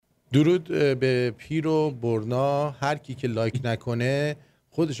درود به پیر و برنا، هر کی که لایک نکنه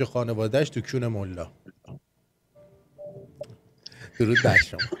خودش و خانوادهش تو کون ملا. درود بر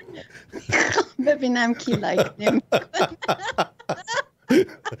شما. ببینم کی لایک نمیکنه.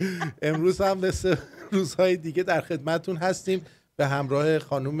 امروز هم مثل روزهای دیگه در خدمتون هستیم به همراه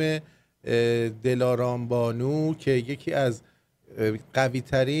خانم دلارام بانو که یکی از قوی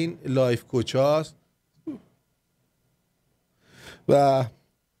ترین لایف کوچاست و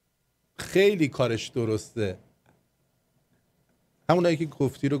خیلی کارش درسته. همونایی که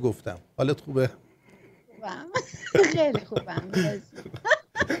گفتی رو گفتم. حالت خوبه؟ خیلی خوبم.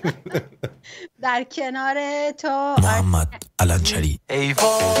 در کنار تو محمد علنچری. این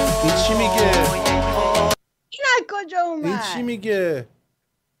چی میگه؟ این از کجا اومد؟ این چی میگه؟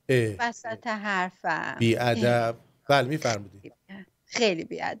 وسط حرفم بی ادب. بله میفرمودی. خیلی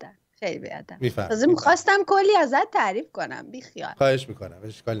بی ادب. خیلی بی ادب. میفرمودی. تازه میخواستم کلی ازت تعریف کنم. بی خیال. خواهش میکنم.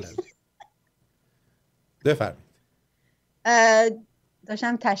 اشکال نداره. بفرمایید.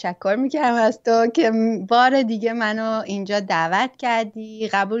 داشتم تشکر میکردم از تو که بار دیگه منو اینجا دعوت کردی،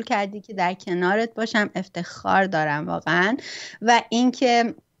 قبول کردی که در کنارت باشم. افتخار دارم واقعا. و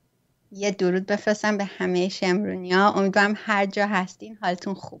اینکه یه درود بفرستم به همه شمرونیا. امیدوارم هر جا هستین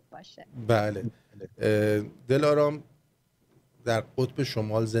حالتون خوب باشه. بله. دلارام در قطب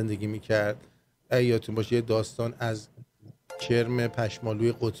شمال زندگی میکرد. یادتون باشه یه داستان از کرم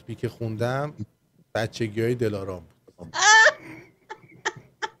پشمالوی قطبی که خوندم بچگی های دلارام بود.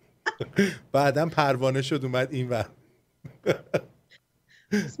 بعدم پروانه شد اومد این وقت.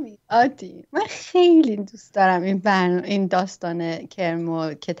 آتی من خیلی دوست دارم این داستان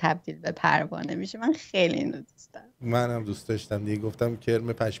کرمو که تبدیل به پروانه میشه. من خیلی اینو دوست دارم. منم دوست داشتم دیگه. گفتم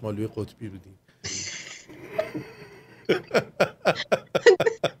کرم پشمالوی قطبی بودیم.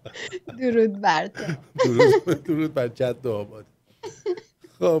 درود بر تو. درود بر جد آباد.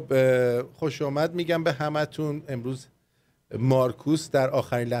 خب خوش آمد میگم به همتون. امروز مارکوس در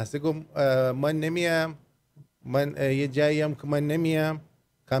آخرین لحظه گفت من نمیم، من یه جاییم که من نمیم،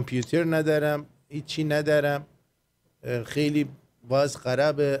 کامپیوتر ندارم، هیچی ندارم، خیلی باز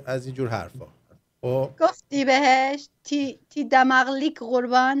خرابه، از اینجور حرفا. گفتی بهش تی دماغلیک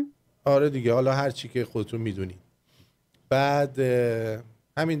قربان؟ آره دیگه، حالا هر چی که خودتون میدونی. بعد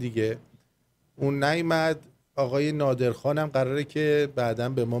همین دیگه اون نیامد. آقای نادرخانم قراره که بعداً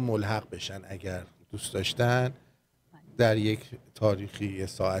به ما ملحق بشن اگر دوست داشتن در یک تاریخی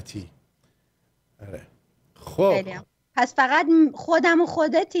ساعتی. آره. خب پس فقط خودم و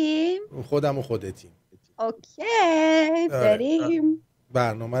خودتیم؟ خودم و خودتیم. اوکی. بریم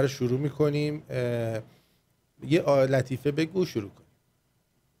برنامه رو شروع میکنیم. یه لطیفه بگو شروع کن.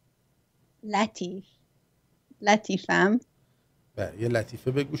 لطیفم. بله یه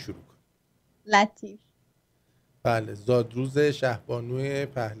لطیفه بگو شروع کن. لطیف. بله. زادروز شهبانوی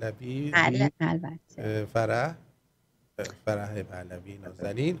پهلوی. البته. فرح پهلوی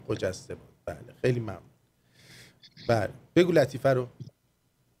نازنین خجسته بود. بله خیلی ممنون. بله بگو لطیفه رو.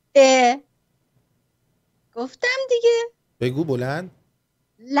 گفتم دیگه. بگو بلند.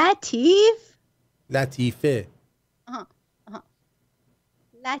 لطیفه.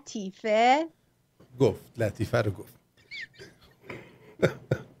 لطیفه. گفت لطیفه رو گفت.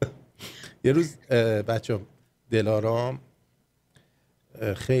 یه روز بچه دلارام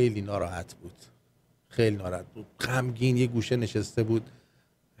خیلی ناراحت بود. غمگین یه گوشه نشسته بود،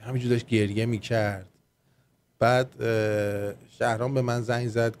 همینجور داشت گریه میکرد. بعد شهرام به من زنگ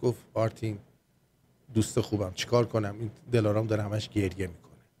زد گفت آرتین دوست خوبم چیکار کنم، این دلارام داره همش گریه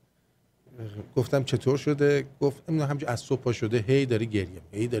میکنه. گفتم چطور شده؟ گفت همینجور از صبح پا شده هی داره گریه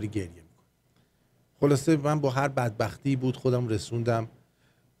میکنه. خلاصه من با هر بدبختی بود خودم رسوندم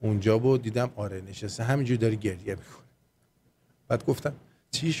اونجا بود، دیدم آره نشسته همینجور داره گریه میکنه. بعد گفتم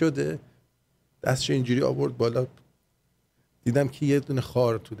چی شده؟ دستش اینجوری آورد بالا، دیدم که یه دونه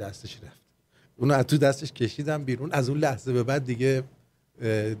خار تو دستش رفت. اونو از تو دستش کشیدم بیرون. از اون لحظه به بعد دیگه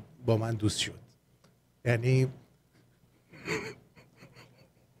با من دوست شد. یعنی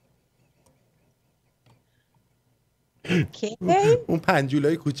اون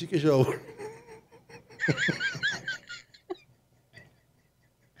پنجولای کوچیکش آورد.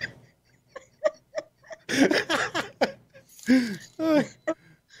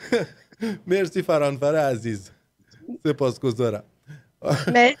 مرسی فرانفر عزیز، سپاسگزارم.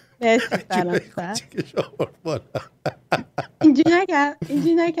 مرسی فرانفر.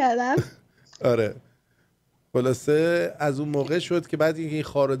 اینجوری نکردم. آره. خلاصه از اون موقع شد که بعد این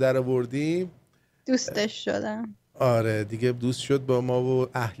خار رو در آوردیم دوستش شدم. آره دیگه دوست شد با ما و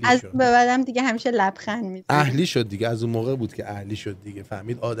اهلی از شد. به بعدم دیگه همیشه لبخند میزنه. اهلی شد دیگه. از اون موقع بود که اهلی شد دیگه.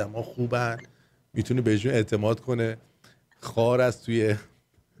 فهمید آدم ها خوبن، میتونه بهشون اعتماد کنه. خار از توی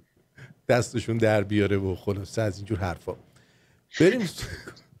دستشون در بیاره و خلاصه از اینجور حرفا.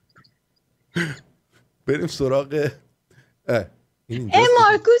 بریم سراغ این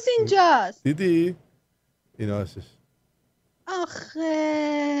مارکوس اینجاست. دیدی؟ این هستش.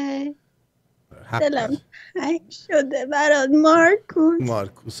 آخه دلم تنگ شده برات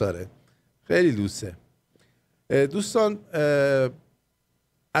مارکوس. آره خیلی دوسته. دوستان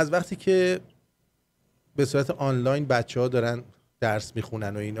از وقتی که به صورت آنلاین بچه ها دارن درس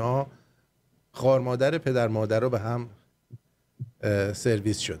میخونن و اینا، خوار مادر پدر مادر رو به هم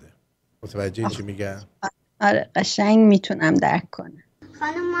سرویس شده. متوجه چی میگم؟ آره قشنگ میتونم درک کنم.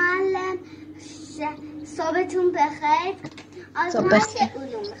 خانم معلم صبحتون بخیر. آزمایش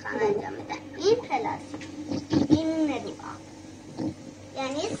علوم میخوام انجام بدم. این پلاستیک، این نروها،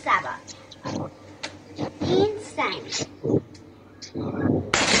 یعنی سواد، این سنگ.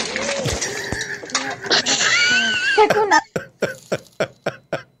 تکونم.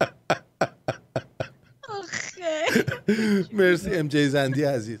 مرسی ام جی زندی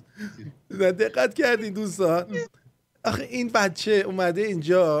عزیز. دقت کردین دوستان؟ آخه این بچه اومده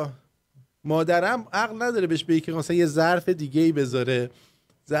اینجا، مادرم عقل نداره بهش بگه که مثلا یه ظرف دیگه ای بذاره،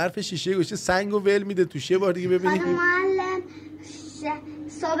 ظرف شیشه گوشه سنگو ول میده توش. یه بار دیگه ببینید. خانم معلم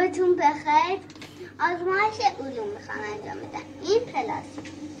صبحتون بخیر. آزمایش علوم میخوام انجام بدم. این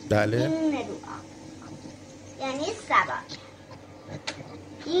پلاستیک، بله، این نروها، یعنی سواد،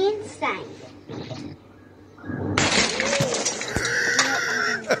 این سنگ.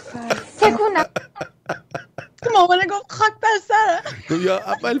 تکونم. مامانه گفت خاک بر سرم. یا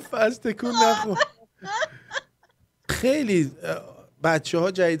اول فصل تکون نخور. خیلی بچه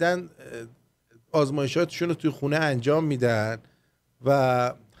ها جدیدن آزمایشاتشون رو توی خونه انجام میدن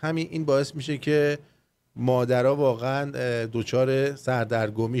و همین این باعث میشه که مادرها واقعا دچار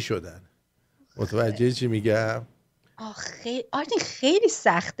سردرگمی شدن. متوجه چی میگم؟ آرتین خیلی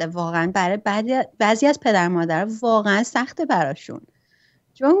سخته واقعا برای بعضی از پدر مادر، واقعا سخته براشون،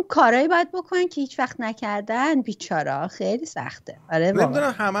 چون کارایی باید بکنن که هیچ وقت نکردن. بیچاره خیلی سخته. آره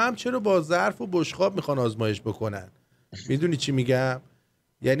نمیدونم هم چرا با ظرف و بشقاب میخوان آزمایش بکنن. میدونی چی میگم؟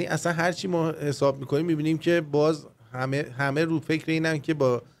 یعنی اصلا هرچی ما حساب میکنیم میبینیم که باز همه رو فکر اینن که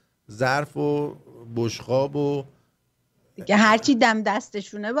با ظرف و بشقاب و دیگه هرچی دم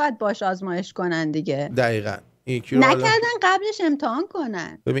دستشونه باید باش آزمایش کنن دیگه. دقیقاً. نکردن قبلش امتحان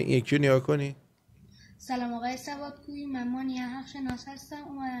کنن. ببین یکی رو نیا کنی. سلام آقای سوادکویی، من مانیا حق شناس هستم.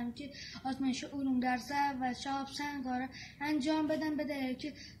 اومدم که آزمایش علوم در ظرف و شهاب سنگ‌ها انجام بدم به دلیل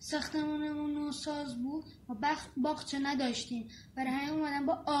که ساختمانمون نوساز بود و باغچه نداشتیم، برای همین اومدم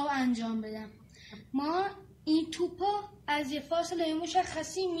با آب انجام بدم. ما این توپا از یه فاصله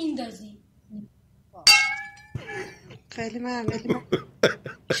مشخصی میندازیم. خیلی ممنون.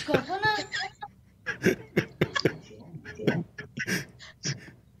 چیکار کنم؟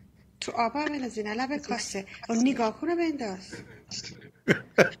 تو آبا بندازی نه لب کاسه. اون نگاه کنه بنداز.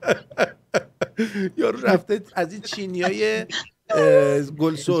 یارو رفته از این چینیای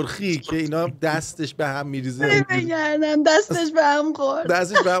گل سرخی که اینا دستش به هم میریزه، بگردم دستش به هم خورد.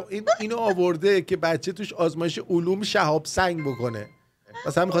 دستش به هم اینو آورده که بچه توش آزمایش علوم شهاب سنگ بکنه.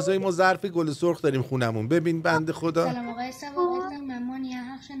 مثلا می‌خواستم ما ظرف گل سرخ داریم خونمون. ببین بنده خدا. سلام آقای سوادکویی، من مانیا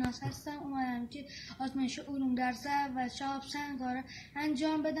حق شناس هستم. اومدم که آزمایش علوم در ظرف و شهاب سنگ‌ها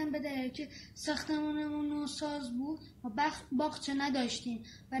انجام بدم به دلیل که ساختمانمون نوساز بود و باغچه نداشتیم،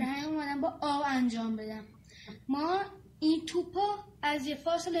 برای همین اومدم با آب انجام بدم. ما این توپا از یه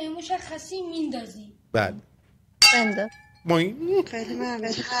فاصله مشخصی میندازیم. بله. بنده. خیلی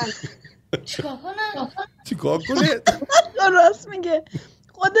ممنون. چیکار کنه؟ راست میگه.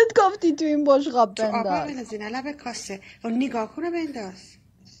 خودت گفتی تو این بشقاب تو آبا بنداز. بندازی نه لب کاسه. اون نگاه کنه بنداز.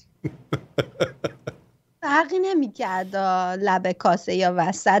 فرقی نمیکرد لب کاسه یا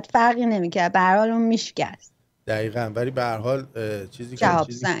وسط، فرقی نمیکرد، به هر حال اون میشکست. دقیقاً. ولی به هر حال چیزی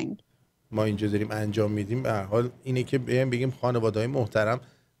شهاب سنگ ما اینجا داریم انجام میدیم به هر حال اینه که بگیم خانواده‌های محترم،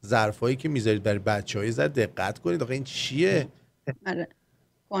 ظرفایی که میذارید برای بچه‌های زد دقت کنید. آخه این چیه؟ آره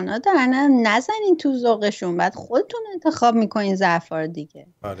گناه دارن، نزنین تو ذوقشون، بعد خودتون انتخاب میکنین ظرفا رو دیگه.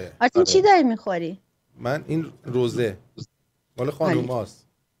 آره. آرتین چی داری میخوری؟ من این روزه مال خانوماست.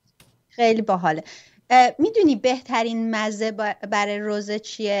 خیلی باحاله. میدونی بهترین مزه برای روزه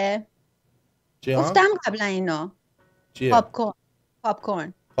چیه؟ گفتم قبلا اینو. چیه؟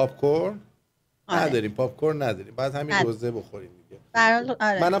 پاپکورن. نداریم پاپکورن نداریم. بعد همین روزه بخوریم دیگه.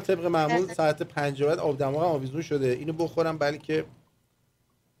 آره. منم طبق معمول ساعت 5 بعد آب دماغم آویزون شده، اینو بخورم بلکه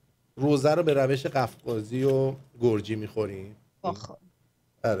روزه رو به روش قفقازی و گرجی میخوریم.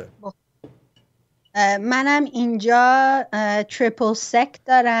 آره. منم اینجا تریپل سک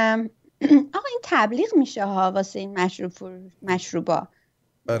دارم. آقا این تبلیغ میشه ها واسه این مشروبا.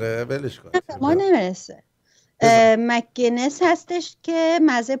 آره ولش کن. به ما نمیرسه. مکگینس هستش که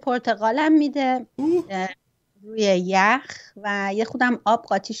مزه پرتقالم میده روی یخ و یه خودم آب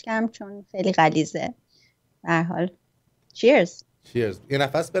قاطیش کردم چون خیلی غلیظه. به هر حال چیرز. یه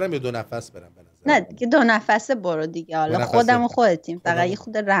نفس برم یا 2 نفس برم به نظر؟ نه دیگه 2 نفس برو دیگه، حالا خودم و خودتیم، فقط یه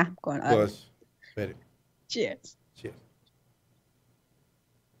خود رحم کن. باش بریم. چیرز.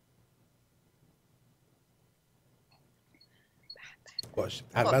 باشه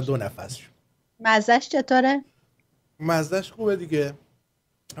تقریبا 2 نفس شد. مزهش چطوره؟ مزهش خوبه دیگه،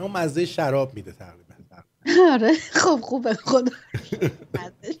 همون مزه شراب میده تقریبا. آره خب خوبه خدا.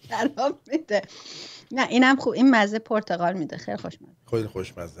 مزه شراب میده. نه اینم خوب، این مزه پرتقال میده، خیلی خوشمزه. خیلی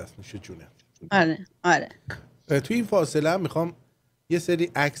خوشمزه است، نوش جونه. آره توی این فاصله هم میخوام یه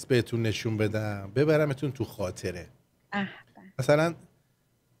سری عکس بهتون نشون بدم، ببرمتون تو خاطره. مثلا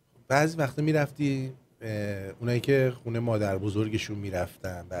بعضی وقتا میرفتی اونایی که خونه مادر بزرگشون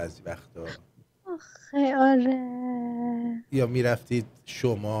میرفتن بعضی وقتا، آخه آره، یا میرفتید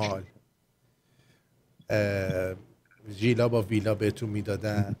شمال، ژیلا با ویلا بهتون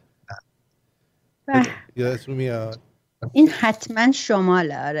میدادن. یادتون میاد؟ این حتما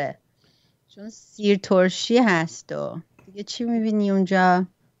شماله. آره چون سیر ترشی هست و دیگه چی میبینی اونجا.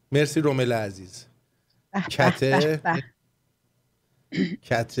 مرسی رومل عزیز.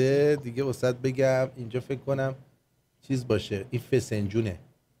 کته دیگه وسط بگم اینجا فکر کنم چیز باشه، این فسنجونه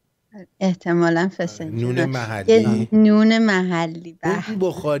احتمالاً فسنجونه. نون محلی. اون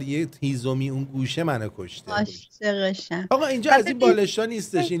بخاریه هیزومی اون گوشه منو کشته. عاشقشم. آقا اینجا از این بالشا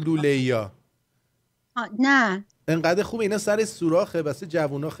نیستش این لوله‌ایا؟ نه انقدر خوبه اینا، سر سوراخه، واسه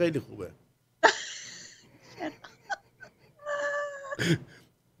جوونا خیلی خوبه.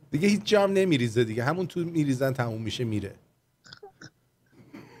 دیگه هیچ جا هم نمیریزه دیگه، همون تو میریزن تموم میشه میره.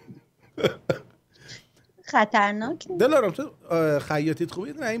 خطرناک. دلارم تو خیاطیت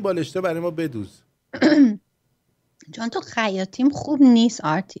خوبه؟ نه این بالشتا برای ما بدوز. جان تو خیاطیم خوب نیست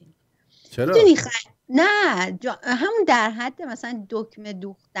آرتین. چرا؟ نه همون در حد مثلا دکمه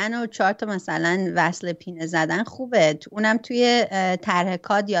دوختن و 4 تا مثلا وصل پینه زدن خوبه. اونم توی طرح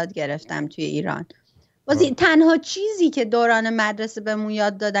کاد یاد گرفتم توی ایران. بازی تنها چیزی که دوران مدرسه بهمون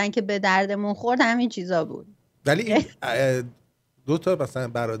یاد دادن که به دردمون خورد همین چیزا بود. ولی 2 تا مثلا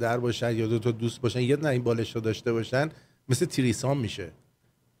برادر باشن یا 2 تا دوست باشن، یه دونه این بالش رو داشته باشن، مثل تریسام میشه.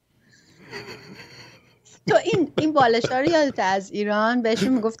 تو این بالش‌ها رو یادته از ایران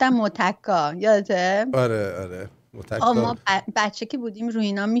بهشون میگفتن متکا، یادته؟ آره متکا. ما بچه که بودیم روی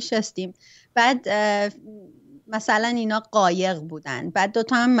اینا میشستیم، بعد مثلا اینا قایق بودن، بعد 2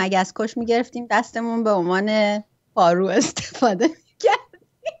 تا هم مگس کش میگرفتیم دستمون به عنوان پارو استفاده میکردیم.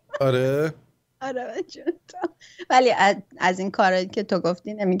 آره بچه تو. ولی از این کارهایی که تو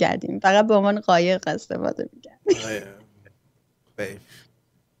گفتی نمیگردیم، فقط به عنوان قایق استفاده میکردیم.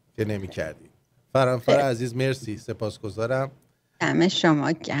 که نمیکردیم. فرانفر عزیز مرسی، سپاسگزارم. دم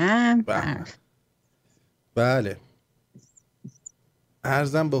شما گرم. بله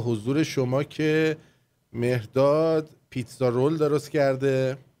عرضم به حضور شما که مهرداد پیتزا رول درست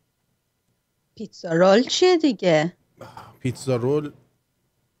کرده. پیتزا رول چیه دیگه؟ پیتزا رول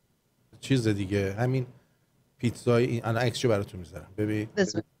چیز دیگه، همین پیتزای این. الان عکسشو براتون میذارم ببین.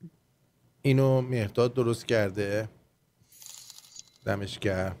 اینو مهرداد درست کرده، دمش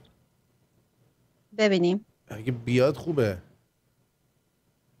گرم. ببینیم اگه بیاد خوبه.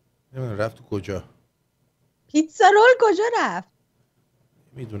 نمیدونم رفت تو کجا. پیتزا رول کجا رفت؟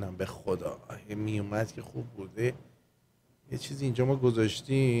 میدونم به خدا، اگه میومد که خوب بوده. یه چیزی اینجا ما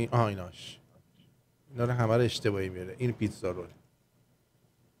گذاشتیم. ایناش، اینا رو همه رو اشتباهی میاره. این پیتزا رول.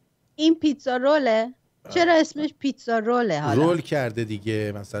 این پیتزا روله؟ چرا اسمش پیتزا روله حالا؟ رول کرده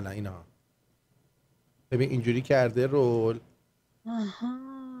دیگه، مثلا اینا ببین اینجوری کرده رول.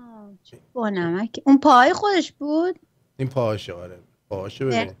 با نمک. اون پاهای خودش بود؟ این پاهاشه. آره پاهاشه.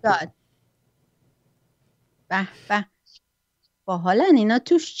 ببین به باحالن. اینا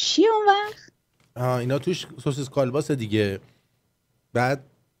توش چی اون وقت؟ اینا توش سوسیس کالباس دیگه، بعد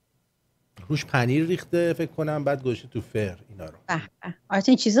روش پنیر ریخته فکر کنم، بعد گوشته تو فر اینا رو.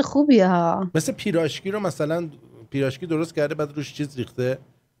 آرتین چیز خوبیه ها. مثل پیراشکی رو مثلا پیراشکی درست کرده، بعد روش چیز ریخته،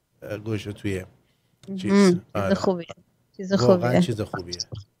 گوشته توی چیز. چیز خوبیه. واقعا چیز خوبیه.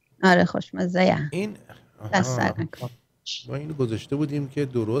 آره خوشمزه. این دست سر نکن. ما اینو گذاشته بودیم که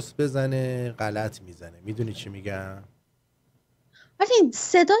درست بزنه، غلط میزنه. میدونی چی میگم؟ آرتین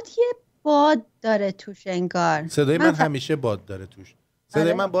صدات یه باد داره توش انگار. صدای من همیشه باد داره توش.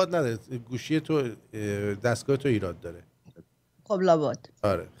 صدای من باد نداره، گوشی تو دستگاه تو ایراد داره. خب لابد.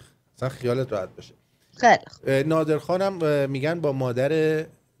 آره اصلا خیالت راحت باشه. خیلی خوب. نادر خانم میگن با مادر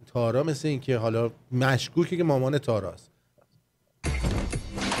تارا مثل این که حالا مشکوکه که مامان تاراست.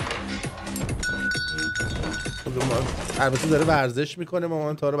 البته داره ورزش میکنه،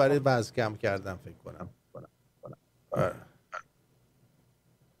 مامان تارا برای وزن کم کردن فکر کنم.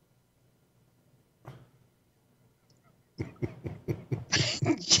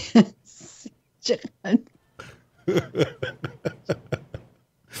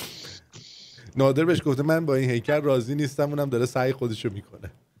 نادر بهش گفته من با این هیکل راضی نیستم، اونم داره سعی خودشو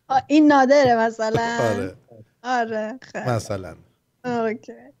میکنه. این نادره مثلا؟ آره آره خیلی مثلا.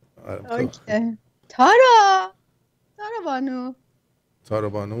 اوکی آره. اوکی. تارا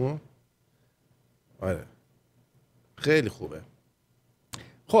بانو آره خیلی خوبه.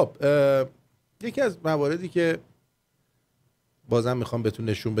 خب یکی از مواردی که بازم میخوام بهتون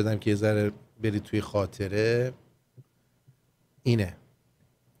نشون بدم که یه ذره برید توی خاطره اینه،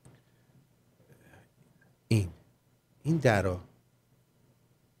 این درا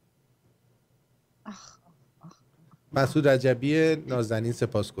مسعود رجبی نازنین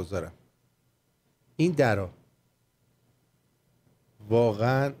سپاسگزارم. این درا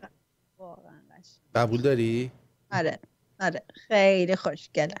واقعا قبول داری؟ آره خیلی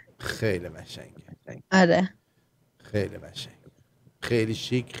خوشگله، خیلی قشنگه. آره خیلی قشنگ، خیلی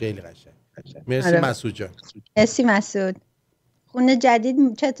شیک، خیلی قشنگ. مرسی آره. مسعود جان. مرسی مسعود. خونه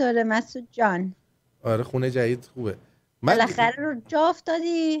جدید چطوره مسعود جان؟ آره خونه جدید خوبه. بالاخره رو جا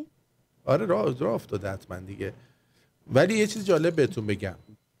افتادی؟ آره راه افتاده حتما دیگه. ولی یه چیز جالب بهتون بگم،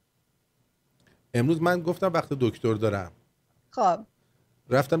 امروز من گفتم وقت دکتر دارم. خب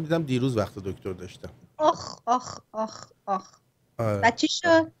رفتم دیدم دیروز وقت دکتر داشتم. آخ آره. بعد چی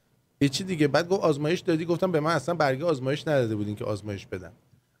شد؟ هیچی دیگه. بعد گفت آزمایش دادی؟ گفتم به من اصلا برگه آزمایش نداده بودین که آزمایش بدم.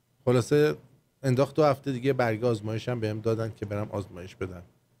 خلاصه انداخت 2 هفته دیگه برگه آزمایشم بهم دادن که برم آزمایش بدم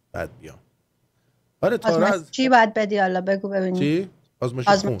بعد بیام. آره تارا از چی باید بدی حالا بگو ببینیم. چی؟ آزمایش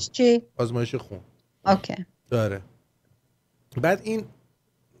خون. چی؟ آزمایش خون. اوکی. آره. بعد این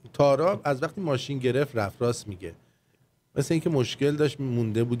تارا از وقتی ماشین گرفت رفت، راست میگه، مثل اینکه مشکل داشت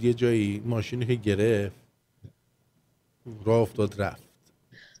مونده بود یه جایی، ماشینو که گرفت راه افتاد رفت.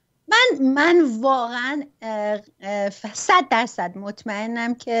 من واقعا 100%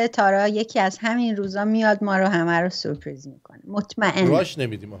 مطمئنم که تارا یکی از همین روزا میاد ما رو همه رو سورپرایز میکنه. مطمئنم. راش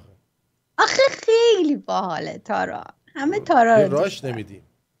نمیدیم آخه خیلی باحاله تارا. همه تارا رو راش نمیدیم.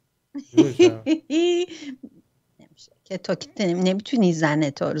 نمیشه که تو نمیتونی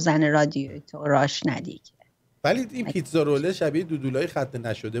زن رادیوی تو راش ندی که. ولی این پیتزا روله شبیه دودولای خط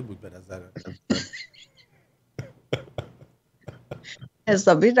نشده بود به نظر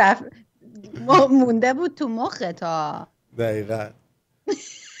حسابی رفت مونده بود تو مخت ها. دقیقاً.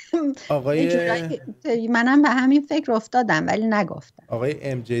 آقای منم به همین فکر افتادم ولی نگفتم.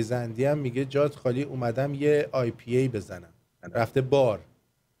 آقای ام جی زندی هم میگه جات خالی، اومدم یه آی پی ای بزنم. رفته بار.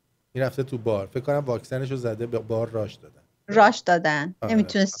 این رفته تو بار. فکر کنم واکسنشو زده، به بار راش دادن.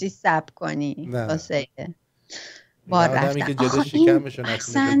 نمیتونستی صبر کنی واسه بار رفتن. آدمی که جلو شکمشو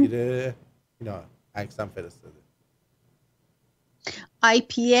نتونه بگیره. اینا عکسم فرستاده. آی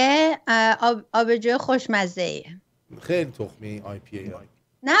پی ای آبجو خوشمزه ایه. خیلی تخمی این آی پی ای.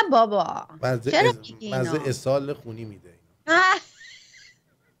 نه بابا مزه اسهال خونی میده.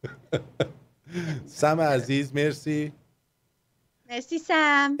 سم عزیز مرسی. مرسی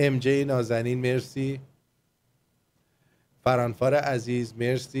سم. ام جی نازنین مرسی. فرانفار عزیز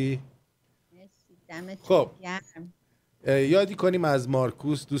مرسی. خب یادی کنیم از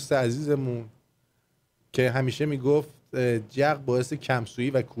مارکوس دوست عزیزمون که همیشه میگفت جق باعث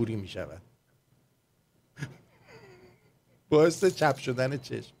کمسویی و کوری میشود. باعث چپ شدن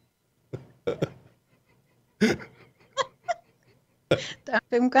چشم. دارم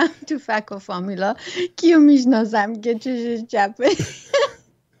فکر میکنم تو فک و فامیلا کیو میشناسم که چشش چپه.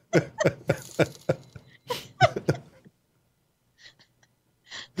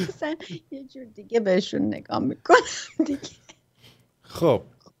 اصلا یه جور دیگه بهشون نگاه میکنم دیگه. خب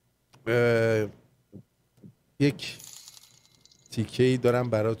یک تیکه‌ای دارم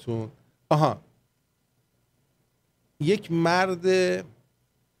براتون. آها، یک مرد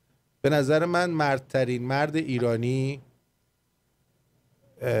به نظر من مردترین مرد ایرانی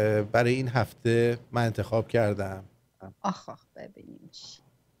برای این هفته من انتخاب کردم. آخ ببینیم چی.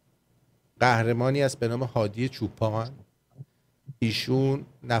 قهرمانی است به نام هادی چوپان. ایشون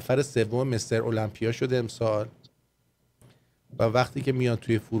نفر 3 مستر المپیا شده امسال و وقتی که میان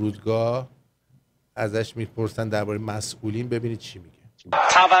توی فرودگاه ازش میپرسن درباره مسئولین، ببینید چی میگه.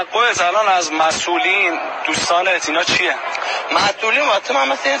 توقعت الان از مسئولین دوستان اتینا چیه؟ مسئولین وقتی من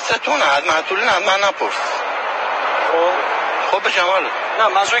مثل این ستونه از مسئولین از من نپرس. خب به جمال. نه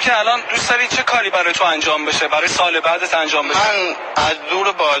منظور که الان دوست داری چه کاری برای تو انجام بشه، برای سال بعدت انجام بشه؟ من از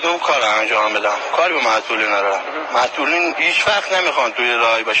دور بادم کار انجام بدم، کاری به مسئولین ندارم. مسئولین هیچ وقت نمیخوان توی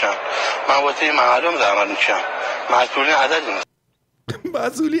راهی باشن. من واسه مردم زحمت میکشم. مسئولین عددی نیست.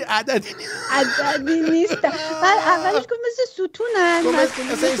 مسئولی عددی نیست. بعد اولش گفت مثل ستونن.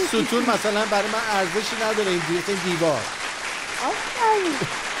 مثل این ستون مثلا برای من ارزشی نداره، این دیوار.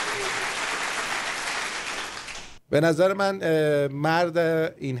 به نظر من مرد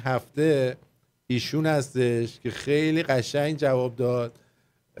این هفته ایشون هستش که خیلی قشنگ جواب داد.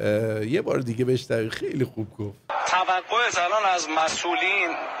 یه بار دیگه بهش خیلی خوب گفت. توقعت الان از مسئولین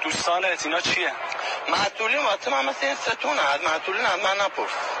دوستانت اینا چیه؟ مسئولین واسه من مثل این ستونه. از مسئولین از من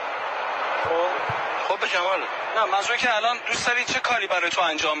نپرس. خب به جماله. نه منظور که الان دوست داری چه کاری برای تو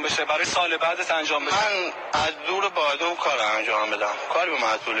انجام بشه، برای سال بعدت انجام بشه؟ من از دور بادم کار انجام بدم، کاری به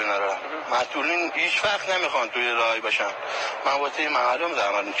مسئولین ندارم. مسئولین هیچ وقت نمیخوان توی راهی باشن. من واسه مردم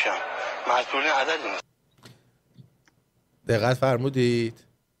زحمت میکشم. مسئولین عددی نیست. دقت فرمودید؟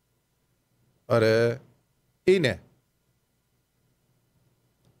 آره اینه.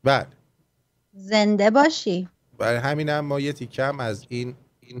 بله زنده باشی. برای همینم ما یه تیکم از این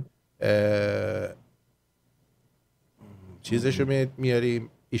چیزشو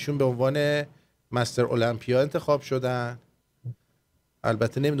میاریم. ایشون به عنوان مستر المپیا انتخاب شدن.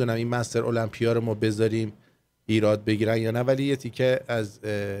 البته نمیدونم این مستر المپیا رو ما بذاریم ایراد بگیرن یا نه، ولی یه تیکه از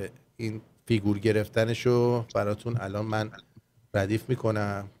این فیگور گرفتنشو براتون الان من ردیف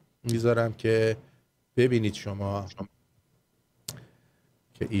میکنم، میذارم که ببینید شما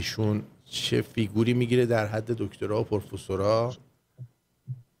که ایشون چه فیگوری میگیره در حد دکترا و پروفسورا.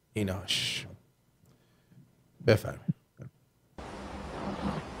 ایناش بفرمایید.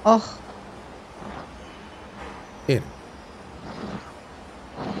 آخ این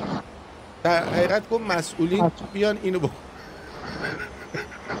در حقیقت گفت مسئولین بیان اینو بکن.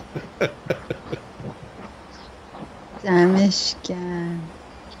 دمش گرم.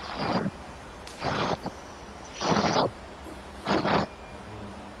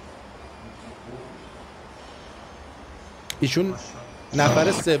 ایشون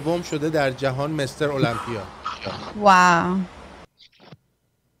نفر سوم شده در جهان مستر المپیا. واو.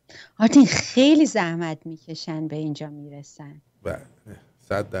 آرتین خیلی زحمت میکشن به اینجا میرسن. بله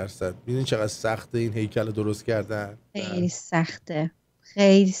 100%. میدونی چقدر سخته این هیکل رو درست کردن؟ خیلی سخته،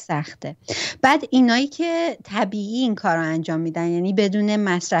 خیلی سخته. بعد اینایی که طبیعی این کار رو انجام میدن، یعنی بدون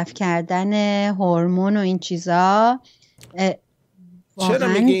مصرف کردن هورمون و این چیزا. چرا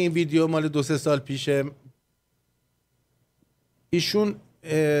میگه این ویدیو مال 2-3 سال پیشه؟ ایشون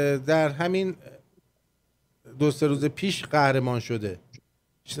در همین 2-3 روز پیش قهرمان شده.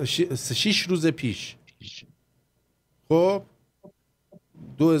 6 روز پیش. خب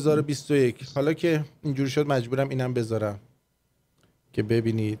 2021. حالا که اینجوری شد مجبورم اینم بذارم که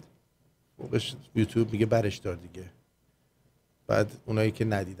ببینید. فوقش یوتیوب میگه برش دار دیگه. بعد اونایی که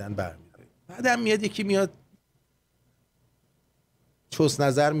ندیدن برمی‌داره. بعدم میاد یکی میاد چوس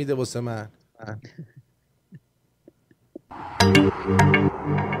نظر میده واسه من.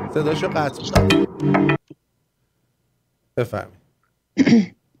 صداشو قطع می‌کنم. بفرمایید.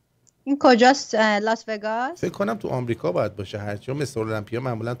 این کجاست؟ لاس وگاس؟ فکر کنم تو آمریکا باید باشه، هرچی مستر المپیا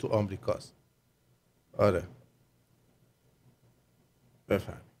معمولا تو آمریکاست. آره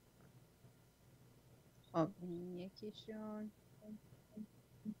بفرمایید. خب این یکیشون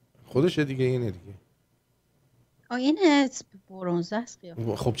خودشه دیگه. اینه دیگه. این برنزه است.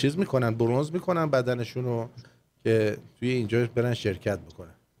 خب چیز میکنن، برنز میکنن بدنشونو که توی اینجا برن شرکت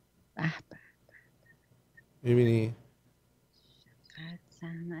بکنن. به به. میبینی؟ چقدر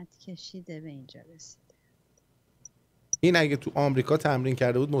زحمت کشیده به اینجا رسیده. این اگه تو آمریکا تمرین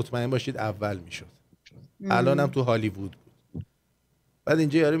کرده بود مطمئن باشید اول میشد. الان هم تو هالیوود بود. بعد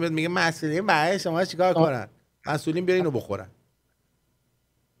اینجا یارو میاد میگه مسئولین برای شما چیکار کنن؟ مسئولین بیارین رو بخورن.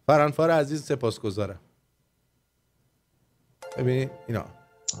 فرانفار عزیز سپاسگزارم. ببین اینا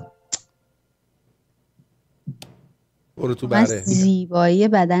برو تو بره. زیبایی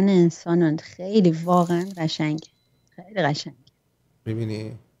بدن انسان خیلی واقعا قشنگه، خیلی قشنگه.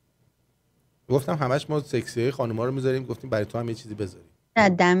 میبینی؟ گفتم همش ما سکسی خانوما رو میذاریم، گفتیم برای تو هم یه چیزی بذاریم. نه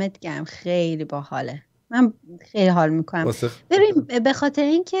دمت گرم، خیلی باحاله. من خیلی حال میکنم. ببین به خاطر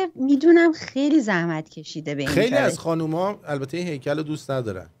اینکه میدونم خیلی زحمت کشیده به این خیلی از خانوما البته این هیکل رو دوست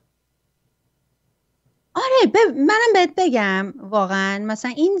ندارن. آره منم بهت بگم واقعا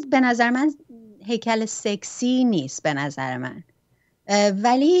مثلا این به نظر من هیکل سکسی نیست به نظر من،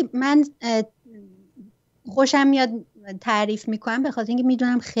 ولی من خوشم میاد تعریف میکنم به خاطر اینکه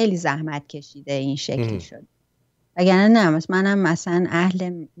میدونم خیلی زحمت کشیده این شکلی شد. وگرنه نه منم مثلا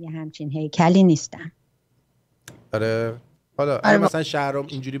اهل یه همچین هیکلی نیستم. آره حالا اگه مثلا شهرام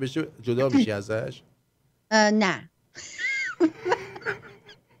اینجوری بشه جدا میشی ازش؟ نه.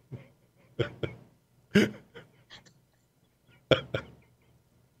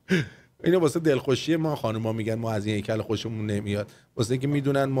 اینو واسه دلخوشی ما خانوما میگن ما از این هیکل خوشمون نمیاد، واسه اینکه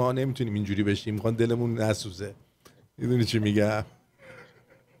میدونن ما نمیتونیم اینجوری بشیم، میخوان دلمون نسوزه. میدونی چی میگم؟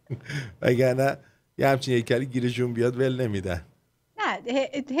 وگرنه یه همچین هیکلی گیرشون بیاد ول نمیدن. نه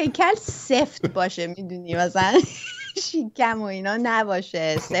هیکل سفت باشه، میدونی، مثلا شیکم و اینا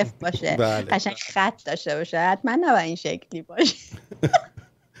نباشه، سفت باشه، قشنگ خط داشته باشه، حتما نباید این شکلی باشه.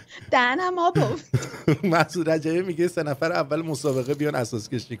 دهنم آب افتاد. مسعود رجبی میگه 3 نفر اول مسابقه بیان اساس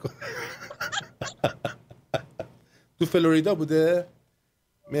کشی کن. تو فلوریدا بوده؟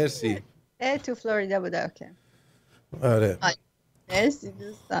 مرسی. تو فلوریدا بوده. اوکی. آره. مرسی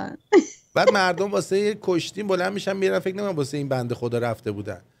دوستان. بعد مردم واسه کشتی بلند میشن میرن، فکر نمی‌کنم واسه این بنده خدا رفته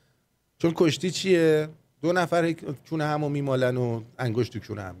بودن. چون کشتی چیه؟ 2 نفر چونه همو میمالن و انگشت تو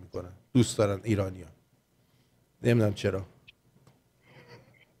چونه هم میکنن. دوست دارن ایرانی‌ها. نمیدونم چرا.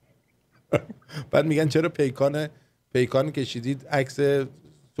 بعد میگن چرا پیکان کشیدید عکس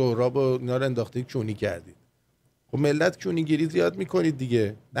سهراب و اینا رو انداختید چونی کردید. خب ملت چونی گیری زیاد میکنید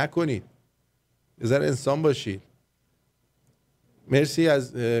دیگه، نکنید. یه ذره انسان باشید. مرسی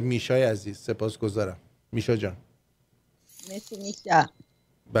از میشای عزیز، سپاسگزارم. میشا جان. مرسی میشا.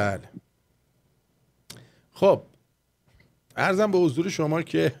 بله. خب عرضم به حضور شما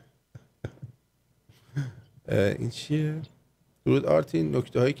که این چیه؟ درود آرتین،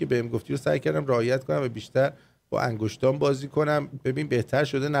 نکته هایی که بهم گفتی رو سعی کردم رعایت کنم و بیشتر با انگشتام بازی کنم، ببین بهتر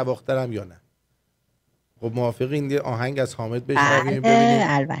شده نواخترم یا نه. خب موافقی این آهنگ از حامد بشنویم ببینیم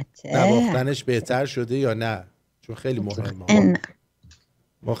البته نواختنش بهتر شده یا نه، چون خیلی مهمه.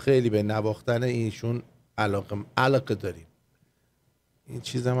 ما خیلی به نواختن اینشون علاقه داریم. این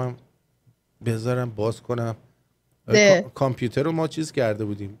چیزم هم بذارم باز کنم. کامپیوتر رو ما چیز کرده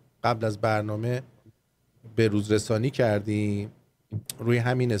بودیم قبل از برنامه، به روز رسانی کردیم، روی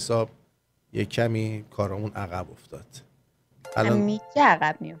همین حساب یک کمی کارامون عقب افتاد. همیشه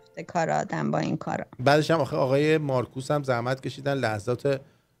عقب میفته کار آدم با این کارا. بعدش هم آقای مارکوس هم زحمت کشیدن، لحظات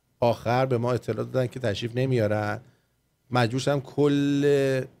آخر به ما اطلاع دادن که تشریف نمیارن، مجبور شدم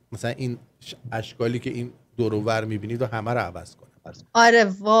کل مثلا این اشکالی که این دور و ور میبینید و همه رو عوض کنم. آره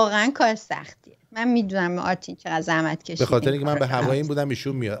واقعا کار سختیه. من میدونم آرتین چقدر زحمت کشید. به خاطر اینکه من به هوای این بودم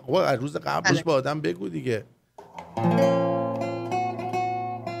ایشون میاد. خب از روز قبلش با آدم بگو دیگه.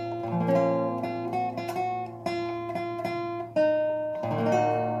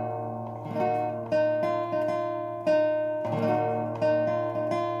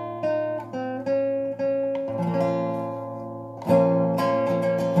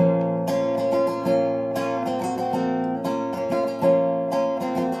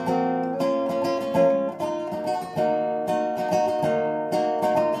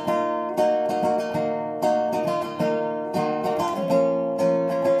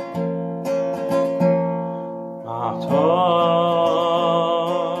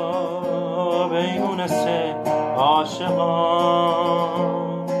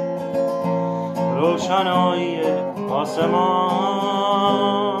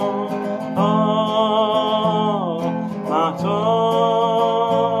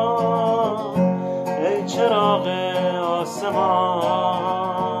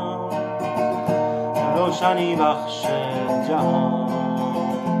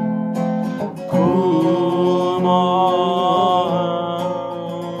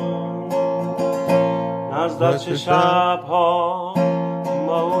 شبها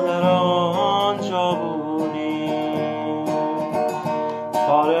ما در آنجا بودیم،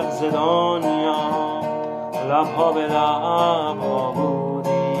 فارغ ز دنیا لبها به لبها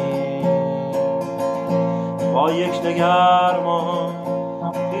بودیم، با یک دگر ما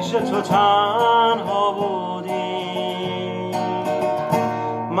پیش تو تنها بودیم،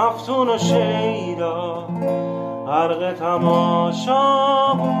 مفتون و شیدا غرق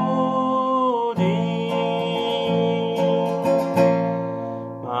تماشا بودیم،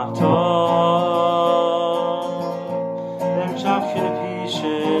 امشب که پیش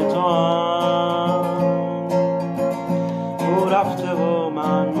تو هم او رفته و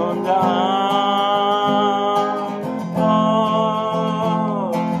من ماندم،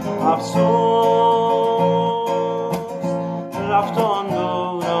 افسوس رفت آن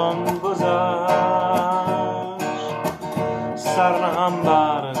دوران گذشت، سر نهم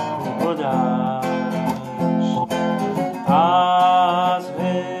بر کوه و دشت، از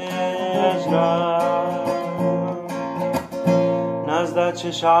نزدت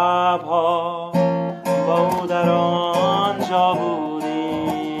چه شبها با او در آنجا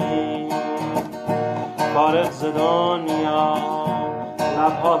بودیم، فارغ ز دنیا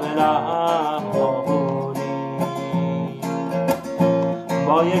لبها به لبها بودیم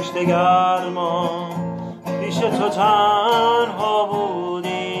با یکدیگر ما پیش تو تنها بودیم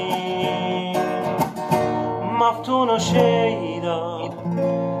مفتون و شیدا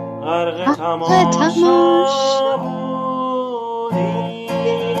غرق تماشا بودیم.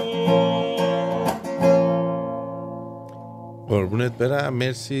 قربونت برم،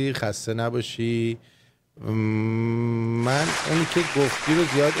 مرسی، خسته نباشی. من اونی که گفتی رو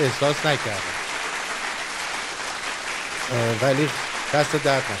زیاد احساس نکردم ولی دست درد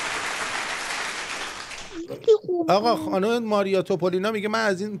نکنه. آقا خانم ماریا توپولینا میگه من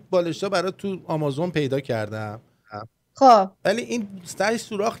از این بالشتا برات تو آمازون پیدا کردم. خب ولی این تهش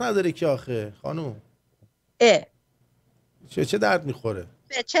سوراخ نداره که آخه خانم. چه درد میخوره؟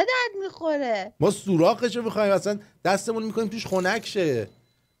 به چه درد میخوره؟ ما سوراخشو میخوایم اصلا دستمون میکنیم توش خنک شه.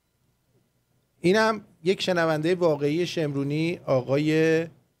 اینم یک شنونده واقعی شمرونی آقای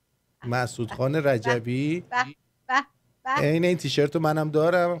مسعود خان رجبی. عین این تیشرت رو منم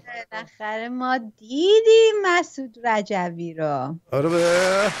دارم. بالاخره ما دیدیم مسعود رجبی رو. آره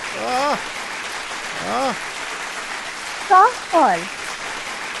به سال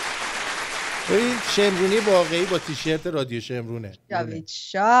این شمرونی واقعی با تیشرت رادیو شمرونه. جاوید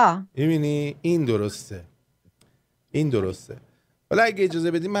شاه میبینی این درسته، این درسته. حالا اگه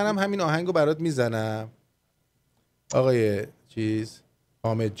اجازه بدیم منم همین آهنگو برات میزنم آقای چیز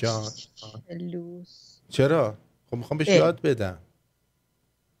حامد جان. چرا؟ خب میخوام بهش یاد بدم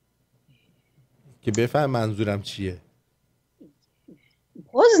که بفهم منظورم چیه.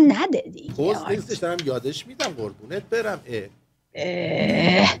 پوز نده دیگه. پوز نیستش، دارم یادش میدم قربونت برم. پوزی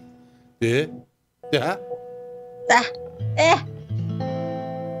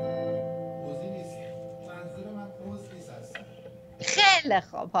نیست، منظور من پوز نیست اصلا. خیلی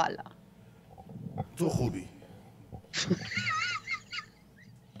خوب، حالا تو خوبی.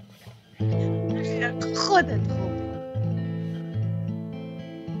 خودت خوبی.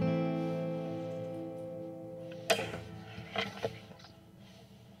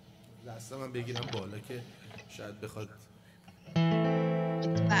 لحظه من بگیرم بالا که شاید بخواد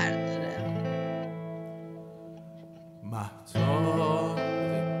برداره. مهتاب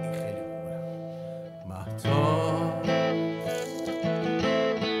این خیلی بگم مهتاب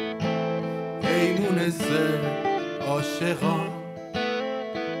ایمون زه عاشقان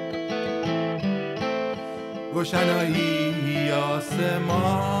روشنایی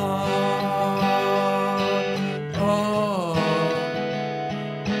آسمان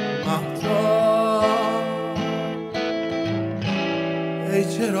مهتاب ای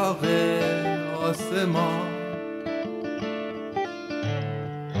چراغ آسمان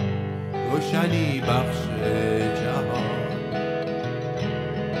روشنی بخش جهان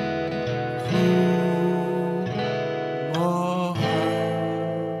تو ما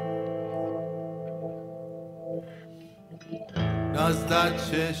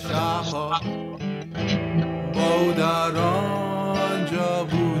نزدت چه شبها با در آنجا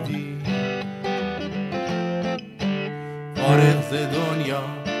بودی فارغ ز دنیا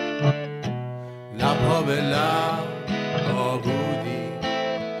لبها به لبها بودی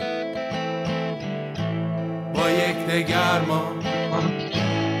با یکدیگر ما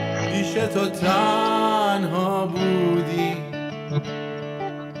پیش تو تنها بودی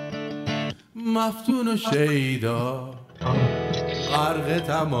مفتون و شیدا غرق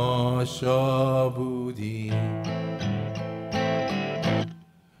تماشا بودی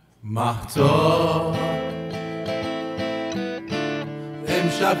مهتاب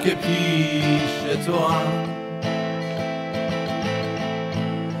امشب که پیش تو هم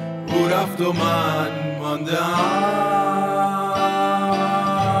او رفت و من ماندم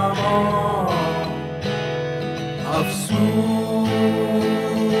افسوس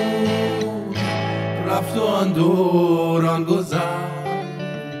رفت و آن دوران گذشت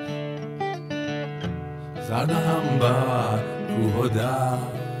زرد هم بر کوه و در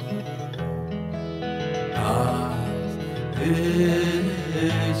از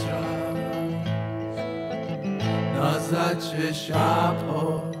هجرت نزد چه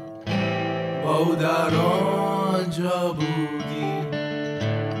شبها با او در آنجا بودی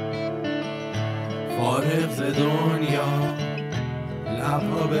فارغ ز دنیا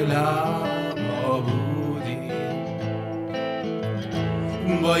لبها به لبها بودی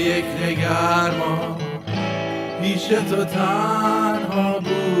با یکدیگر ما پیش تو تنها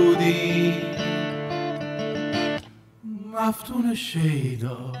بودی مفتون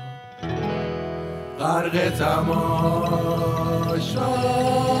شیدا غرق تماشا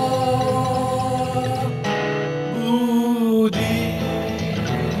بودی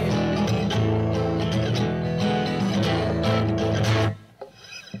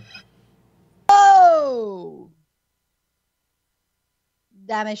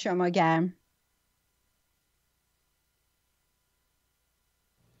دم شما گرم.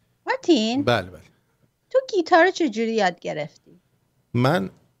 آرتین، بله بله. تو گیتار رو چجوری یاد گرفتی؟ من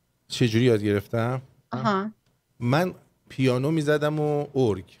چجوری یاد گرفتم؟ آها. من پیانو میزدم و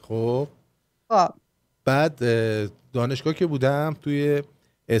ارگ. خب بعد دانشگاه که بودم توی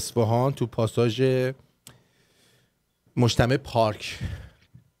اصفهان تو پاساژ مجتمع پارک،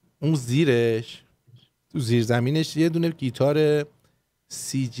 اون زیرش تو زیر زمینش یه دونه گیتار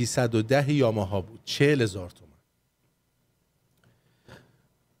CG 110 یاماها بود، 40,000 تومان.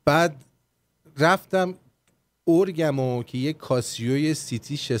 بعد رفتم ارگمو که یه کاسیوی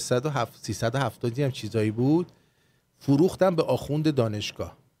سیتی 370 هم چیزایی بود فروختم به آخوند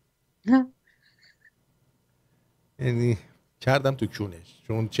دانشگاه. یعنی کردم تو کونش،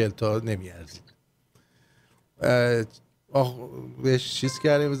 چون 40 تا نمیارزید. بهش چیز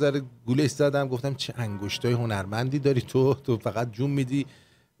کردم، بذاره گولش زدم، گفتم چه انگشتای هنرمندی داری تو فقط جون میدی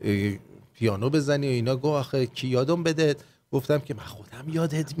پیانو بزنی و اینا. گفت آخه کی یادم بده؟ گفتم که من خودم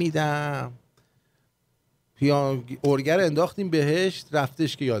یادت میدم. ارگر انداختیم بهش،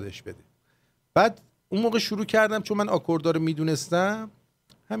 رفتش که یادش بده. بعد اون موقع شروع کردم، چون من آکوردا رو میدونستم،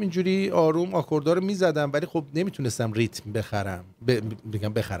 همینجوری آروم آکوردا رو میزدم، ولی خب نمیتونستم ریتم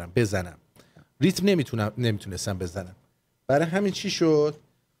بزنم. ریتم نمیتونستم بزنم. برای همین چی شد؟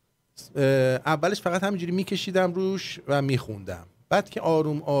 اولش فقط همینجوری میکشیدم روش و میخوندم. بعد که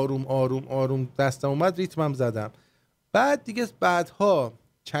آروم آروم آروم آروم دستم اومد، ریتمم زدم. بعد دیگه بعدها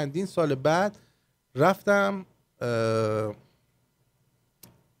چندین سال بعد رفتم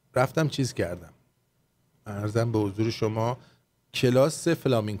چیز کردم، عرضم به حضور شما، کلاس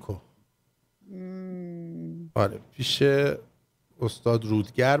فلامینکو. آره، پیش استاد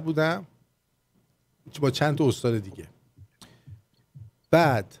رودگر بودم با چند تا استاد دیگه.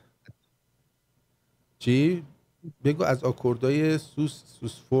 بعد چی؟ بگو از آکوردهای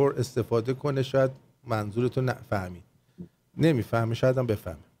سوسفور استفاده کنه، شاید منظورتو نفهمی. نمیفهمه، شاید هم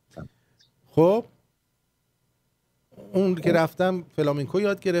بفهمه. خب اون که رفتم فلامینکو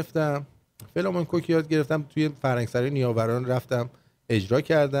یاد گرفتم. فلامینکو که یاد گرفتم توی فرهنگسرای نیاوران رفتم اجرا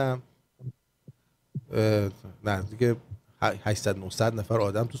کردم. نزدیک 800-900 نفر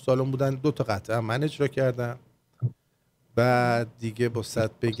آدم تو سالن بودن، 2 تا قطعه من اجرا کردم. بعد دیگه با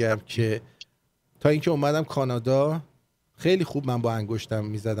صد بگم که تا اینکه اومدم کانادا خیلی خوب من با انگشتم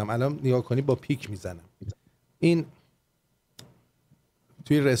میزدم. الان نگاه کنی با پیک میزنم. این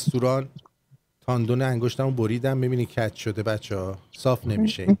توی رستوران تاندون انگشتمو بریدم، میبینی کج شده بچه‌ها، صاف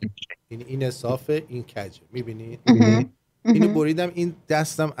نمیشه. این صافه، این کجه، میبینی؟ اینو بریدم، این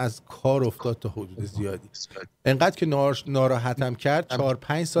دستم از کار افتاد تا حدود زیادی. انقدر که ناراحتم کرد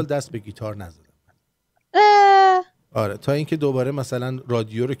 4-5 سال دست به گیتار نزدم. آره، تا اینکه دوباره مثلا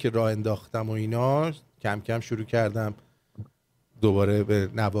رادیو رو که راه انداختم و اینا، کم کم شروع کردم دوباره به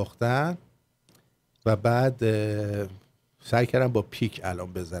نواختن و بعد سعی کردم با پیک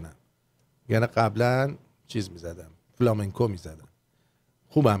الان بزنم. یعنی قبلا چیز میزدم، فلامنکو میزدم،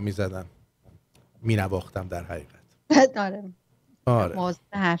 خوبم میزدم، مینواختم در حقیقت. آره. موضوع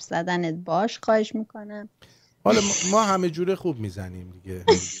حرف زدنت باش، خواهش میکنم. حالا ما همه جوره خوب میزنیم دیگه.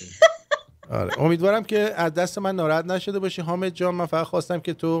 آره، امیدوارم که از دست من ناراحت نشده باشی حامد جان. من فقط خواستم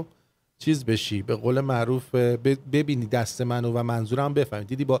که تو چیز بشی، به قول معروف ببینی دست منو و منظورم بفهمی.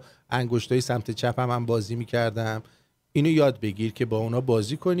 دیدی با انگشتای سمت چپم من بازی میکردم. اینو یاد بگیر که با اونا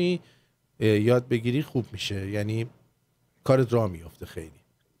بازی کنی، یاد بگیری خوب میشه، یعنی کارت راه میافته.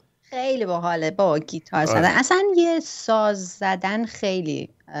 خیلی باحاله با گیتار زدن. اصلا یه ساز زدن خیلی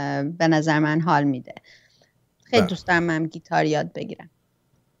به نظر من حال میده. خیلی دوست دارم من گیتار یاد بگیرم.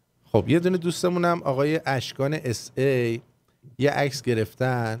 خب یه دونه دوستمونم آقای اشکان SA یه عکس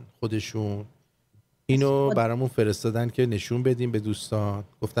گرفتن خودشون، اینو برامون فرستادن که نشون بدیم به دوستان.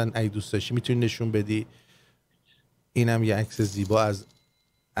 گفتن اگه دوست داشتی میتونی نشون بدی. اینم یه عکس زیبا از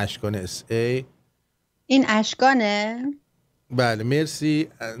اشکان SA. این اشکانه؟ بله مرسی.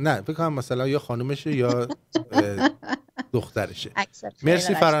 نه فکر کنم مثلا یا خانومشه یا دخترشه.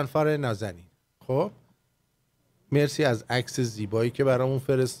 مرسی فرانفار نازنین. خب مرسی از عکس زیبایی که برامون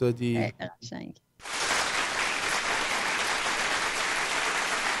فرستادی.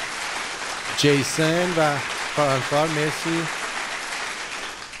 جیسن و فرانفار مرسی.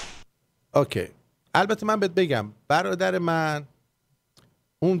 اوکی، البته من بهت بگم برادر من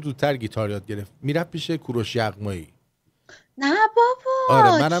اون زودتر گیتار یاد گرفت، میرفت پیش کوروش یغمایی. نه بابا.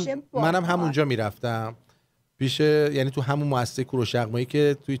 آره منم همونجا میرفتم پیش، یعنی تو همون مؤسسه کوروش یغمایی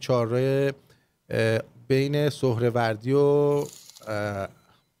که توی چهارراه بین سهروردی و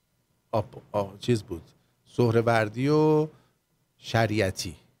چیز بود، سهروردی و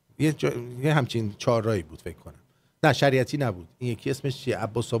شریعتی، یه همچین چهارراهی بود فکر کنم. نه شریعتی نبود، این یکی اسمش چیه،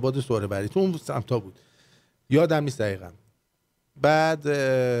 عباس آباد سهروردی، تو اون سمتا بود، یادم نیست دقیقا. بعد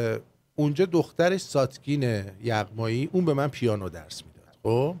اونجا دخترش ساتگین یغمایی اون به من پیانو درس میداد.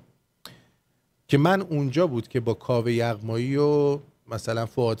 خب که من اونجا بود که با کاوه یغمایی و مثلا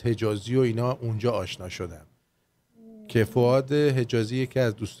فؤاد حجازی و اینا اونجا آشنا شدم، که فؤاد حجازی یکی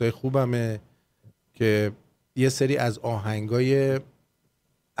از دوستای خوبمه که یه سری از آهنگای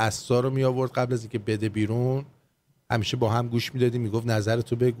اسا رو می آورد قبل از اینکه بده بیرون، همیشه با هم گوش میدادیم، میگفت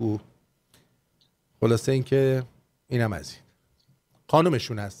نظرتو بگو. خلاصه اینکه اینم از این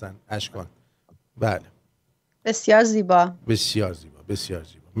خانومشون هستن اشکان. بله بسیار زیبا، بسیار زیبا، بسیار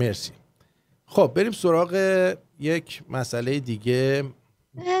زیبا، مرسی. خب بریم سراغ یک مسئله دیگه.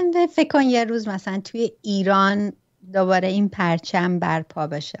 فکر کن یه روز مثلا توی ایران دوباره این پرچم برپا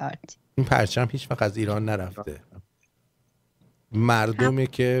بشه آرتین. این پرچم هیچ وقت از ایران نرفته. مردمی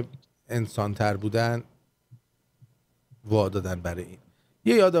که انسان‌تر بودن وادادن برای این.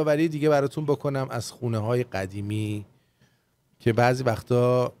 یه یادآوری دیگه براتون بکنم از خونه‌های قدیمی که بعضی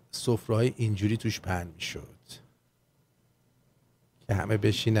وقتا سفره‌های اینجوری توش پهن می‌شد که همه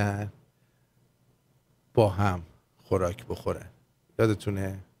بشینن با هم خوراک بخورن.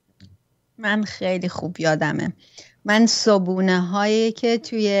 یادتونه؟ من خیلی خوب یادمه. من صبونه هایی که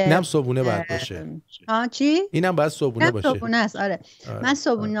توی اینم صبونه باید باشه. چی؟ اینم باید صبونه باشه. صبونه است. آره. من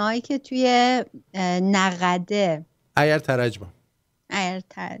صبونه هایی که توی نقده ایر ترجمه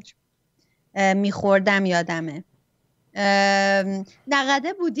میخوردم یادمه.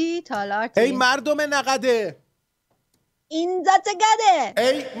 نقده بودی تالارتی؟ ای مردم نقده، این ذات گده.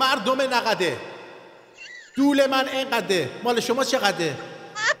 ای مردم نقده، دول من اینقدره، مال شما چقدره؟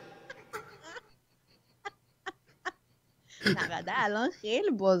 نقده الان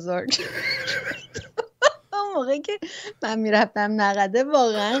خیلی بزرگ. اون موقعی که من میرفتم نقده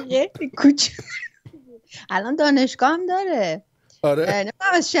واقعا خیلی کوچیک. الان دانشگاه هم داره. آره.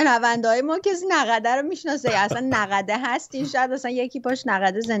 نمیدونم از شنونده های ما کسی نقده رو میشناسه یا اصلا نقده هستین، شاید اصلا یکی پاش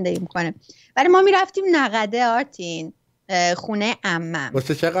نقده زندگی میکنه، ولی ما میرفتیم نقده آرتین، خونه عمم.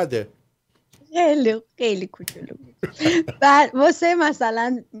 واسه چقدره؟ خیلی خیلی کوچولو بود. بعد واسه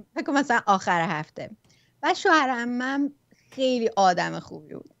مثلا فکر مثلا آخر هفته. و شوهر عمم خیلی آدم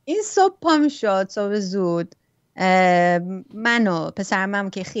خوبی بود. این صبح پا میشد، صبح زود، من و پسرمم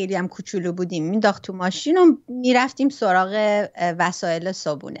که خیلی هم کوچولو بودیم مینداخت تو ماشین و میرفتیم سراغ وسایل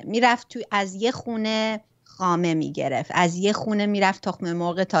صبحونه. میرفت تو از یه خونه خامه میگرفت، از یه خونه میرفت تخم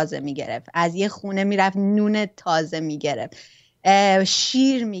مرغ تازه میگرفت، از یه خونه میرفت نون تازه میگرفت،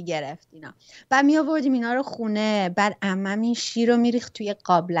 شیر میگرفت اینا. بعد می آوردیم اینا رو خونه. بعد عمم این شیر رو میریخت توی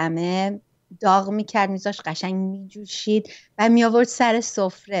قابلمه، داغ میکرد، میذاش قشنگ میجوشید و می آورد سر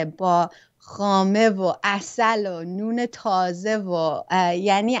سفره با خامه و عسل و نون تازه و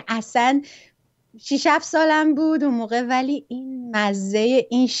یعنی اصلا 6-7 سالم بود اون موقع، ولی این مزه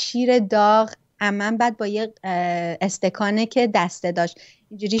این شیر داغ. عمم بعد با یه استکانه که دسته داشت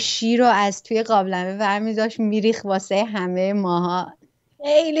اینجوری شیر رو از توی قابلمه برمی داشت میریخ واسه همه ماها.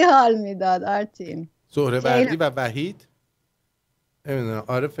 خیلی حال میداد آرتین. سهروردی و وحید نمیدونم.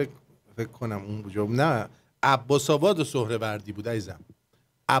 آره فکر کنم اون بود. نه عباس آباد و سهروردی بود عزیزم.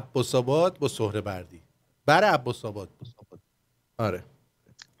 عباس آباد با سهروردی برای عباس آباد بود. آره.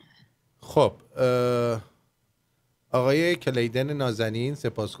 خب آقای کلیدن نازنین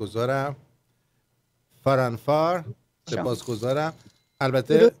سپاسگزارم. فرانفار سپاسگزارم.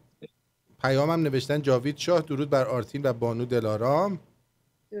 البته پیامم نوشتن جاوید شاه درود بر آرتین و بانو دلارام.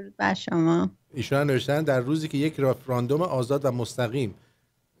 درود بر شما. ایشون هم نوشتن در روزی که یک رفراندوم آزاد و مستقیم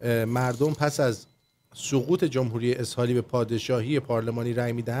مردم پس از سقوط جمهوری اسحاقی به پادشاهی پارلمانی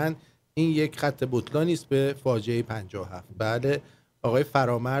رأی میدهند، این یک خط بطلانی است به فاجعه 57. بله آقای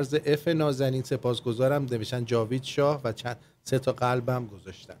فرامرز اف نازنین سپاسگزارم، نوشتن جاوید شاه و 3 تا قلبم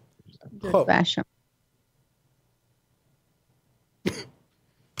گذاشتن. خب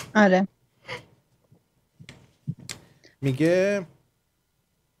آره میگه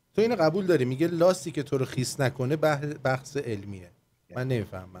تو اینو قبول داری؟ میگه لاستی که تو رو خیس نکنه بحث علمیه. من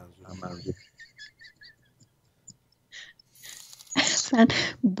نمیفهم منظور. اصلا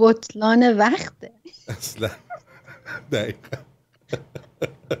بطلان وقته اصلا دقیقا.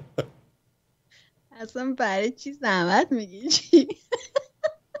 اصلا برای چی زحمت میگی چی؟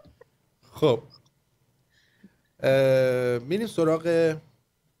 خب میریم سراغ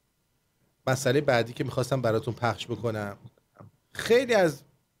مسئله بعدی که میخواستم براتون پخش بکنم. خیلی از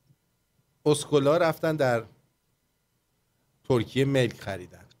اسکولا رفتن در ترکیه ملک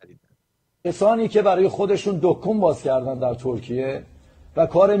خریدن. کسانی که برای خودشون دکون باز کردن در ترکیه و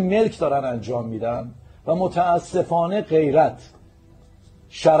کار ملک دارن انجام میدن و متاسفانه غیرت،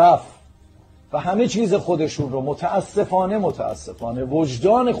 شرف، و همه چیز خودشون رو متاسفانه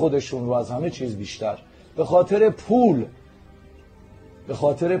وجدان خودشون رو از همه چیز بیشتر به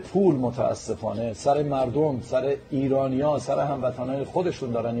خاطر پول متاسفانه سر مردم، سر ایرانی‌ها، سر هموطنان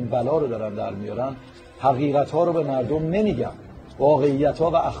خودشون دارن این بلا رو دارن در میارن. حقیقت‌ها رو به مردم نمیگن،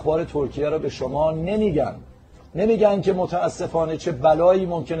 واقعیت‌ها و اخبار ترکیه رو به شما نمیگن که متاسفانه چه بلایی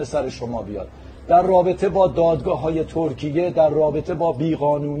ممکنه سر شما بیاد در رابطه با دادگاه‌های ترکیه، در رابطه با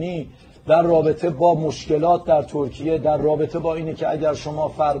بیقانونی، در رابطه با مشکلات در ترکیه، در رابطه با اینه که اگر شما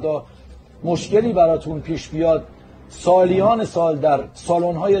فردا مشکلی براتون پیش بیاد سالیان سال در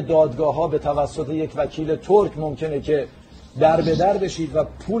سالن‌های دادگاه‌ها به توسط یک وکیل ترک ممکنه که در به در بشید و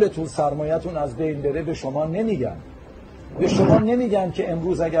پولتون، سرمایه‌تون از بین بره. به شما نمیگن که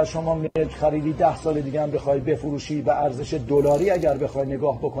امروز اگر شما ملک خریدی 10 سال دیگه هم بخوای بفروشی به ارزش دلاری اگر بخوای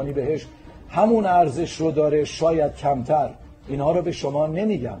نگاه بکنی بهش همون ارزش رو داره، شاید کمتر. اینها رو به شما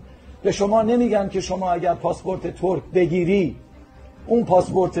نمیگن که شما اگر پاسپورت ترک بگیری اون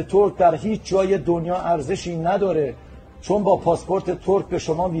پاسپورت ترک در هیچ جای دنیا ارزشی نداره، چون با پاسپورت ترک به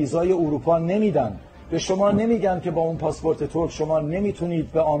شما ویزای اروپا نمیدن. به شما نمیگن که با اون پاسپورت ترک شما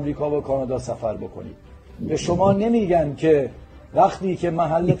نمیتونید به آمریکا و کانادا سفر بکنید. به شما نمیگن که وقتی که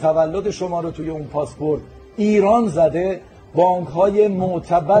محل تولد شما رو توی اون پاسپورت ایران زده، بانک‌های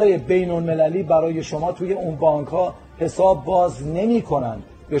معتبر بین‌المللی برای شما توی اون بانک‌ها حساب باز نمی‌کنن.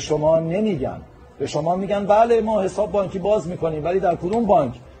 به شما نمیگن. به شما میگن بله ما حساب بانکی باز می‌کنیم، ولی در کدوم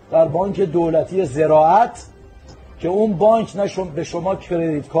بانک؟ در بانک دولتی زراعت که اون بانک نه به شما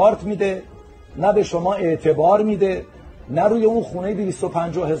کردیت کارت میده، نه به شما اعتبار میده، نه روی اون خونه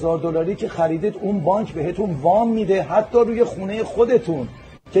 250,000 دلاری که خریدید اون بانک بهتون وام میده. حتی روی خونه خودتون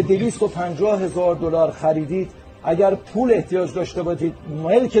که 250,000 دلار خریدید اگر پول احتیاج داشته باشید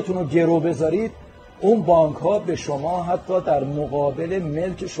ملکتون رو گرو بذارید، اون بانک ها به شما حتی در مقابل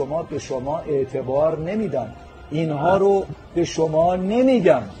ملک شما به شما اعتبار نمیدن. اینها رو به شما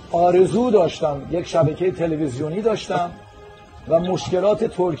نمیگن. آرزو داشتم یک شبکه تلویزیونی داشتم و مشکلات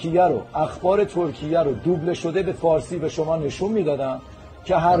ترکیه رو، اخبار ترکیه رو دوبله شده به فارسی به شما نشون میدادم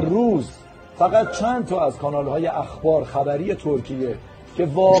که هر روز فقط چند تا از کانال‌های اخبار خبری ترکیه که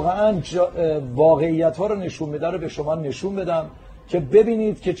واقعا واقعیت ها رو نشون میده رو به شما نشون بدم که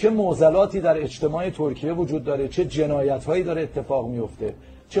ببینید که چه معضلاتی در اجتماع ترکیه وجود داره، چه جنایت هایی داره اتفاق میفته،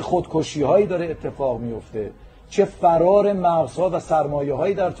 چه خودکشی هایی داره اتفاق میفته، چه فرار مغزها و سرمایه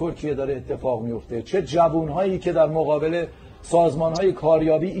هایی در ترکیه داره اتفاق میفته، چه جوان هایی که در مقابل سازمان های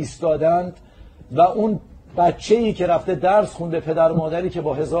کاریابی ایستادند و اون بچه‌ای که رفته درس خونده، پدر مادری که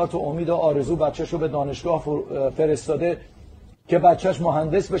با هزار تا امید و آرزو بچه‌شو به دانشگاه فرستاده که بچهش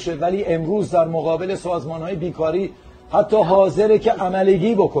مهندس بشه، ولی امروز در مقابل سازمان‌های بیکاری حتی حاضره که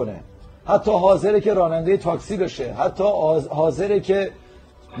عملگی بکنه، حتی حاضره که راننده تاکسی بشه، حتی حاضره که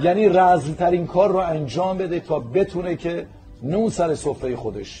یعنی رذل‌ترین کار رو انجام بده تا بتونه که نون سر سفره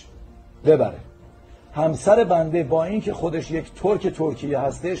خودش ببره. همسر بنده با اینکه خودش یک ترکیه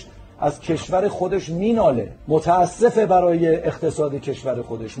هستش از کشور خودش میناله، متاسفه برای اقتصاد کشور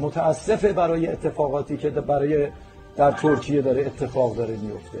خودش، متاسفه برای اتفاقاتی که در ترکیه داره اتفاق داره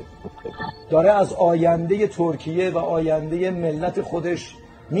میفته. داره از آینده ترکیه و آینده ملت خودش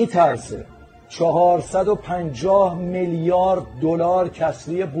میترسه. 450 میلیارد دلار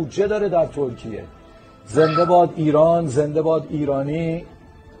کسری بودجه داره در ترکیه. زنده باد ایران، زنده باد ایرانی.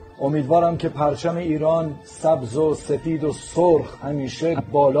 امیدوارم که پرچم ایران سبز و سفید و سرخ همیشه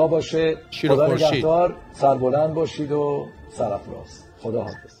بالا باشه. خدا نگهدار، سربلند باشید و سرافراز. خدا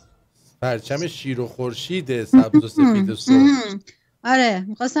حافظ. پرچم شیر و خورشید سبز و سفید و سرخ. آره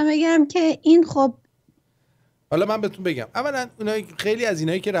میخواستم بگم که این خب حالا من بهتون بگم اولا خیلی از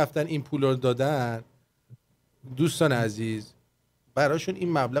اینایی که رفتن این پول رو دادن دوستان عزیز براشون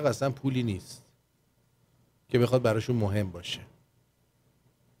این مبلغ اصلا پولی نیست که بخواد براشون مهم باشه.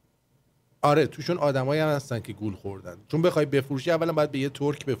 آره توشون آدمایی هم هستن که گول خوردن، چون بخوای بفروشی اولا باید به یه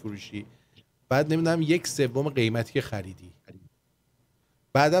ترک بفروشی، بعد نمیدونم 1/3 قیمتی که خریدی،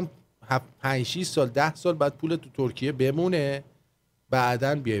 بعدم 5-6 سال 10 سال بعد پول تو ترکیه بمونه،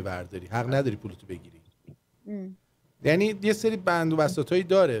 بعدن بیای برداری، حق نداری پولتو بگیری. یعنی یه سری بند و بساطایی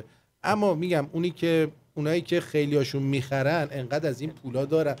داره. اما میگم اونایی که خیلی هاشون میخرن انقدر از این پولا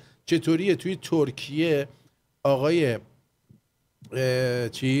دارن. چطوریه توی ترکیه آقای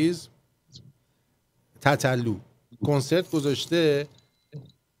تتلو کنسرت گذاشته،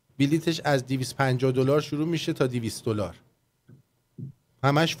 بلیتش از 250 دلار شروع میشه تا 200 دلار،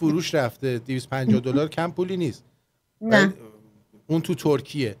 همش فروش رفته. 250 دلار کم پولی نیست. نه اون تو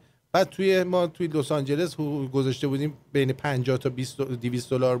ترکیه. بعد ما توی لس آنجلس گذاشته بودیم بین 50 تا 200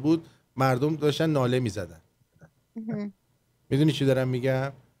 دلار بود، مردم داشتن ناله میزدن. میدونی چی دارم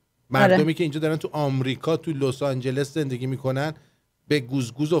میگم؟ مردمی که اینجا دارن تو آمریکا تو لس آنجلس زندگی میکنن به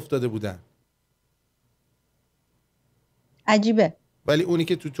گوزگوز افتاده بودن. عجیبه. ولی اونی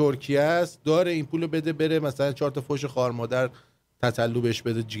که تو ترکیه است داره این پولو بده بره مثلا 4 تا فوش خار مادر تسلو بهش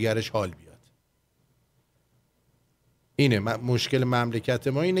بده جیگرش حال بیاد. اینه مشکل مملکت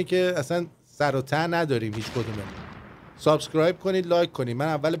ما اینه که اصلا سر و ته نداریم هیچ کدوممون. سابسکرایب کنید، لایک کنید. من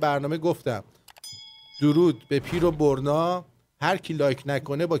اول برنامه گفتم درود به پیر و برنا، هر کی لایک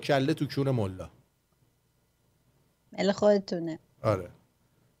نکنه با کله تو کون ملا. مل خودتونه. آره.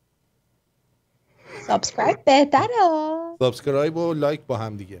 سابسکرایب بهتره. سابسکرایب و لایک با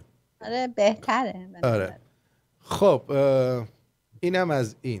هم دیگه. آره بهتره. آره. خب اینم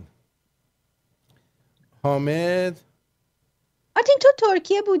از این. حامد آرتین تو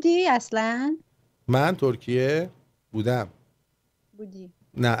ترکیه بودی اصلا؟ من ترکیه بودم. بودی؟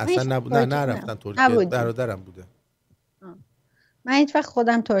 نه اصلا نه رفتم ترکیه. برادرم بوده. من هیچ وقت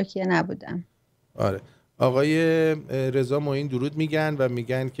خودم ترکیه نبودم. آره. آقای رضا معین درود میگن و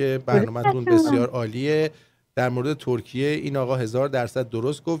میگن که برنامه‌تون بسیار عالیه. در مورد ترکیه این آقا 1000%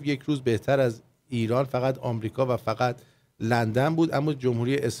 درست گفت. یک روز بهتر از ایران فقط آمریکا و فقط لندن بود، اما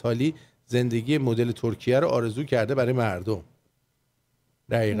جمهوری اسحاقی زندگی مدل ترکیه رو آرزو کرده برای مردم.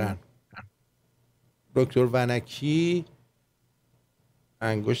 دقیقاً. دکتر ونکی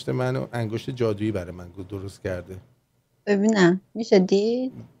انگشت جادویی برای من درست کرده. ببینم میشه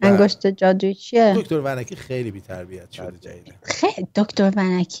دید؟ انگشت جادویی چیه؟ دکتر ونکی خیلی بی تربیت شده جدیدن. دکتر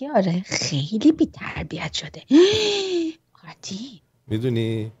ونکی آره خیلی بی تربیت شده. آرتی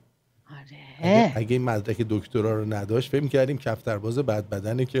میدونی؟ آره. اگه این مدرک دکترا رو نداشت فکر می‌کردیم کفترباز بد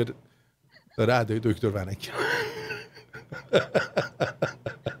بدنه که داره ادای دکتر ونکی.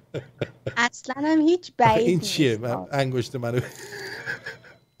 اصلا هم هیچ بعید این چیه؟ انگشت منو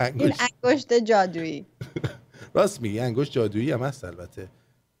این انگشت جادویی. راست میگی انگشت جادویی هم هست البته.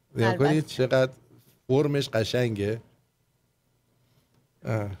 نگاه کنید چقدر فرمش قشنگه.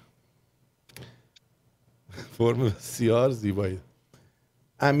 فرم بسیار زیبایی.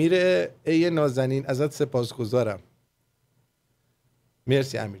 امیر ای نازنین ازت سپاسگزارم.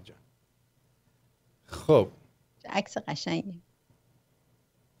 مرسی امیر جان. خب عکس قشنگی.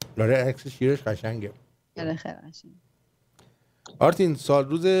 آره عکس شیرش قشنگه. آره خیلی قشنگه. آرتین سال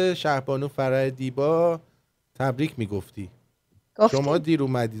روز شهبانو فرح دیبا تبریک میگفتی. شما دیر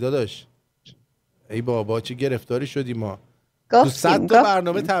اومدی داداش. ای بابا چه گرفتاری شدی ما. تو 100 تا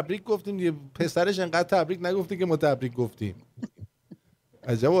برنامه تبریک گفتیم، پسرش انقدر تبریک نگفتی که ما تبریک گفتیم.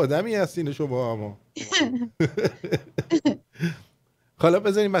 عجب آدمی هستین شما. اما حالا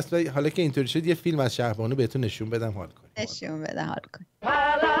بذاریم مثلا حالا که اینطوری شد یه فیلم از شهبانو بهتون نشون بدم حال کنید. نشون بده حال کن.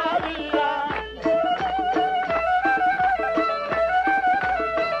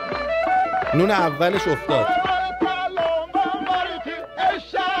 نون اولش افتاد.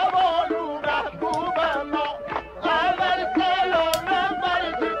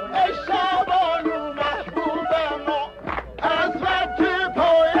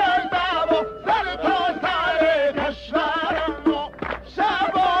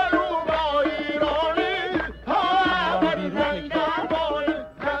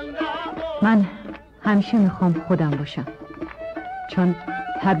 من همیشه میخوام خودم باشم، چون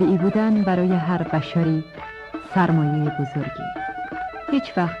طبیعی بودن برای هر بشری سرمایه بزرگی.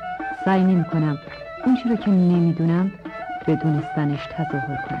 هیچ وقت سعی نمی کنم اون چیزی که نمیدونم به دونستنش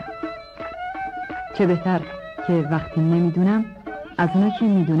تظاهر کنم. چه بهتر که وقتی نمیدونم از اونا که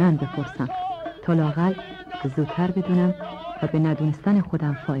میدونن بپرسم تا لااقل زودتر بدونم و به ندونستن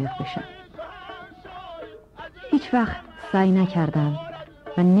خودم فائق بشم. هیچ وقت سعی نکردم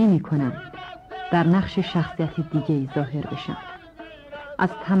و نمی کنم در نقش شخصیت دیگه‌ای ظاهر بشم. از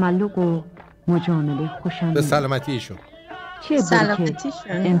تملق و مجامله خوشم به سلامتی ایشون. چه بوده که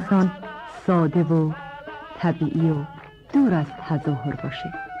انسان ساده و طبیعی و دور از تظاهر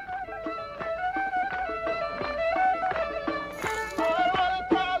باشه.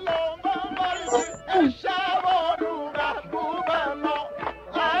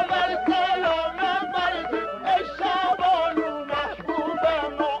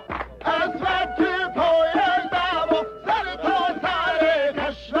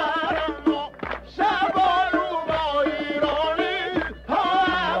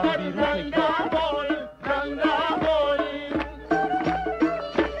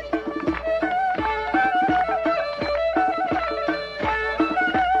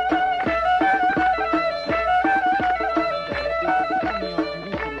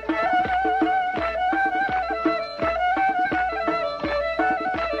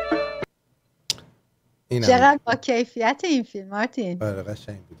 چقدر با کیفیت این فیلم آرتین. آره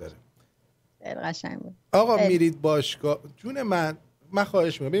قشنگ بود. خیلی قشنگ بود. آقا میرید باشگاه جون من من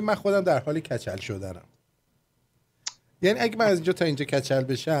خواهش میکنم، من خودم در حال کچل شدنم. یعنی اگه من از اینجا تا اینجا کچل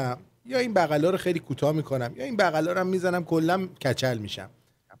بشم، یا این بغلا رو خیلی کوتاه میکنم یا این بغلا رو هم میزنم کلا کچل میشم.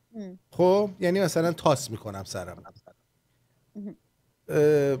 خب یعنی مثلا تاس میکنم سرم.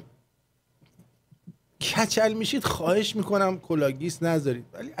 کچل میشید خواهش میکنم کلاگیس نذارید،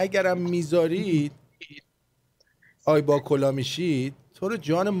 ولی اگرم میذارید آی با کلا میشید، تو رو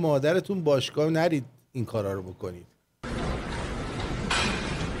جان مادرتون باشگاه نرید این کارا رو بکنید.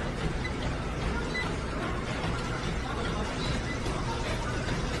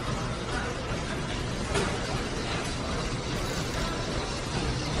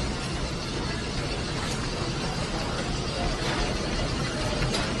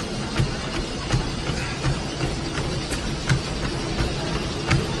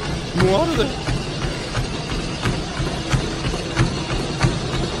 موها رو دارید.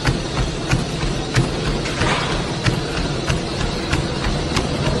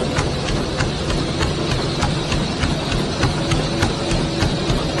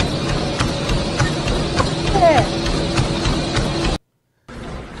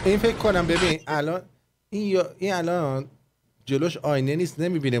 این فکر کنم ببین الان این الان جلوش آینه نیست،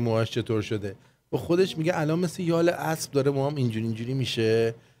 نمیبینه موهاش چطور شده، با خودش میگه الان مثل یال اسب داره موهام اینجوری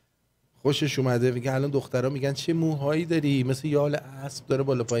میشه، خوشش اومده، میگه الان دخترها میگن چه موهایی داری مثل یال اسب داره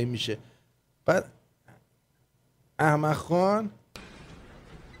بالا پایین میشه. بعد احمد خان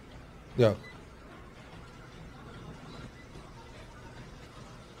یا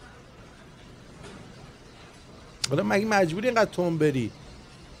حالا مگه مجبوری اینقدر تون بری؟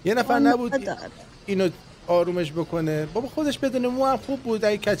 یه نفر نبود اینو آرومش بکنه؟ بابا خودش بدون مو هم خوب بود،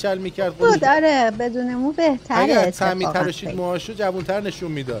 اگه کچل میکرد خودش داره بدون مو بهتره. اگه سمی تراشید موهاشو جوانتر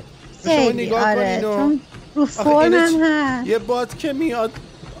نشون میداد. شما نگاه کنینو رو فرمم هست یه باد که میاد.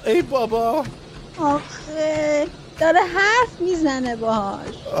 ای بابا آخه داره حرف میزنه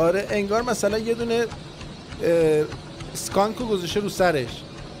باهاش. آره انگار مثلا یه دونه اسکانکو گذاشته رو سرش،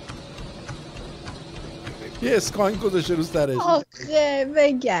 یه اسکانک گذاشته رو سرش. آخه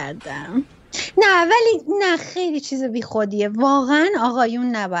بگردم نه، ولی نه خیلی چیز بی خودیه واقعا.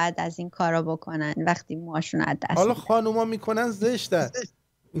 آقایون نباید از این کارا بکنن وقتی موهاشون از دست. حالا خانوما میکنن زشتن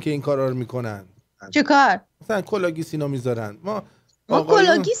اینکه این کارا رو میکنن. چه کار؟ مثلا کلاگیس اینا میذارن. ما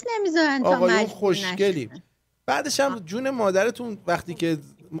کلاگیس نمیذارن تا آقایون خوشگلیم. بعدش هم جون مادرتون وقتی که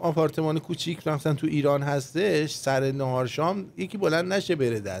آپارتمان کوچیک مثلا تو ایران هستش، سر نهار شام یکی بلند نشه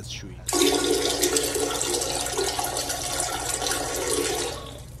بره دستشویی.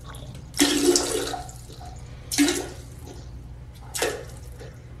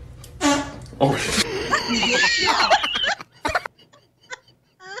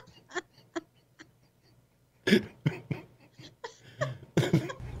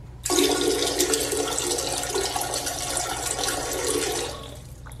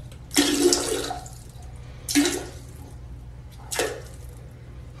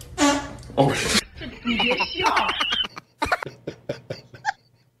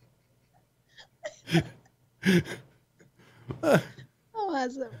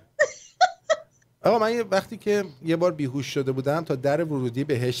 آقا من وقتی که یه بار بیهوش شده بودم تا در ورودی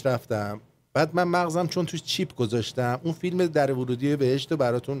بهشت رفتم، بعد من مغزم چون توش چیپ گذاشتم اون فیلم در ورودی بهشت رو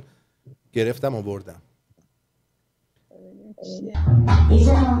براتون گرفتم آوردم.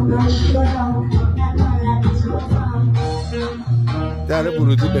 در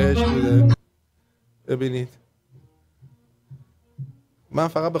ورودی بهشت بوده، ببینید. من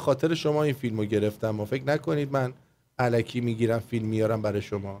فقط به خاطر شما این فیلم رو گرفتم و فکر نکنید من الکی میگیرم فیلم میارم برای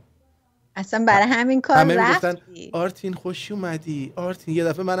شما. اصلا برای همین کار همه رفتی. میگفتن آرتین خوش اومدی آرتین. یه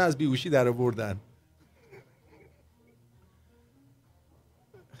دفعه من از بیهوشی در آوردن.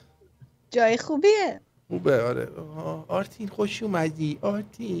 جای خوبیه. خوبه آره. آرتین خوش اومدی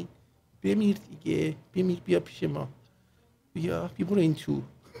آرتین، بمیر دیگه، بمیر بیا پیش ما، بیا برو این تو،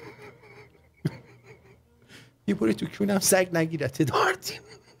 بیا برو تو کونم سگ نگیرت آرتین.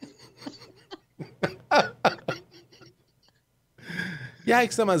 یه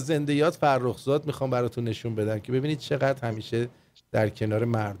عکسم از زنده‌یات فرخزاد میخوام براتون نشون بدم که ببینید چقدر همیشه در کنار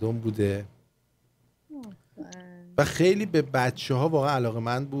مردم بوده و خیلی به بچه‌ها واقعا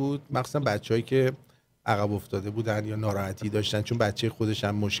علاقه‌مند بود، مخصوصا بچه‌هایی که عقب افتاده بودن یا ناراحتی داشتن، چون بچه خودش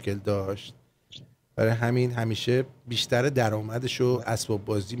هم مشکل داشت. برای همین همیشه بیشتر درآمدشو اسباب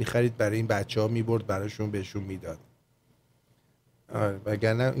بازی می‌خرید برای این بچه‌ها می‌برد براشون بهشون میداد.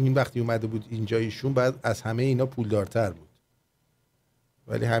 وگرنه این وقتی اومده بود اینجا ایشون بعد از همه اینا پولدارتر بود،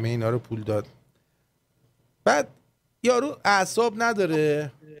 ولی همه اینا رو پول داد. بعد یارو اعصاب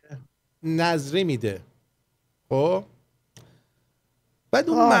نداره، نظری میده. خب بعد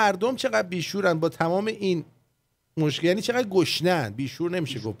اون مردم چقدر بیشورن با تمام این مشکل یعنی چقدر گشنن، بیشور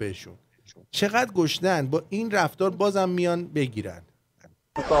نمیشه گفت بهشون، چقدر گشنن با این رفتار بازم میان بگیرن.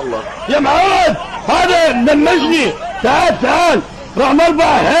 يا معود هذا نمجني تعال راح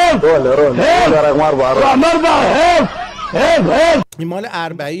مربع هيف راح مربع هيف این مال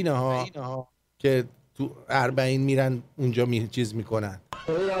 40 ها که تو 40 میرن اونجا چیز میکنن.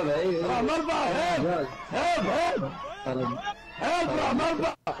 راح مربع هيف راح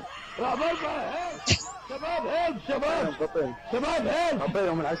مربع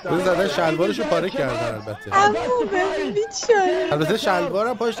اون زدن شلوارشو پاره کردن. البته اما ببین بیچاره، البته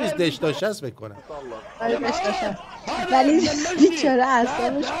شلوارم پاش نیست، دشتاش هست بکنم. آره داشتاشم، ولی بیچاره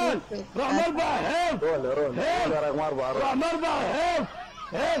اعصابش خورد شد.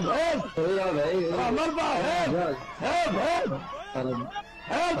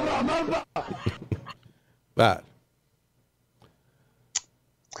 بله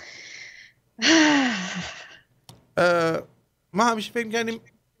ما همیشه فکر کردیم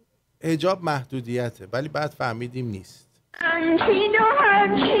حجاب محدودیته، ولی بعد فهمیدیم نیست.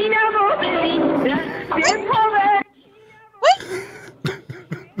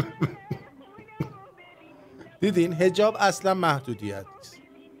 دیدین حجاب اصلا محدودیت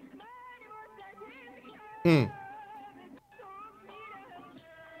نیست.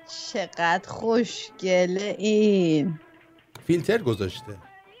 چقدر خوشگله این. فیلتر گذاشته.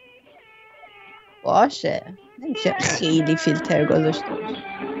 باشه نمیشه خیلی فیلتر گذاشته باشه.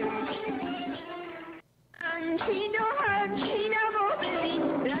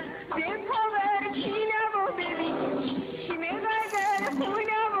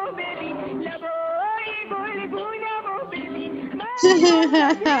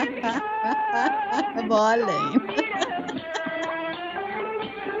 باله این.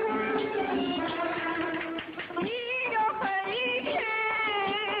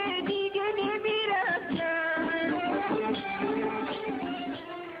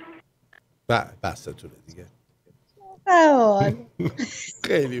 بستونه دیگه.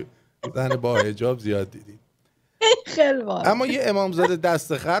 خیلی زن با حجاب زیاد دیدیم. خیلی باحال. اما یه امامزاده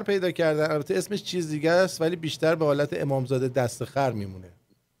دست خر پیدا کردن، البته اسمش چیز دیگه است ولی بیشتر به حالت امامزاده دست خر میمونه.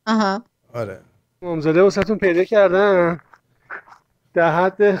 آها آره امامزاده واسهتون پیدا کردن، در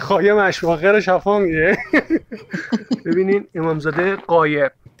حد خواهی مشواقه رو شفا میده. ببینین امامزاده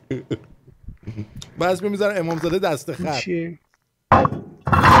قایب. بعض میذارن امامزاده دست خر. چی؟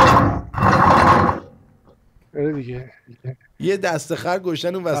 آره دیگه. یه دست خر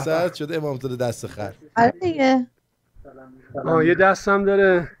گوشن اون وسط شده امامزاده دست خر. آره دیگه. یه دست هم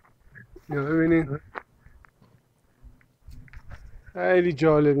داره. یا ببینین خیلی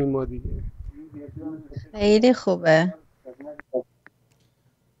جالبی ما دیگه. خیلی خوبه.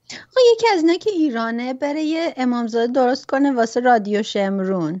 یکی از اینا که ایرانه بره یه امامزاده درست کنه واسه رادیو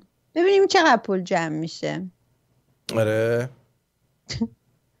شمرون، ببینیم چقدر پول جمع میشه. آره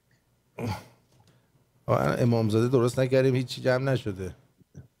امامزاده درست نکردیم هیچی جمع نشده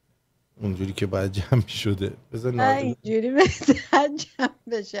اونجوری که باید جمع شده. اینجوری بهتر جمع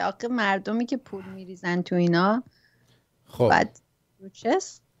بشه. آخه مردمی که پول میریزن تو اینا. خب بعد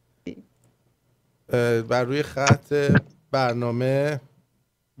روچست بر روی خط برنامه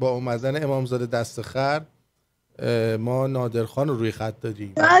با اومدن امامزاده دست خر ما نادرخان رو روی خط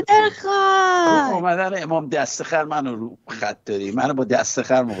دادیم. نادرخان اومدن امام دست خر منو رو خط داری، منو با دست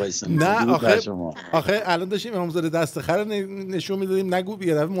خر مقایسه نه آخه الان داشتیم امامزاده دست خر نشون میدادیم، نگو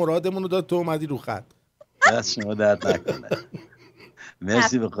بیاد مرادمون رو داد تو اومدی رو خط. دست شما درد نکنه.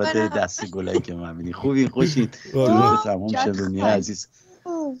 مرسی به خاطر دست گلایی که من میدی. خوبی خوشید درود تمام شلونی عزیز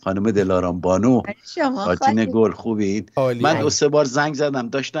خانم دلارام بانو آرتین گل خوبید. من 2-3 بار زنگ زدم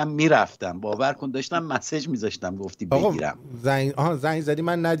داشتم میرفتم، باور کن داشتم مسیج میذاشتم گفتی بگیرم. زنگ زدی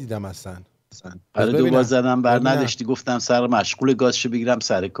من ندیدم اصلا. آره 2 بار زدم بر نداشتی، گفتم سر مشغول گازشو بگیرم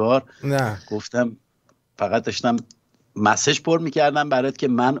سر کار. نه گفتم فقط داشتم مسیج پر میکردم برات که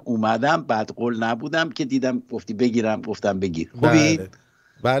من اومدم، بعد قول نبودم که دیدم گفتی بگیرم گفتم بگیر. خوبی؟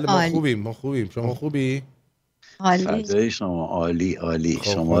 بله ما خوبیم. شما خوبی؟ فضای شما عالی.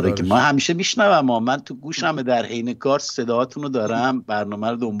 شما رو که ما همیشه میشنوم، من تو گوشم در حین کار صداهاتون رو دارم، برنامه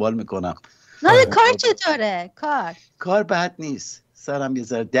رو دنبال میکنم. نه کار چطوره؟ کار بد نیست، سرم یه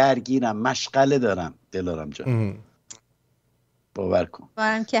ذره درگیرم، مشغله دارم دلارم جان. باور کن.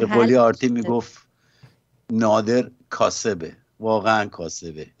 به قولی آرتین میگفت نادر کاسبه، واقعا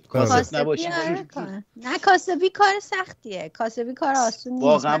کاسبه. کاسب نباشی نه کاسبی کار سختیه، کاسبی کار آسونی نیست.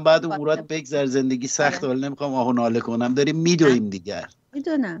 واقعا بعد امورات بگذر، زندگی سخت، ولی نمیخوام آهو ناله کنم، داریم میدویم دیگر.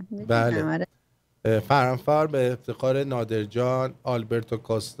 میدونم. بله. فرانفار به افتخار نادر جان، آلبرتو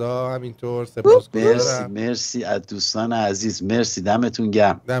کاستا همینطور سپاسگزارم. مرسی از دوستان عزیز، مرسی، دمتون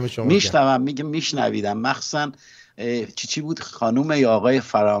گرم. دم شما میشنوم میشنویدم، مخصوصا چی بود خانوم یا آقای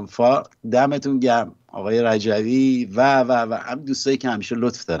فرامفا، دمتون گرم، آقای رجوی و هم دوستایی که همیشه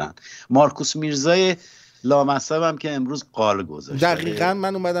لطف دارن. مارکوس میرزای لامصب هم که امروز قال گذاشت. دقیقاً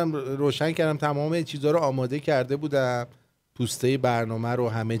من اومدم روشن کردم تمام چیزا رو آماده کرده بودم، پوسته برنامه رو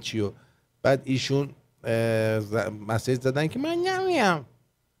همه چیو، بعد ایشون مسیج زدن که من نمیم.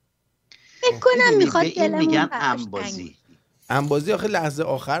 فکر کنم میخواد این میگن انبازی. انبازی آخه لحظه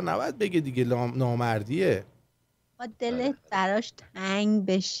آخر نباید بگه دیگه، نامردیه. با دلت براش تنگ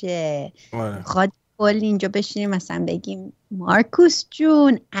بشه، آره. خواهد کلی اینجا بشینیم مثلا بگیم مارکوس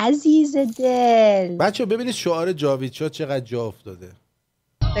جون عزیز دل. بچه ببینید شعار جاوید شاه چقدر جا افتاده.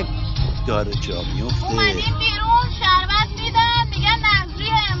 داره جا میفته. اومدیم بیرون شربت میدن میگن نظری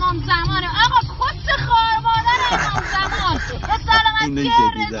امام زمانه. آقا کس خوار مادر امام زمان. به سلامتی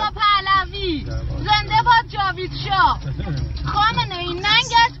رضا پهلوی، زنده باد جاوید شاه، خامنه ای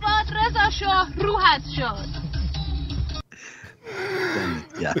ننگت باد رضا شاه، روحت شد.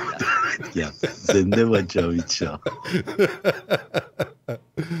 زنده باد جاوید شاه.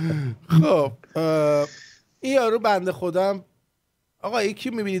 خب این یارو بنده خودم، آقا یکی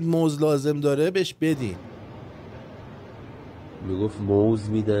میبینید موز لازم داره بهش بدین. میگفت موز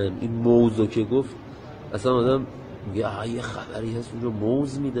میدن. این موزو که گفت اصلا آدم میگه یه خبری هست اونجا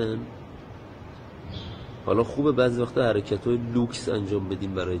موز میدن. حالا خوبه بعضی وقتا حرکت‌های لوکس انجام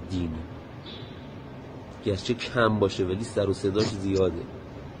بدیم برای دین، گرچه کم باشه ولی سر و صداش زیاده.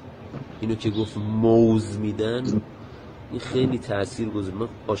 اینو که گفت موز میدن این خیلی تأثیر گذاشت. من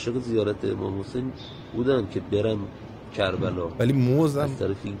عاشق زیارت امام حسین بودم که برم کربلا، ولی موز هم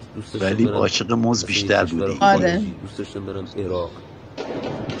ولی عاشق موز بیشتر بودی. آره. دوست داشتم برم عراق.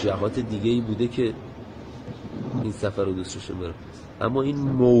 جهات دیگه ای بوده که این سفر رو دوست داشتم برم. اما این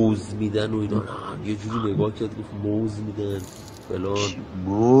موز میدن و اینا یه جوری نگاه کرد گفت موز میدن فلان،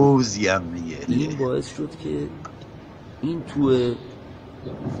 موزی هم میگه. این باعث شد که این تو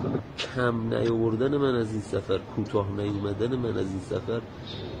کم نیاوردن من از این سفر، کوتاه نیومدن من از این سفر،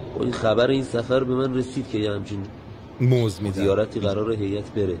 با این خبر این سفر به من رسید که یه همچین موز میدن زیارتی قرار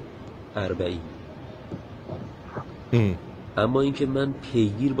هیئت بره 40. اما اینکه من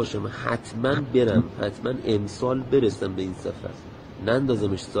پیگیر باشم حتما برم، حتما امسال برسم به این سفر،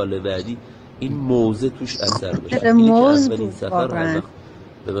 نندازمش سال بعدی، این موزه توش اثر داشت. موز اولین سفر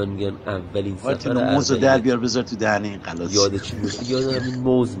به من میگن اولین سفر موزو در بیار بذار تو دهنه این قلاس. یاد چی میفته؟ یاد همین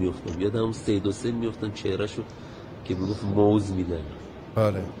موز میفتم، یاد همون سید و سین میفتم چهرهشو که میگفت موز میدن.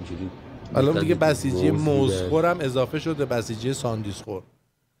 آره الان دیگه بسیجی موزخور هم اضافه شده، بسیجی ساندیسخور.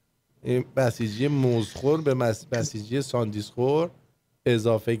 این بسیجی موزخور به بسیجی ساندیسخور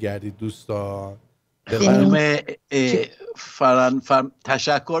اضافه گردید دوستان. خانم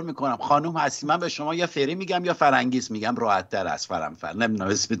تشکر میکنم. خانم هستی، من به شما یا فری میگم یا فرنگیس میگم، راحت تر از فرنفر. نمیدونم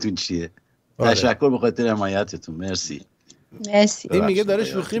اسمتون چیه. تشکر به خاطر حمایتتون. مرسی. این میگه داره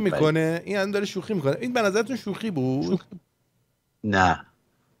شوخی میکنه، این هم داره شوخی میکنه. این به نظرتون شوخی بود؟ نه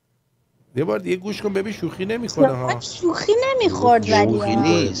یه بار دیگه گوش کن ببین شوخی نمیکنه ها. شوخی نمیخورد ولی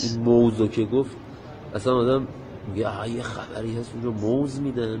نیست. این موزو که گفت اصلا آدم میگه یه خبری هست اونجا موز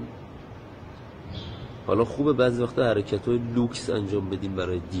میدن. حالا خوبه بعضی وقتا حرکت‌های لوکس انجام بدیم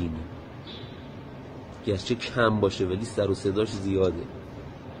برای دین، گرچه کم باشه ولی سر و صداش زیاده.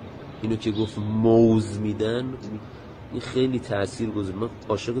 اینو که گفت موز میدن این خیلی تأثیر گذاشت. من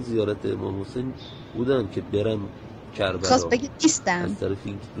عاشق زیارت امام حسین بودم که برم کربلا. خواست بگی نیستم. از طرف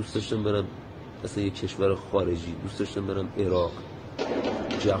این دوست داشتم برم مثلا یک کشور خارجی، دوست داشتم برم عراق.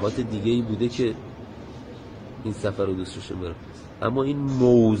 جهات دیگه ای بوده که این سفر رو دوست داشتم برم. اما این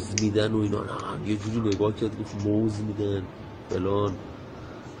موز میدن و اینا یه جوری نگاه کرد گفت موز میدن فلان،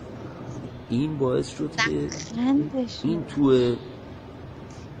 این باعث شد که این تو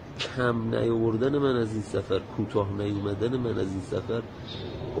کم نیاوردن من از این سفر، کوتاه نیومدن من از این سفر،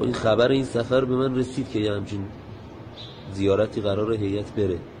 با این خبر این سفر به من رسید که یه همچین زیارتی قرار هیئت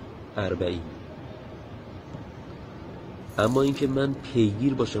بره 40. اما اینکه من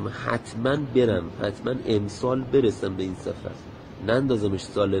پیگیر باشم حتما برم، حتما امسال برسم به این سفر، نندازمش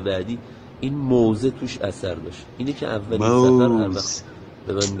سال بعدی، این موزه توش اثر داشت. اینه که اولین سفر هر وقت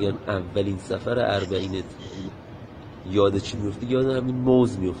به من میگن اولین سفر 40 یاد چی میفته؟ یاد همین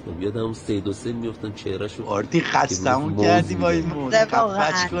موز میفتم، یاد همون سید و سین میفتم چهرهشو. آرتی خستمون کردی با این موز.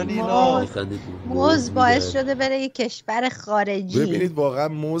 کفش کنی موز باعث شده بره یه کشور خارجی. ببینید واقعا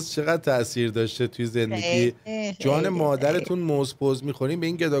موز چقدر تاثیر داشته توی زندگی. جان مادرتون موز پوز میخورین به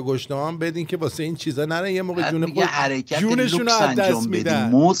این گداگشنا هم بدین که واسه این چیزا نره یه موقع جونشون رو از دست میدن.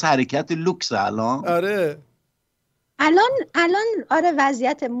 موز حرکت لوکس الان. آره الان آره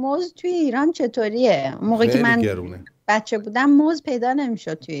وضعیت موز توی ایران چطوریه؟ موقعی که من گرونه. بچه بودم موز پیدا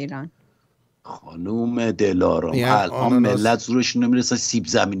نمیشد توی ایران. خانوم دلارام الان ملت زورشون نمیرسه سیب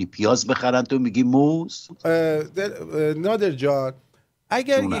زمینی پیاز بخرن، تو میگی موز؟ نادر جان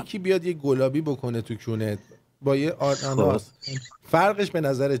اگر یکی بیاد یه گلابی بکنه تو کونت با یه آناناس فرقش به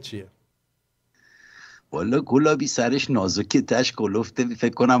نظر چیه؟ والا گلابی سرش نازکه تش گلفته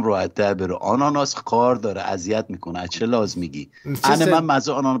فکر کنم راحت تر بره. آناناس کار داره اذیت میکنه. چه لاز میگی؟ من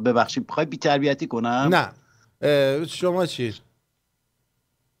مزه آناناس ببخشید بخوای بی تربیتی کنم؟ نه شما چی؟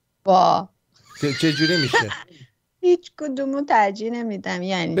 با چه جوری میشه؟ هیچ کدومو ترجیح نمیدم.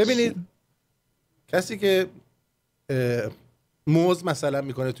 یعنی ببینید کسی که موز مثلا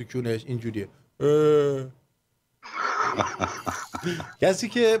میکنه تو کونش اینجوریه، کسی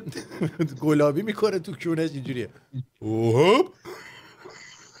که گلابی میکنه تو کونش اینجوریه،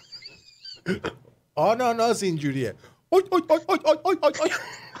 آناناس اینجوریه.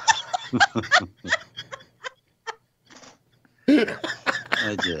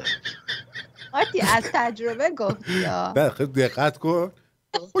 آرتی از تجربه گفتی یا؟ نه خیلی دقت کن.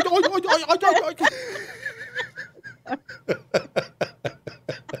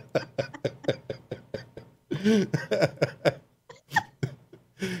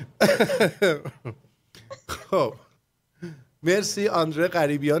 خب مرسی آندره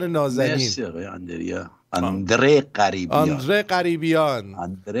غریبیان نازنین. مرسی آقای آندریا. آندره غریبیان.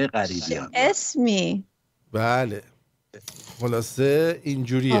 اسمی. بله خلاصه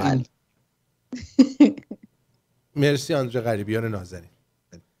اینجوریه. مرسی آندره غریبیان نازنین.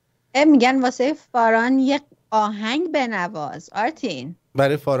 میگن واسه فاران یه آهنگ بنواز آرتین.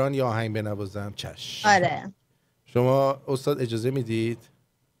 برای فاران یه آهنگ بنوازم؟ چشم. آره شما استاد اجازه میدید؟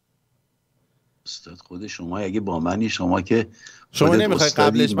 استاد خود شما اگه با منی، شما که شما نمیخوای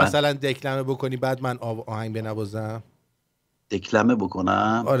قبلش مثلا دکلمه بکنی بعد من آهنگ بنوازم؟ دکلمه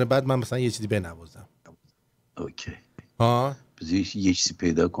بکنم؟ آره بعد من مثلا یه چیزی بنوازم. اوکی. ها یه چیزی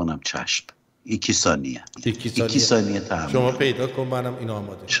پیدا کنم. چشم. یکی ثانیه تمام. شما پیدا کن منم اینو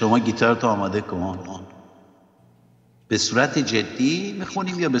آماده. شما گیتار تو آماده کن. به صورت جدی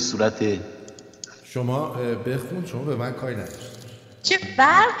میخونیم یا به صورت شما بخون؟ شما به من کاری نداشت. چه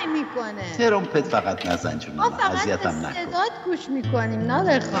فرقی میکنه؟ ترومپت فقط نزن جون من. اذیتم نکن. ما فقط صدات گوش میکنیم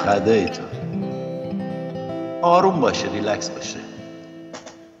نادر خان. فدای تو. آروم باشه، ریلکس باشه.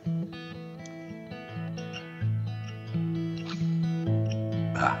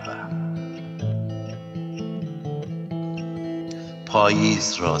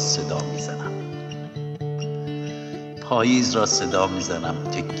 پاییز را صدا میزنم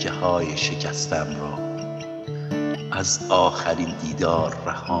تکه های شکستم را از آخرین دیدار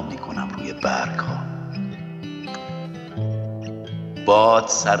رها میکنم روی برگ ها. باد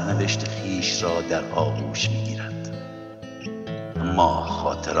سرنوشت خیش را در آغوش میگیرد اما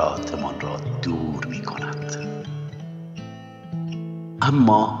خاطراتمان را دور میکند.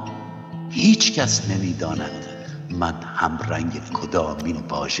 اما هیچ کس نمیداند من هم رنگ کدامین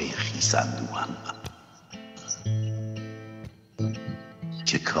واژه خیس‌اندوهم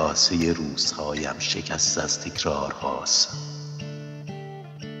که کاسه روزهایم شکست از تکرار هاست.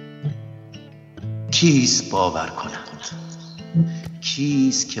 کیست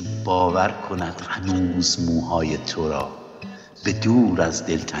که باور کند هنوز موهای تو را به دور از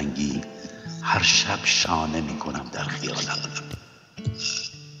دلتنگی هر شب شانه می کنم در خیالم.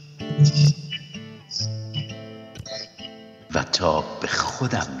 و تا به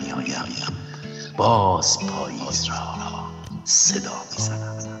خودم می آیم باز پاییز را صدا می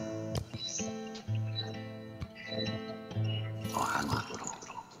زنم.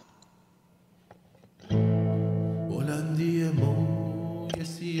 بلندی موی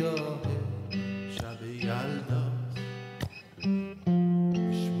سیاه شب یلدا،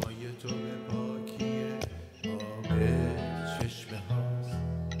 چشمای تو به پاکی آب چشمه هاست،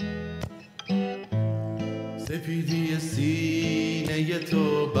 سپیدی سینه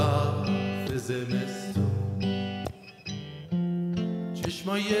تو برف زمستون،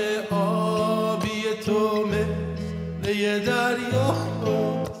 چشمای آبی تو مثل یه دریا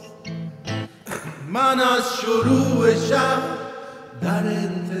هاست. من از شروع شب در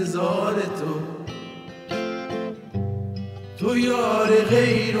انتظار تو یار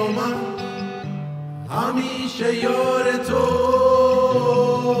غیر و من همیشه یار تو.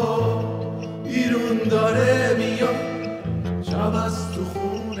 بیرون داره میاد شب از تو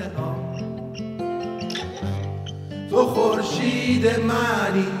خونه ها، تو خورشید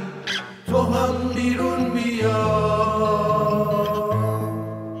منی تو هم بیرون بیا.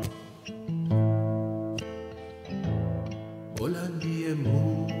 بلندی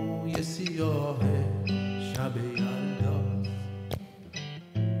موی سیاه شب یلدا،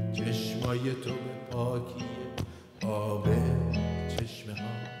 چشمای تو به پاکی آب چشمه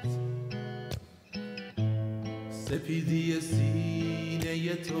هاست، سپیدی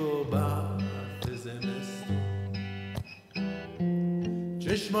سینه تو برف زمستون،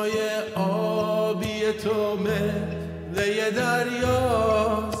 چشمای آبی تو مثل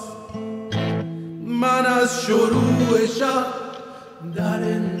دریاست. من از شروع شب در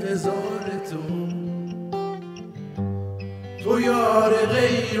انتظار تو یار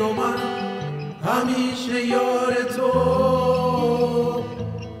غیر و من همیشه یار تو.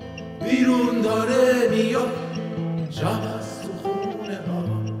 بیرون داره میاد شب از تو خونه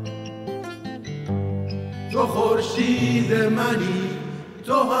ها، تو خورشید منی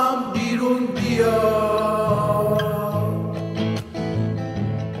تو هم بیرون بیا.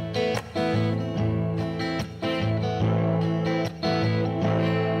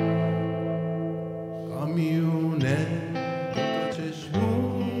 کامیونه تو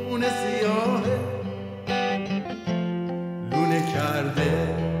چشمون سیاهه لونه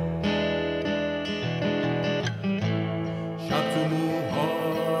کرده شب تو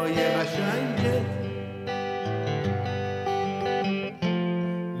موهای قشنگه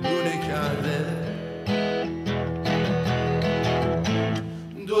لونه کرده.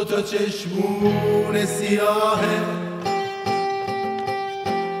 دوتا چشمون سیاهه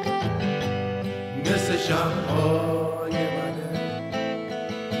مثل شب‌های منه،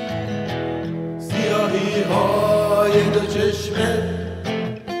 سیاهی های دو چشمه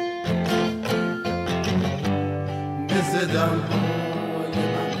مثل دم‌های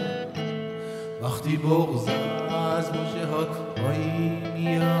منه. وقتی بغض از مژه هات پایین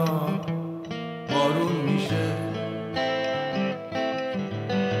میاد بارون میشه.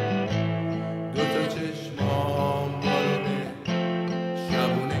 دوتا چشمام بارونه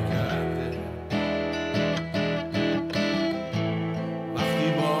شبونه کرده. وقتی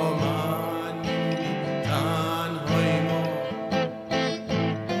با من میمونی تنهایی ما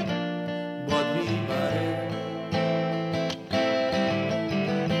باد میبره.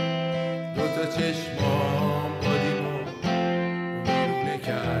 دوتا چشمام بادیمو بیرونه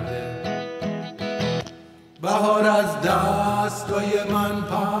کرده. بهار از دستای من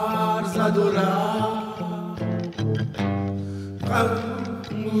پر زد و رفت،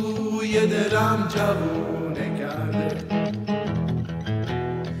 غموی دلم جوونه کرده.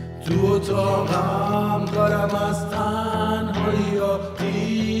 تو اتاقم دارم از تنهایی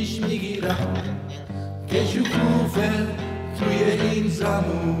آتیش میگیرم که شکوفه توی این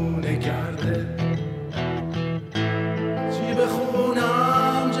زمونه کرده. چی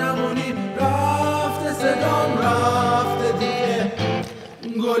بخونم جوونی رفته، صدام رفته دیگه،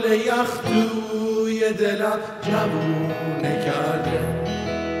 گل یخ توی دلم جوونه کرده.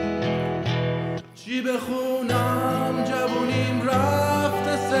 چی بخونم جوونیم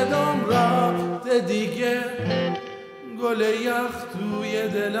رفته، صدام رفته دیگه، گل یخ توی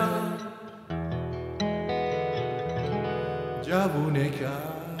دلم جوونه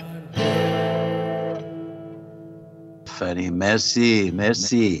کرده. فریم مرسی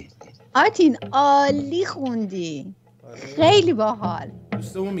مرسی. آرتین عالی خوندی، خیلی باحال.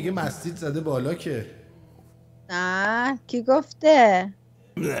 دوستمون میگه مسجد زده بالا که. نه کی گفته؟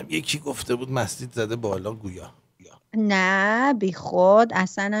 یکی گفته بود مسجد زده بالا گویا. نه بی خود،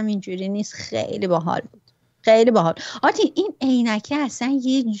 اصلا هم اینجوری نیست. خیلی باحال بود، خیلی باحال. آرتین این عینکه اصلا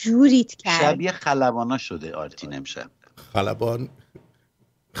یه جوریت کرد، شبیه خلبانا شده آرتین امشب.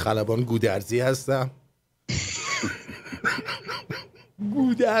 خلبان گودرزی هستم.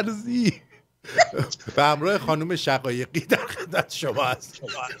 گودرزی به همراه خانم شقایقی در خدمت شما هست.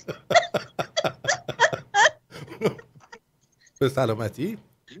 به سلامتی.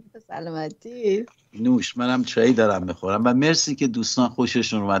 به سلامتی. نوش، منم چایی دارم میخورم و مرسی که دوستان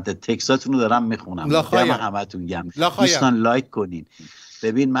خوششون اومده. تکساتون رو دارم میخونم. دم همتون گم. دوستان لایک کنین.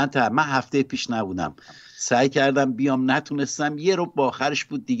 ببین من هفته پیش نبودم، سعی کردم بیام نتونستم. یه رو با آخرش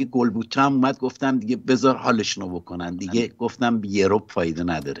بود دیگه، گلبوته هم اومد، گفتم دیگه بذار حالشونو بکنن دیگه. گفتم یه رو فایده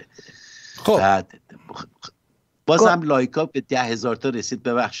نداره. خب بازم لایکا به 10,000 تا رسید.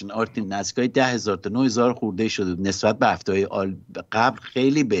 ببخشین آرتین، نزدیکای 10,000 تا 9,000 خورده شده بود. نسبت به هفته‌های قبل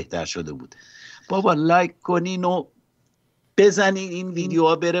خیلی بهتر شده بود. بابا لایک کنین و بزنین این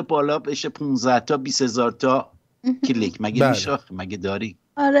ویدیوها بره بالا، بشه 15 تا 20,000 تا کلیک. مگه میشه؟ مگه داری؟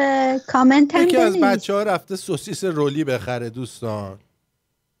 آره کامنت هم یکی از بنویس. بچه‌ها رفته سوسیس رولی بخره دوستان.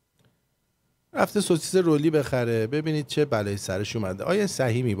 رفته سوسیس رولی بخره. ببینید چه بلایی سرش اومده. آیا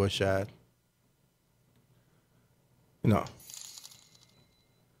صحیح می باشد؟ اینا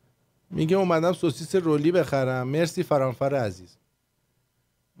میگه اومدم سوسیس رولی بخرم. مرسی فرانفر عزیز.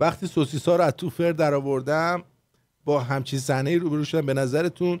 وقتی سوسیس ها رو از تو فر در آوردم با همچین صحنه‌ای روبرو شدم. به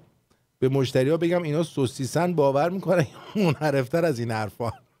نظرتون به مشتری ها بگم اینا سوسیسن باور میکنن یا منحرفتر از این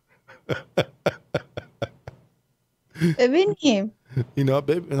حرفا؟ ببینیم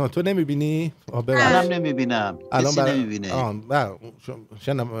اینا تو نمیبینی؟ منم نمیبینم. الان کسی نمیبینه.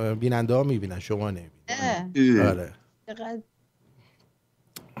 بیننده ها میبینن، شما نمیبینی. آره.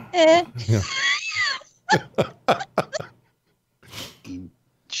 این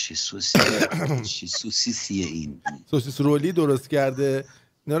چه سوسیسیه این؟ سوسیس رولی درست کرده،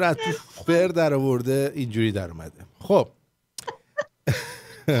 اینا رو از تو فر در آورده، اینجوری در اومده. خب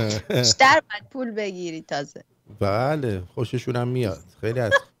بیشتر باید پول بگیری تازه. بله خوششون هم میاد،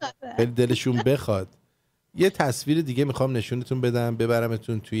 خیلی دلشون بخواد. یه تصویر دیگه میخوام نشونتون بدم،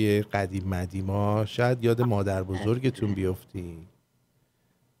 ببرمتون توی قدیم مدیما، شاید یاد مادر بزرگتون بیفتی.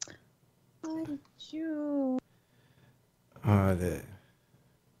 آره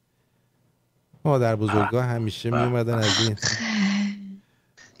مادر بزرگا همیشه میومدن از این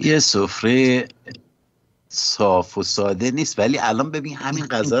یه سفره صاف و ساده نیست، ولی الان ببین همین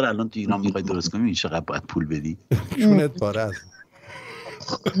غذا رو الان تو ایران میخوای درست کنی، این چقدر باید پول بدی؟ چونت پاره است.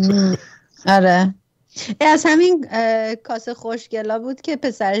 آره از همین کاسه خوشگلا بود که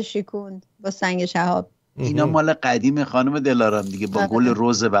پسر شیکوند با سنگ شهاب. اینا مال قدیم خانم دلارام دیگه، با گل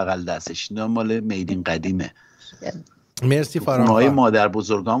روز بغل دستش. اینا مال میدین قدیمه. مرسی فاران خونه‌های مادر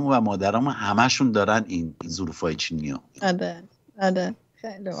بزرگامون و مادرامون همشون دارن این ظروفای چینیو. آره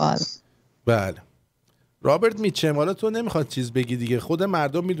خیلی عالی. بله رابرت میچم، حالا تو نمیخواد چیز بگی دیگه، خود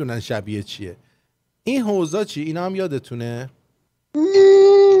مردم میدونن شبیه چیه. این حوضا چی؟ اینا هم یادتونه؟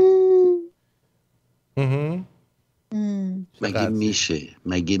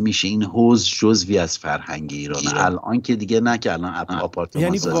 مگه میشه این حوض جزوی از فرهنگ ایرانه؟ الان که دیگه نه، که الان آپارتمان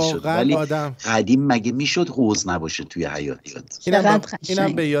یعنی سازی شد، ولی قدیم مگه میشد حوض نباشه توی حیاط؟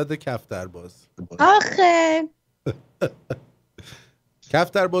 اینم به یاد کفترباز. آخه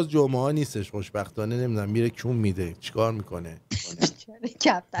کفترباز جمعه ها نیستش خوشبختانه، نمیدونم میره کون میده چیکار میکنه.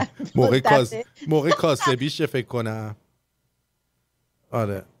 موقع کاسبیشه فکر کنم.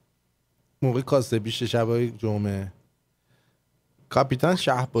 آره موقع کاسبیشه شبای جمعه. کاپیتان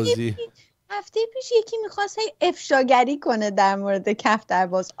شهبازی هفته پیش یکی میخواست افشاگری کنه در مورد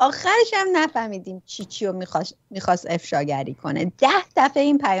کفترباز، آخرش هم نفهمیدیم چیو میخواست افشاگری کنه. 10 دفعه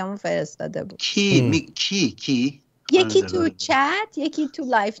این پیامو فرستاده بود. کی یکی تو چت، یکی تو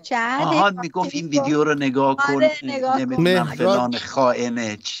لایف چت. آها میگفت این ویدیو رو نگاه کن. نمیدونم فلان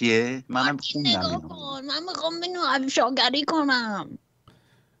خائنه چیه. منم خوندم من میخوام بینو افشاگری کنم.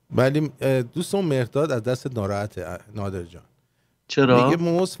 ولی دوستم مهرداد از دست ناراحته نادر جان. چرا؟ میگه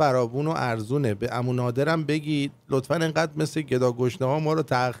موز فراوون و ارزونه، به عمو نادرم بگید لطفاً انقدر مثل گداگشنه ها ما رو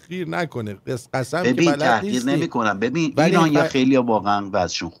تأخیر نکنه. قسم که بلد تأخیر نمی‌کنم. ببین ایران یا خیلی واقعا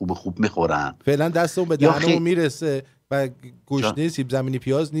وضعشون خوب میخورن. فعلا دستمون به دهنمون میرسه و گشنه سیب زمینی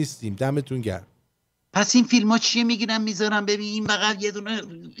پیاز نیستیم. دمتون گرم. پس این فیلم‌ها چیه میگیرن میذارن؟ ببین این بغل یه دونه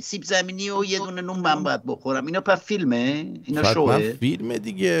سیب زمینی و یه دونه نون من باید بخورم. اینا پس فیلمه؟ اینا شوه؟ فیلمه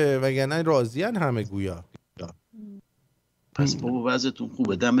دیگه، وگرنه راضیان همه گویا. پس بابا وضعتون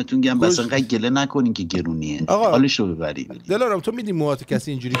خوبه، دمتون گرم. بس انقدر گله نکنین که گرونیه، حالشو ببرید. دلارم تو میدی موهات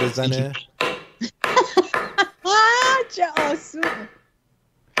کسی اینجوری بزنه؟ چه آسون،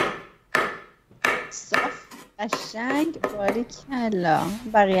 صاف قشنگ، باریکلا.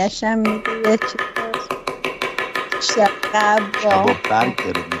 بقیه‌اش هم میگه یه شبا برگ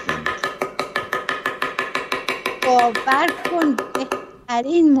داره میزنه. باور کن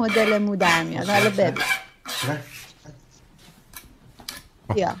بهترین مدل مو در میاد. حالا ببین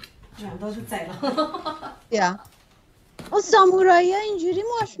بیا اون سامورایی ها اینجوری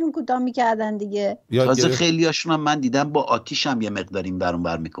موهاشون کوتاه میکردن دیگه. تازه خیلی هاشون هم من دیدم با آتیش هم یه مقداریم برون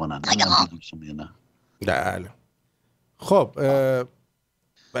بر میکنن. بله خب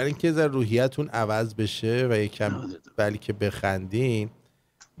برای اینکه ذره روحیتون عوض بشه و یکم بلکه بخندین،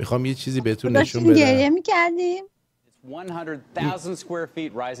 میخوام یه چیزی بهتون نشون بدم. گریه میکردیم. 100,000 square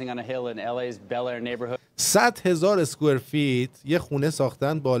feet rising on a hill in LA's Bel Air neighborhood. 100,000 اسکوئر فیت یه خونه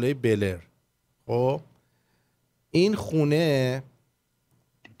ساختن بالای بلر. خب این خونه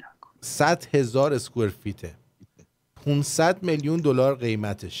 100,000 اسکوئر فیته، 500 میلیون دلار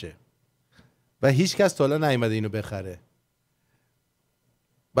قیمتشه و هیچ کس تا حالا نیومده اینو بخره.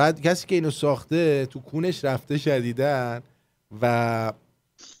 بعد کسی که اینو ساخته تو کونش رفته شدیدن و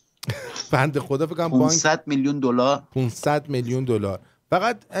بنده خدا فکر کنم 500 میلیون دلار 500 میلیون دلار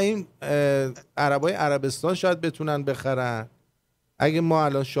فقط این عربای عربستان شاید بتونن بخرن. اگه ما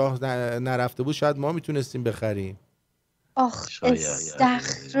الان شاه نرفته بود شاید ما میتونستیم بخریم. آخ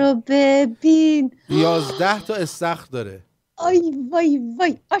استخر رو ببین، 11 تا استخر داره. آی وای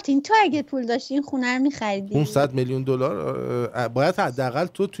وای آرتین، تو اگه پول داشتی این خونه رو میخریدی؟ 500 میلیون دلار باید حداقل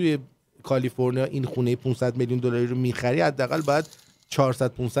تو توی کالیفرنیا این خونه 500 میلیون دلاری رو میخری، حداقل باید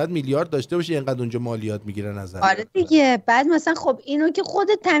 400-500 میلیارد داشته باشی اینقدر اونجا مالیات میگیرن ازت. آره دیگه. بعد مثلا خب اینو که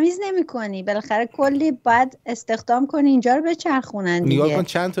خودت تمیز نمی‌کنی، بالاخره کلی بعد استخدام کنی اینجا رو بچرخونن دیگه. نگاه کن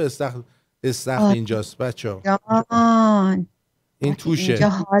چند تا استخر اینجاست بچه‌ها. جان این توشه. اینجا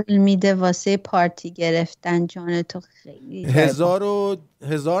حال میده واسه پارتی گرفتن. جان تو خیلی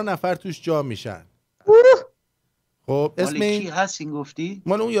 1000 نفر توش جا میشن. خب اسم کی هست این گفتی؟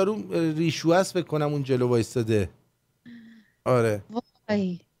 مال اون یارو ریشو هست فکر کنم اون جلو وایستاده. آره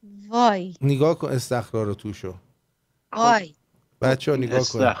وای نگاه کن استخرا رو توشو. وای بچه‌ها نگاه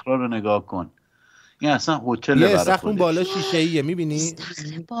کن استخرا رو نگاه کن. این اصلا هتل برای خودش. استخر اون بالا شیشه‌ایه می‌بینی؟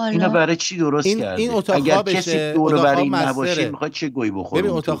 اینو برای چی درست کرده؟ این اتاق اگر خوابشه. کسی دور برای این نباشه میخواد چه گویی بخوره؟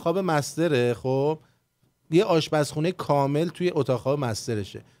 ببین اتاق خواب مستره. خب یه آشپزخونه کامل توی اتاق خواب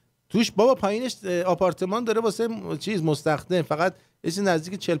مسترشه. توش بابا پایینش آپارتمان داره واسه چیز مستخدم، فقط یه چیز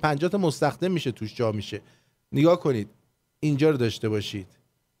نزدیک 40-50 تا مستخدم میشه توش جا میشه. نگاه کنید اینجا رو داشته باشید.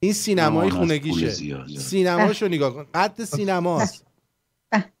 این سینمای خونگیشه. سینماشو نگاه کن، قد سینماست.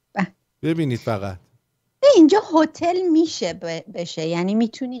 ببینید فقط اینجا هتل میشه بشه، یعنی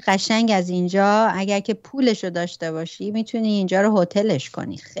میتونی قشنگ از اینجا اگر که پولشو داشته باشی میتونی اینجا رو هتلش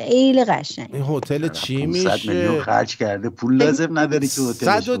کنی. خیلی قشنگ. این هتل چی میشه؟ 100 میلیون خرج کرده پول لازم نداری که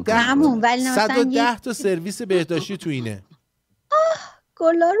هتلش کنی. 110 تا سرویس بهداشتی تو اینه.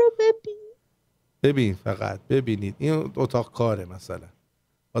 گلا رو ببین فقط ببینید این اتاق کاره. مثلا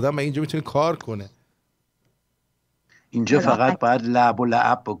آدم اینجا میتونه کار کنه. اینجا فقط باید لعب و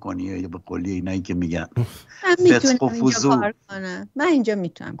لعب بکنی یا به قولی اینایی که میگن من میتونم اینجا کار کنم. من اینجا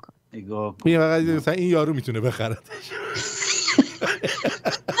میتونم کار نگاه کن. فقط مثلا این یارو میتونه بخردش.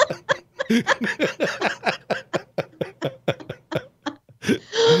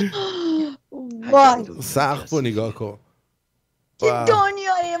 وای سقف رو نگاه کن. که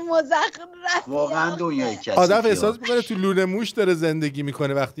دنیای مزخرف. واقعا دنیای کسی. آدم احساس میکنه تو لونه موش داره زندگی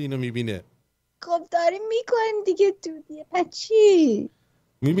میکنه وقتی اینو میبینه. خب داریم میکنیم دیگه تو دیگه. چی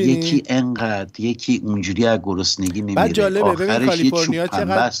میبینی؟ یکی انقدر یکی اونجوری از گرسنگی نمیره. بعد جالبه ببین کالیفرنیا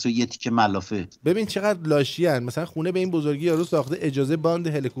چقدر و یه تیکه ملافه. ببین چقدر لاشی ان. مثلا خونه به این بزرگی یارو ساخته اجازه باند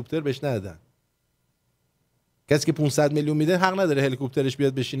هلیکوپتر بهش ندادن. کسی که 500 میلیون میده حق نداره هلیکوپترش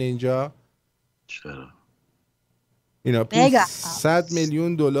بیاد بشینه اینجا. چرا؟ اینا 500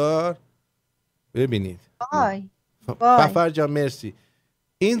 میلیون دلار. ببینید وای ففر جان مرسی.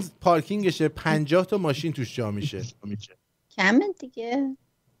 این پارکینگشه 50 تا ماشین توش جا میشه. کمه دیگه.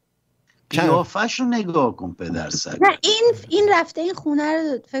 قیافش رو نگاه کن پدر سگ. نه این رفته این خونه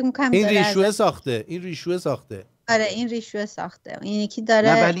رو فکر میکنم این ریشوه ساخته. این ریشوه ساخته. آره این ریشوه ساخته. این یکی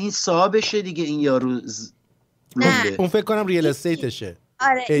داره. نه ولی این صاحبشه دیگه این یارو. نه اون فکر کنم ریل استیتشه.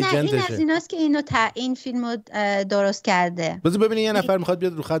 آره نه این از ایناست که این فیلمو درست کرده. بذار ببینیم یه نفر میخواد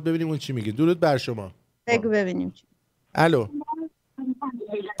بیاد رو خط ببینیم اون چی میگه. درود بر شما. بگو ببینیم چی. الو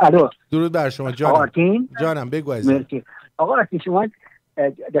درود بر شما جانم. آرتین جانم بگو عزیزم. مرسی. آقا آرتین شما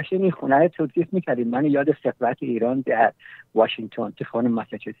داشتین این خونه رو توصیف میکردید. من یاد سفارت ایران در واشنگتن تو خانه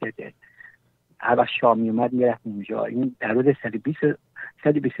ماساچوست هر وقت شام میومد میرفت اونجا. این در حدود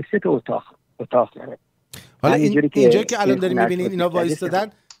 123 تا اتاق داره. حالا اینجا که الان داریم میبینید اینا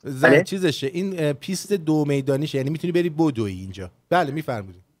وایستادن چیزشه. این پیست 2 میدانیشه، یعنی میتونی بری بدوی اینجا. بله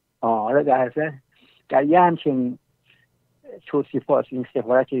میفرمایید. حالا در یه همچین توصیفات این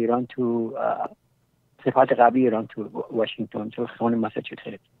سفارت ایران تو سفارت قبلی ایران تو واشنگتن تو خانه ماساچوست.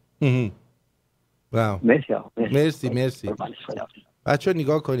 واو مرسی. بچه‌ها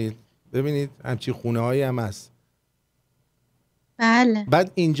نگاه کنید ببینید همچین خونه هایی هم هست. بله.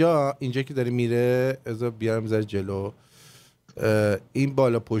 بعد اینجا که داره میره از بیارم زر جلو. این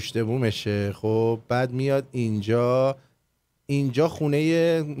بالا پشت بومشه. خب بعد میاد اینجا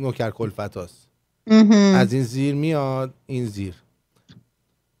خونه نوکرکلفتاست. از این زیر میاد این زیر.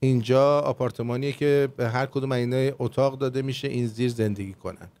 اینجا آپارتمانیه که به هر کدوم اینا اتاق داده میشه این زیر زندگی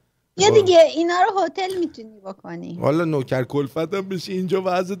کنن. یا دیگه اینا رو هتل میتونی بکنی. والا نوکرکلفت هم بشه اینجا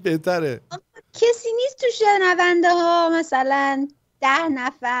وضعیت بهتره. کسی نیست تو شنونده ها مثلا 10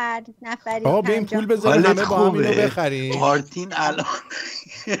 نفری. آقا به این پول بذاریم همه با هم اینو بخریم. آرتین الان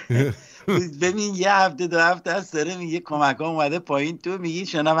ببین یه هفته 2 هفته از داره میگه کمک ها اومده پایین، تو میگی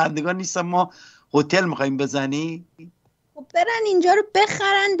شنوندگان نیستن ما هتل میخوایم بزنی. خب برن اینجا رو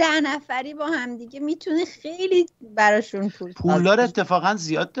بخرن 10 نفری با هم دیگه میتونه خیلی براشون پولدار اتفاقا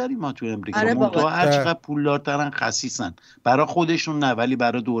زیاد داریم ما تو امریکا. آره تو هر چقدر پولدارترن خسیسن. برای خودشون نه ولی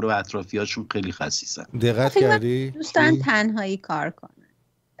برای دور و اطرافیاشون خیلی خسیسن. دقت کردی؟ دوستان تنهایی کار کنن.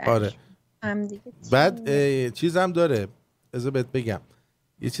 آره. بعد چیزم داره. بذار بهت بگم.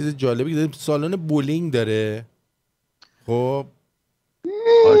 یه چیز جالبی داره. سالن بولینگ داره. خب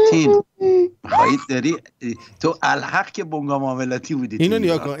آرتین خواهید داری تو الحق که بنگاه معاملاتی بودی. اینو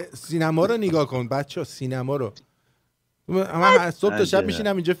نگاه کن، سینما رو نگاه کن بچه، سینما رو من صبح تا شب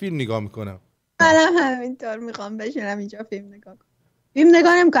میشینم اینجا فیلم نگاه میکنم. منم همینطور میخوام بشینم اینجا فیلم نگاه کنم. فیلم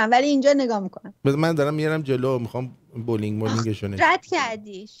نگاه نمیکنم ولی اینجا نگاه میکنم. من دارم میارم جلو، میخوام بولینگشونه. رد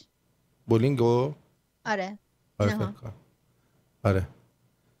کردیش بولینگو؟ آره آره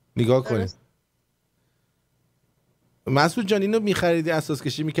نگاه کنید. مسعود جان اینو میخریدی اساس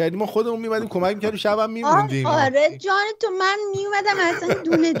کشی میکردی، ما خودمون میمدیم کمک میکردیم، شبم میموندیم. آره جان تو، من میومدم اصلا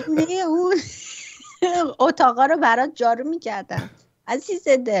دونه دونه اون اتاقا رو برات جارو میکردم عزیز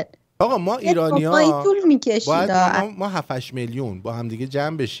دل. آقا ما ایرانی‌ها طول میکشید ما 7-8 میلیون با هم دیگه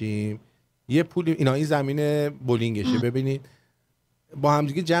جمع بشیم، یه پول این زمین بولینگشه ببینید، با هم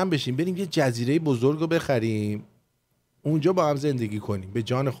دیگه جمع بشیم بریم یه جزیره بزرگ رو بخریم، اونجا با هم زندگی کنیم، به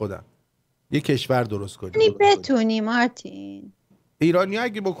جان خودم یه کشور درست کنیم. بتونیم آرتین. ایرانی‌ها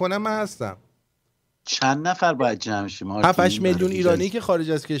اگه بکنم من هستم. چند نفر باید جمع شیم؟ 7-8 میلیون ایرانی که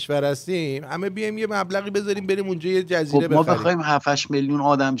خارج از کشور هستیم، همه بیایم یه مبلغی بذاریم بریم اونجا یه جزیره بخریم. ما بخوایم 7-8 میلیون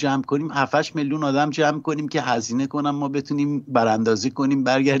آدم جمع کنیم، 7-8 میلیون آدم جمع کنیم که هزینه کنم ما بتونیم براندازی کنیم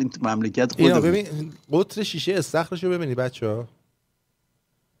برگردیم تو مملکت خودمون. ببین قطر شیشه استخرشو ببینی بچه‌ها،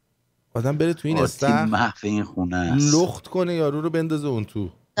 آدم بره تو این استخر محو این خونه است، لخت کنه یارو رو بندازه اون تو.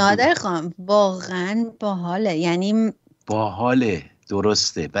 نادر خان واقعا باحاله، یعنی باحاله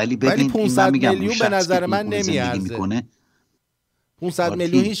درسته، ولی ببین 500 میلیون به نظر من نمیارزه. 500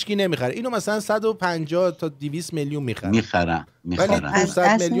 میلیون هیچکی نمیخره اینو، مثلا 150 تا 200 میلیون میخرن ولی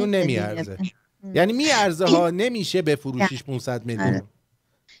 500 میلیون نمیارزه. یعنی میارزه ها، نمیشه بفروشیش 500 میلیون.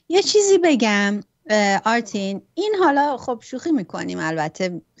 یه چیزی بگم آرتین، این حالا خب شوخی میکنیم،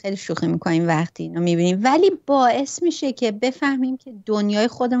 البته خیلی شوخی میکنیم وقتی اینو میبینیم، ولی باعث میشه که بفهمیم که دنیای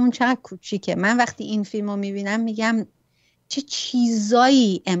خودمون چقدر کوچیکه. من وقتی این فیلمو میبینم میگم چه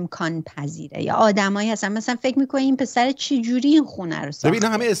چیزایی امکان پذیره، یا آدمایی هستن مثلا فکر میکنی این پسر چه جوری این خونه رو ساخته.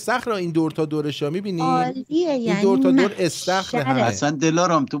 ببین همه استخر این دور تا دورشا میبینی، عالیه، این یعنی دور تا دور استخر همه. اصلا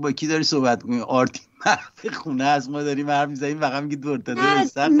دلارام تو با کی داری صحبت میکنی؟ آرتین محو خونه از ما داریم حرف میزنیم، فقط میگی دور تا دور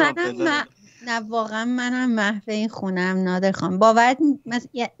استخر. نه واقعا منم محو این خونم نادر خان، باورت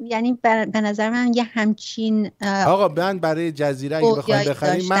یعنی به نظر من یه همچین آقا من برای جزیره اگه بخوایم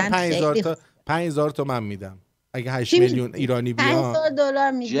بخریم من 5000 تومان میدم. اگه 8 میلیون ایرانی بیان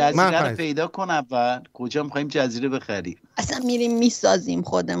 $5,000 میگه. جزیره رو پیدا کن اول، کجا میخوایم جزیره بخریم؟ اصلا میریم میسازیم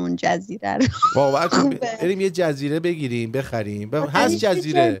خودمون جزیره رو. باور کن بریم یه جزیره بگیریم بخریم، هست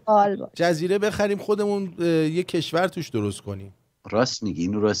جزیره بخریم خودمون یه کشور توش درست کنیم. راست میگی،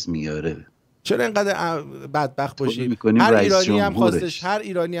 اینو راست میاره. چرا اینقدر بدبخت باشیم؟ هر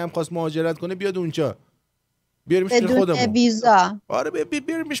ایرانی هم خواست مهاجرت کنه بیاد اونجا، بیاریمش پیش خودمون ویزا. آره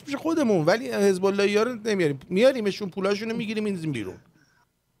بیاریمش پیش خودمون، ولی حزب اللهی‌ها رو نمیاریم، میاریمشون پولاشون رو میگیریم میندازیم بیرون.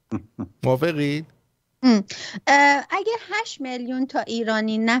 موافقید؟ اگه 8 میلیون تا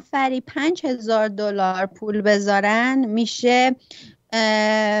ایرانی نفری $5,000 پول بذارن میشه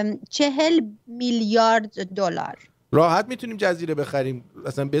 40 میلیارد دلار. راحت میتونیم جزیره بخریم،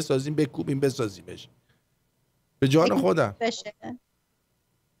 اصلا بسازیم، بکوبیم، بسازیمش به جان خودم.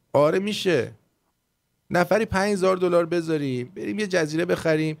 آره میشه، نفری $5,000 بذاریم بریم یه جزیره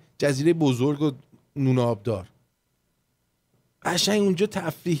بخریم، جزیره بزرگ و نون آبدار، قشنگ اونجا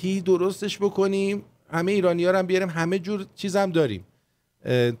تفریحی درستش بکنیم، همه ایرانی‌ها رو هم بیاریم، همه جور چیز هم داریم،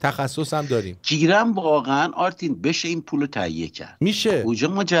 تخصص هم داریم. گیرم واقعا آرتین بشه این پولو تهیه کرد. میشه. کجا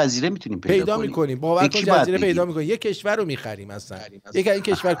ما جزیره میتونیم پیدا میکنیم؟ باور کن جزیره پیدا میکنیم، یه کشور رو میخریم، اصلا یک این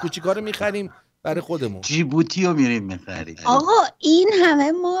کشور کوچیکا رو میخریم برای خودمون. جیبوتی رو میریم میخریم. آقا این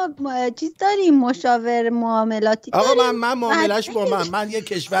همه ما چیز داریم، مشاور معاملاتی داریم. آقا من معاملش با من یه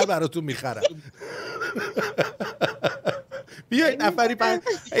کشور براتون میخرم. بیاین نفری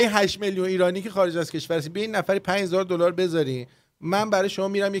این 8 میلیون ایرانی که خارج از کشور هستین، بیاین نفری $5,000 بذارین، من برای شما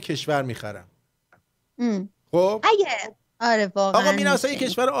میرم یه کشور میخرم. خب اگه آره واقعا آقا میرم اصلا یه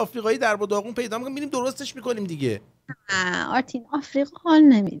کشور آفریقایی در و داغون پیدا میکنیم، میریم درستش میکنیم دیگه. آرتین آفریقا حال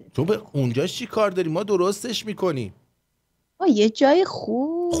نمیده. تو به اونجا چی کار داری؟ ما درستش میکنیم. یه جای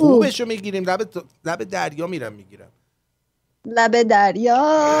خوبشو میگیریم، لب دریا میرم میگیرم. لب دریا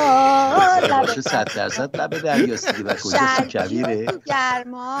 100% لب دریاست دیگه. کجا کبیره تو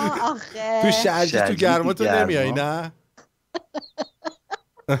گرما آخه تو شرجی تو گرما تو نمیای نه.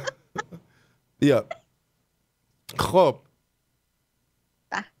 بیا خب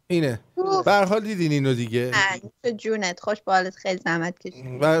اینه به هر حال دیدین اینو دیگه. جونت خوش بالت، خیلی زحمت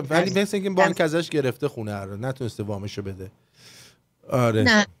کشید ولی مثل اینکه بانک ازش گرفته خونه رو، نتونسته وامشو بده. آره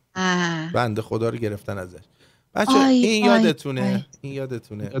نه بنده خدا رو گرفتن ازش. بچه این یادتونه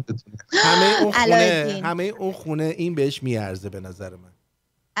همه اون خونه این بهش میارزه به نظر من.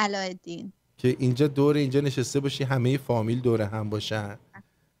 علایالدین که اینجا دور اینجا نشسته باشی همه فامیل دور هم باشن.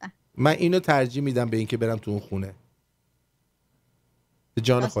 من اینو ترجیح میدم به این که برم تو اون خونه. به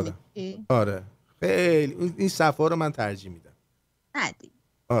جان خودم. آره خیلی این صفا رو من ترجیح میدم. ندی.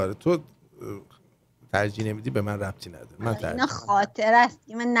 آره تو ترجیح نمیدی، به من ربطی نداره. من اینا خاطر است.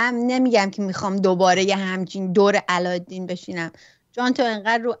 من نمیگم که میخوام دوباره یه همچین دور علایالدین بشینم. چون تو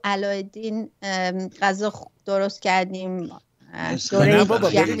انقدر رو علایالدین غذا درست کردیم. نه بابا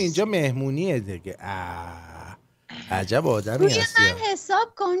بریم اینجا مهمونیه دیگه. عجب آدمی هستی. من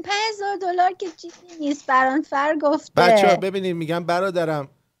حساب کن $5,000 که چیزی نیست. برانفر گفته. بچه‌ها ببینید میگم برادرم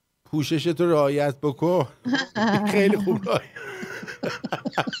پوشش تو رعایت بکن. خیلی خوب رعایت.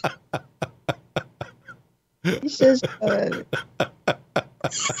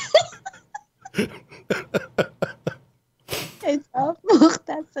 حساب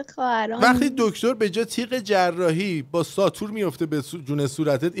مختص خواهران. وقتی دکتر به جا تیغ جراحی با ساتور میفته به جون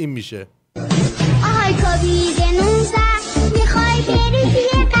صورتت این میشه. آهای کووید 19 میخوای بری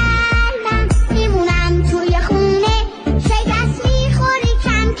توی قلبم، میمونم توی خونه شکست میخوری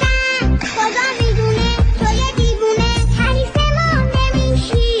کم کم، خدا میدونه توی دیوونه حریف ما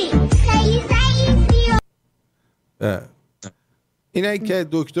نمیشی، خیلی ضعیفی. اینه که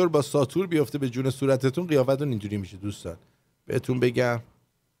دکتر با ساتور بیفته به جون صورتتون قیافتون اینجوری میشه. دوستان بهتون بگم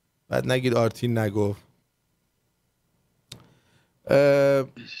بعد نگید آرتین نگفت.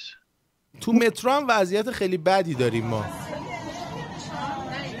 تو مترو هم وضعیت خیلی بدی داریم ما.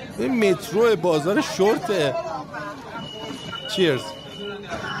 این مترو بازار شورته. چیرز.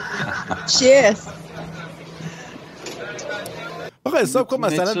 آقا حساب کن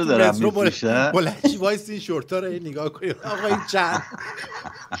مثلا تو مترو بلنشی وایسی این شورتا رو نگاه کنی. آقا این چند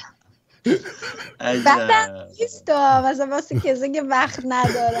بعدم نیستا مثلا واسه کسی که وقت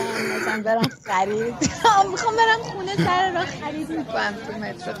ندارم مثلا برم خرید میخوام برم خونه سر راه خرید میکنم تو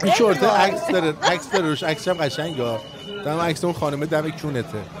مترو. این شورتا عکس داره روش. عکسش هم قشنگه. دم عکس اون خانمه دم کونته.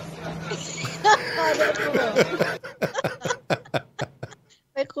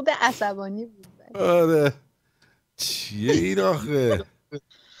 به خود عصبانی بود. آره چیه این آخه؟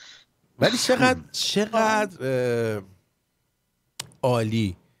 ولی چقدر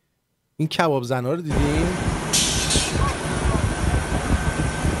عالی. این کباب زنها رو دیدین؟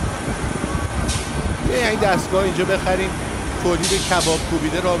 این دستگاه اینجا بخریم تولید کباب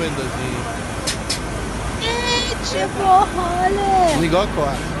کوبیده را بندازیم. چه باحاله. نگاه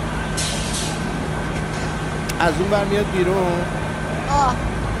کن از اون بر میاد بیرون.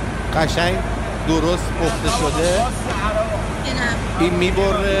 قشنگ درست پخته شده. این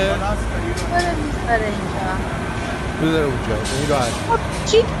میبره اینجا بذاره اونجا. این راحت.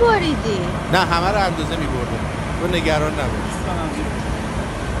 چیت بریدی؟ نه همه رو اندازه میبرده. تو نگران نباش.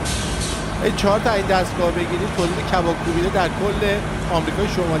 این 4 تا این دستگاه بگیریم تولید کباب کوبیده در کل آمریکای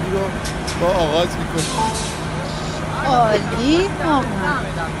شمالی رو با آغاز میکنیم. عالی.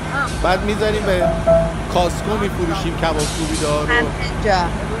 بعد میذاریم به کاسکو میفروشیم کباب کوبیده ها رو. همینجا.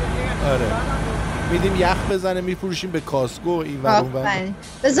 آره میدیم یخ بزنه میفروشیم به کاسکو این ور اون ور.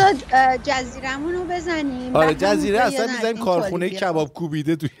 بذار جزیرمون رو بزنیم. آره جزیره اصلا میذاریم کارخونه کباب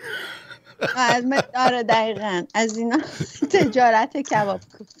کوبیده توی. آره دقیقاً از اینا تجارت کباب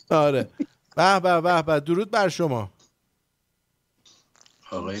کوبیده. آره به به درود بر شما.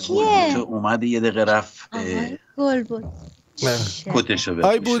 آقای گلبوته اومده یه دقیقه رفت. گلبوته کتشو بپوشه.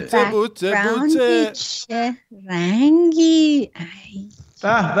 آی بوته چه رنگی.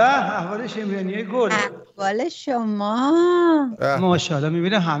 به به احوال شمرانی گل. احوال شما ماشاءالله.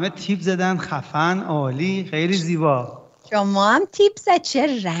 میبینه همه تیپ زدن خفن عالی خیلی زیبا. شما هم تیپ زد. چه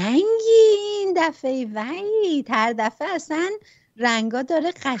رنگی این دفعه وحید. هر دفعه اصلا رنگا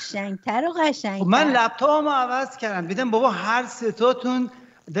داره قشنگتر و قشنگتر. من لپتاپمو عوض کردم دیدم بابا هر سه تاتون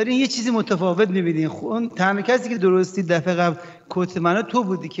دارین یه چیزی متفاوت می‌بینین. اون تنها کسی که درستی دفعه قبل کت منو تو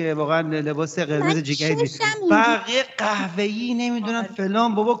بودی که واقعا لباس قرمز جگری دید. بقیه قهوه‌ای نمیدونم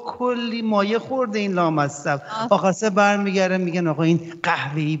فلان. بابا کلی مایه خورده این لامصب. آخرسه برمیگردن میگن آقا این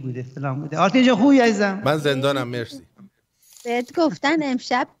قهوه‌ای بوده فلان بوده. آرتین جان خوبی عزیزم؟ من زندانم مرسی. بهت گفتن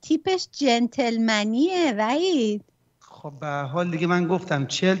امشب تیپش جنتلمنیه وحید. خب به هر حال دیگه من گفتم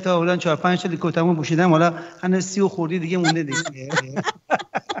 40 تا اولن 4 5 تا کتمو پوشیدم حالا هنوز 30 خوردی دیگه مونده دیگه.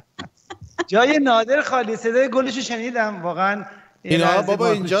 جای نادر خالی صدای گلشو شنیدم واقعا. اینا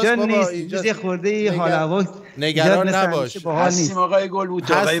بابا اینجاست بابا اینجاست. یه خورده حال هوا نگران نباش. هستیم آقای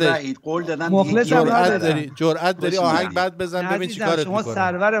گلبوته. آقای وحید قول دادن جرأت داری آهنگ بعد بزن ببین چیکارت میکنه. شما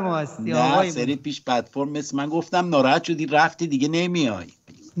سرور ما هستی آقای. سری پیش پلتفرم مثل من گفتم ناراحت شدی رفتی دیگه نمیای.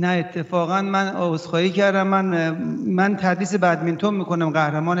 نه اتفاقا من عذرخواهی کردم. من تدریس بدمینتون میکنم.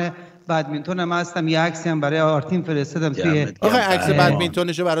 قهرمان بدمینتون هم هستم. یه عکسی هم برای آرتین فرستادم توی آخه عکس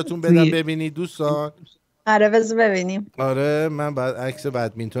بدمینتونشو براتون بدم ببینید دوستان. آره بذار ببینیم. آره من بعد عکس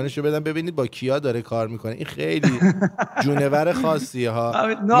بدمینتونشو بدم ببینید با کیا داره کار میکنه. این خیلی جونور خاصیه ها.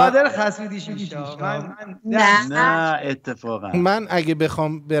 نادر خسیدیش میشه. نه اتفاقا من اگه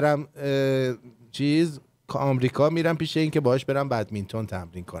بخوام برم آمریکا میرم پیش این که باهاش برم بدمینتون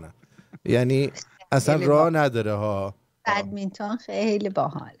تمرین کنم. یعنی اصلا راه نداره ها. بدمینتون خیلی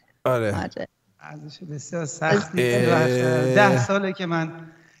باحاله. آره. ارزش بسیار سختی. 10 ساله که من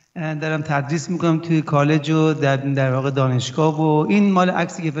دارم تدریس میکنم توی کالج و در واقع دانشگاه و این مال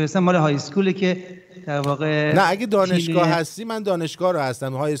عکسی که فرستم مال های اسکوله که در واقع نه اگه دانشگاه هستی من دانشگاه رو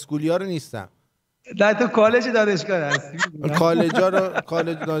هستم، های اسکولیا رو نیستم. نه تو کالج دانشگاه هستی. کالجا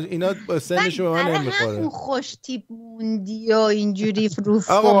رو اینا سنشون به من نمیخوره. همون خوش تیپ موندی و اینجوری رو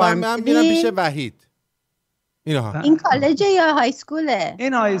آقا من میرم پیش وحید. این کالجه یا های اسکوله؟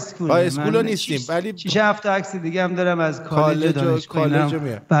 این های اسکوله. های اسکولو نیستیم ولی 6-7 عکس دیگه هم دارم از کالج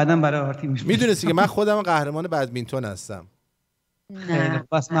دانشگاه. بعدم برای آرتین میدونستی که من خودم قهرمان بدمینتون هستم. نه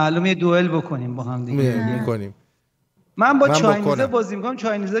بس معلومه دوئل بکنیم با هم دیگه. میکنیم. من با چاینیزا بازی میکنم.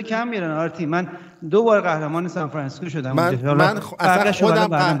 چاینیزا کم میرن آرتین. من 2 بار قهرمان سان فرانسیسکو شدم. من اصلا خودم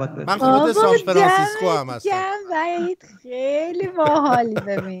من خود سان فرانسیسکو هم هستم. وحید خیلی باحالی.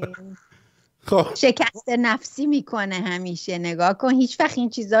 ببین شکست نفسی میکنه همیشه. نگاه کن هیچ وقت این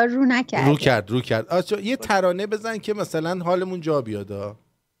چیزا رو نکرد. رو کرد. یه ترانه بزن که مثلا حالمون جا بیاد.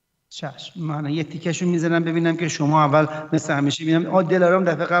 چشم. من یه تیکشو میزنم ببینم که شما اول مثل همیشه ببینم دلارام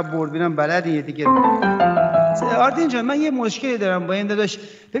دفعه قبل برد ببینم بلد یه تیکه. آرتین جان من یه مشکلی دارم با این داداش.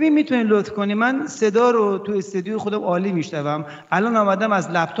 ببین میتونی لطف کنی من صدا رو تو استودیو خودم عالی میشنوم. الان اومدم از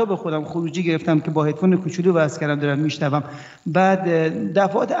لپتاپ خودم خروجی گرفتم که با هدفون کوچولو وصل کردم دارم میشنوم. بعد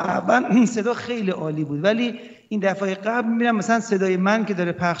دفعات اول صدا خیلی عالی بود ولی این دفعه قبل میبینم مثلا صدای من که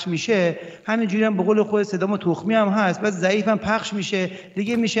داره پخش میشه همینجوری هم به قول خود صدامو تخمی هم هست بعد ضعیفم پخش میشه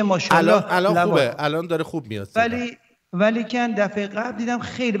دیگه میشه ماشاءالله. الان خوبه. الان داره خوب میاد. ولی که دفعه قبل دیدم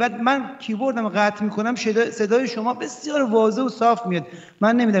خیلی بعد من کیبوردم قطع میکنم صدای شما بسیار واضح و صاف میاد.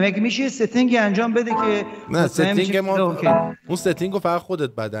 من نمیدونم اگه میشه ستینگ انجام بده که نه ستینگ اون ستینگو فقط خودت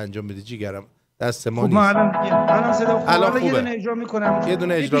بعد انجام بدی جیگرم. دست ما نیست. الان صدا خوبه. یه دونه اجرا میکنم. یه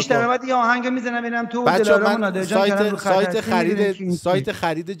دونه اجرا بیشتر بعد یه آهنگ میزنم ببینم تو دلارام نادر جان سایت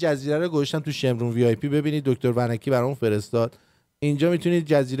خرید جزیره رو گذاشتم تو شمرون وی آی پی. ببینید دکتر ونکی برامون فرستاد. اینجا میتونید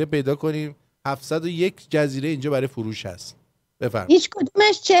جزیره پیدا کنیم. 701 جزیره اینجا برای فروش هست. بفرمایید. هیچ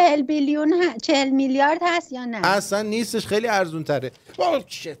کدومش 40 میلیارد هست یا نه؟ اصلا نیستش. خیلی ارزون تره.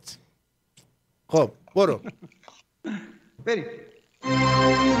 خب برو. بریم.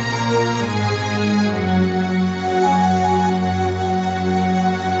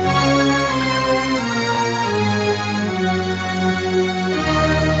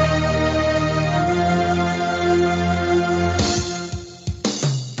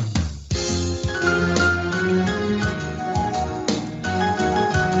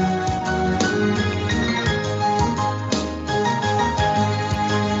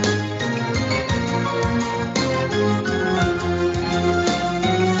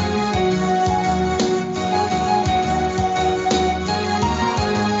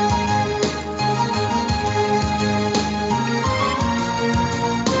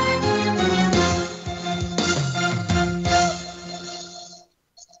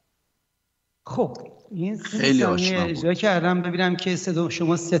 خب این خیلی اجرا کردم ببینم که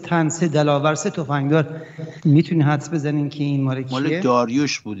شما 3 تن 3 دلاور 3 تفنگدار میتونین حدس بزنین که این مال کیه؟ مال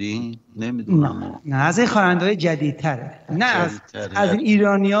داریوش بودی؟ نمیدونم. نه از این خواننده‌های جدیدتره. نه از این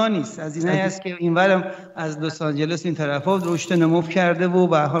ایرانی‌ها نیست. از اینایی است که اینورم از لس آنجلس این طرفا رشد نمو کرده و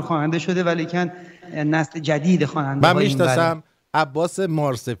به هر حال خواننده شده ولی کن نسل جدید خواننده‌ها. من میشناسم عباس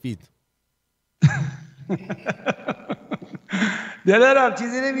مارسفید. دلارام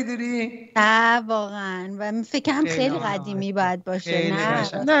چیزی نمیدونی؟ نه واقعا و فکرم خیلی قدیمی باید باشه.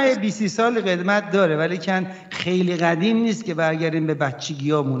 نه 20 سال قدمت داره ولی کن خیلی قدیم نیست که برگردیم به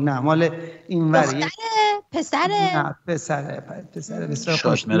بچگیامون. نه مال این وریه. پسره نه پسره بسیار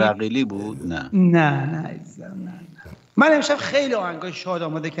شاد مرقیلی بود. نه من امشب خیلی آهنگای شاد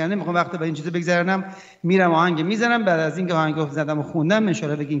آماده کردم. میخوام وقت به این چیزا بگذرونم میرم آهنگ میزنم بعد از اینکه آهنگو زدم و خوندم ان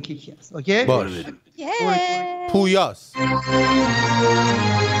شاءالله بگین کی است. اوکی باشه. پویاس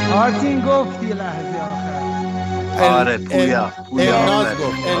آرتین گفت یه لحظه آخر. آره پویا الناز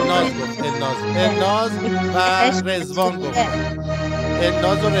گفت الناز و رضوان گفت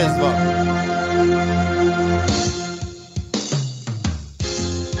الناز و رضوان.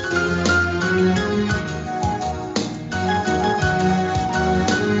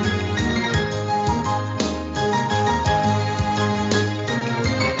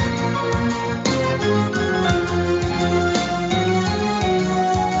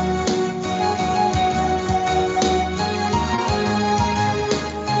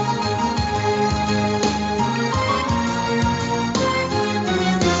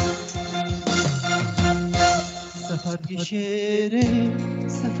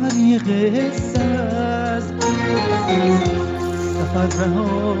 سفری قصه است، سفر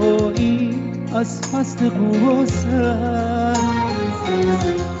رهایی از فصل غصه،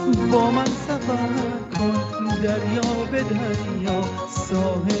 با من سفر کن دریا به دریا،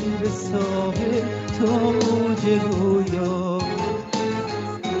 ساحل به ساحل تا اوج رویا.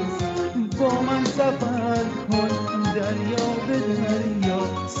 با من سفر کن دریا به دریا،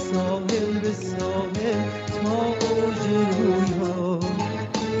 ساحل به ساحل تا اوج رویا.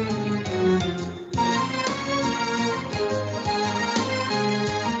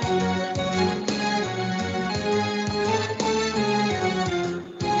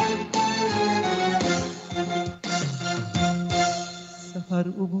 سفر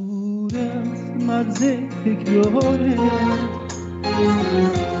عبور از مرز تکراره،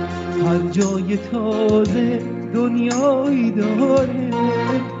 هر جای تازه دنیایی داره.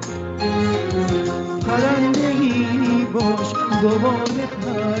 پرنده‌ای باش دوباره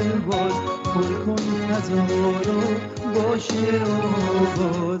پرواز، پر کن فضا رو با شعر و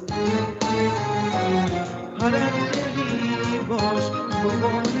آواز. پرنده‌ای باش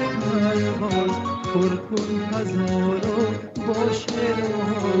دوباره پرواز، پر کن فضا رو با شعر و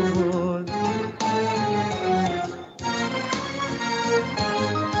آواز.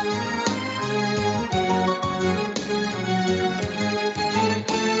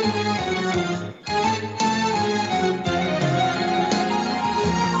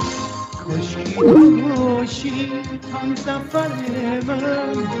 باشی هم سفر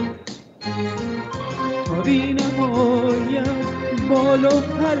من، کاری نباید بالا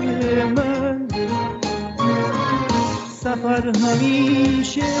پر من. سفر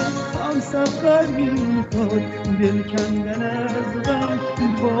همیشه هم سفر میخواد، دل کندن از غم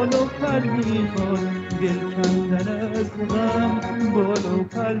بالا پر میخواد، دل کندن از غم بالا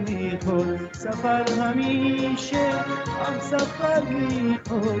پر میخواد. سفر همیشه هم سفر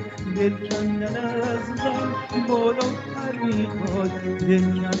میخواد، دل کندن از غم بالا پر میخواد، دل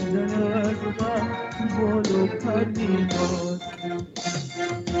کندن از غم بالا پر میخواد.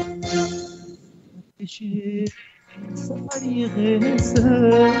 سفری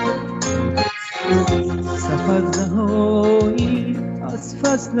قصه، سفر رهایی از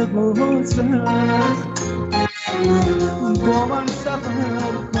فصل غصه، با من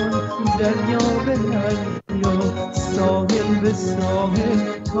سفر کن دریا به دریا، ساحل به ساحل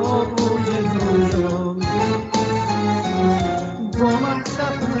تا اوج رویا. با من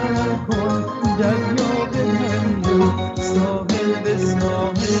سفر کن دریا به دریا، ساحل به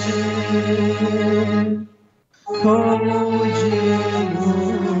ساحل تا اوج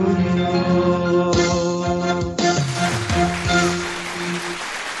رویا.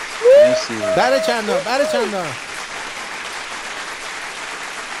 بره چندان بره چندان.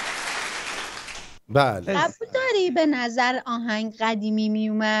 بله قبول داری به نظر آهنگ قدیمی می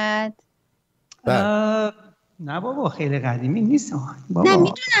اومد؟ نه بابا خیلی قدیمی نیست آهنگ. نه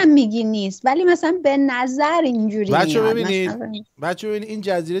میدونم میگی نیست، ولی مثلا به نظر اینجوری میاد. بچه ببینید این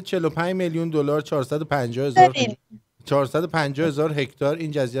جزیره 45 میلیون دلار 450,000 هکتار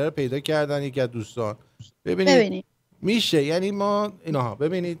این جزیره رو پیدا کردن یکی از دوستان. ببینید میشه، یعنی ما اینها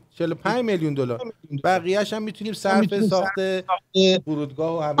ببینید 45 میلیون دلار، بقیه‌اش هم میتونیم صرف ساخت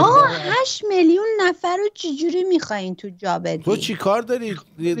فرودگاه و همه. 8 میلیون نفر رو چجوری میخواین تو جا بدید؟ تو چی کار داری؟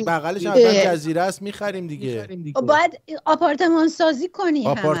 بغلش هم جزیره است میخریم دیگه. باید آپارتمان سازی کنی.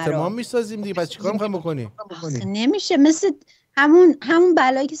 آپارتمان میسازیم دیگه، پس چیکار میخوایم بکنیم؟ نمیشه مثل همون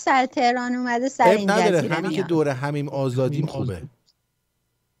بلایی که سر تهران اومده سر این جزیره. همین که دوره همیم آزادیم خوبه.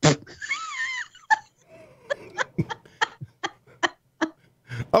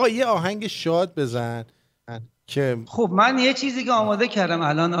 آقا یه آهنگ شاد بزن که خب من یه چیزی که آماده کردم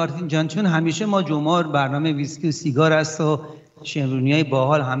الان آرتین جان، چون همیشه ما جمعه برنامه ویسکی و سیگار است و شمرونیای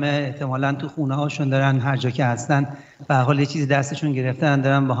باحال همه احتمالاً تو خونه هاشون دارن هر جا که هستن به حال یه چیزی دستشون گرفتن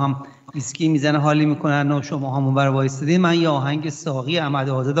دارن با هم ویسکی میزنن حالی میکنن و شما همون بر وایستادین. من یه آهنگ ساقی احمد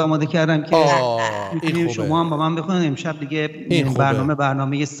آزاد آماده کردم که میتونید شما هم با من بخونید. امشب دیگه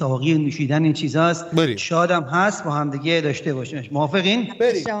برنامه ساقی و نوشیدن این چیزاست. شادم هست با هم دیگه داشته باشیم. موافقین؟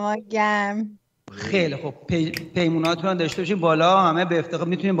 شما گرم. خیلی خوب پیموناتون داشته باشین بالا، همه به افتخار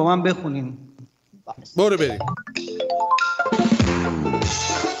میتونین با من بخونین. برو بریم.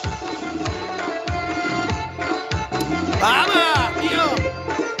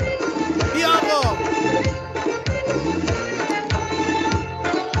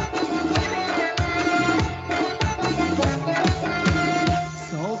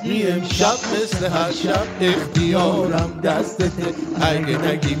 امشب مثل هر شب اختیارم دستته، اگه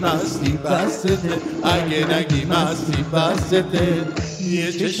نگی مستی بستته، اگه نگی مستی بستته.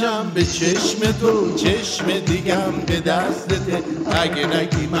 یه چشم به چشم تو، چشم دیگم به دستته، اگه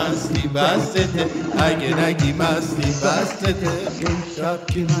نگی مستی بستته، اگه نگی مستی بستته. امشب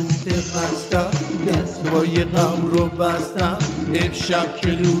که مستم دستای غم رو بستم، امشب که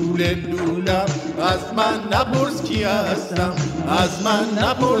لوله لولم، از من نپرس کی هستم، از من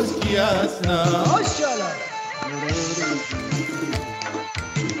نپرس کی هستم.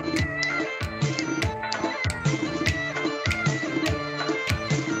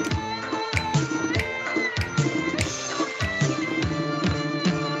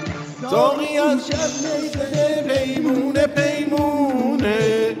 ساقی از شب میزنه پیمونه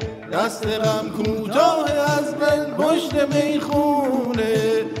پیمونه، دست غم کوتاه از من پشت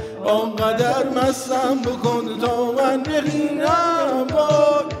میخونه، آنقدر مستم بکن تا من ببینم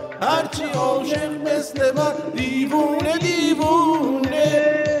وای، هرچی عاشق مثل من دیوونه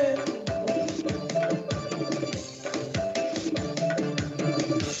دیوونه.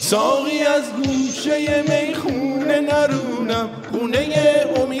 ساقی از گوشه میخونه نرونم، خونه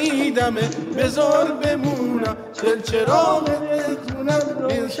امیدمه بذار بمونم، چراغ بتونم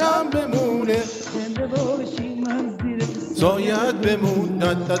بشم بمونه، زنده باشی من زیر سایت بمون.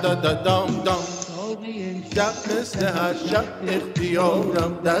 دام دام شب مثل هر شب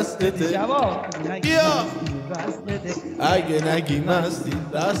اختیارم دستته، بیا اگه نگی مستی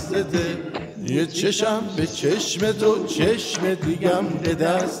دستته، یه چشم به چشم تو، چشم دیگم به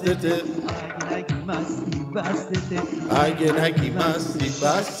دستته، اگه نگی مستی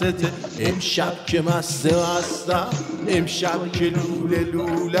بستته. امشب که مسته هستم، امشب که لوله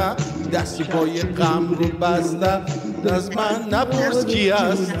لولم، دست پای غم رو بستم، از من نپرس کی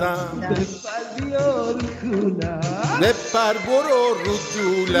هستم، بپر برو رو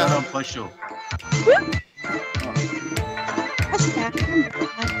دولم. پاشو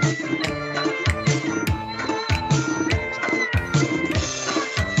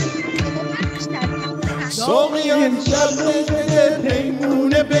ساقی امشب بده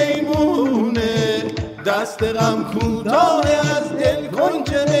پیمونه پیمونه، دست غم کوتاه از دل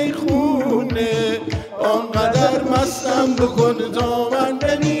کنج میخونه، آنقدر مستم بکن تا من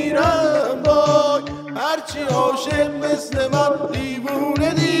بمیرم وای، هرچی عاشق مثل من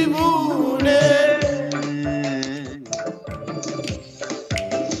دیوونه دیوونه.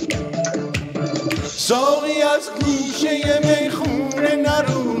 ساقی از گوشه میخونه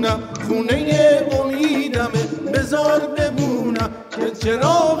نرونم، خونه امیدمه بذار بمونم، که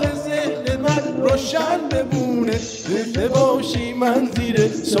چراغ ذهن من روشن بمونه، زنده باشی من زیر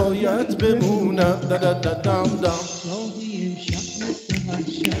سایت بمونم. دام دام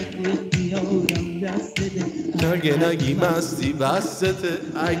اگه نگی مستی بستته،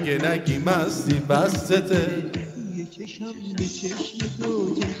 اگه نگی مستی بستته، یه چشم به چشم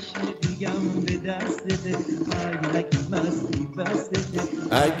تو، چشم دیگم به دستته، اگه نگی مستی بستته،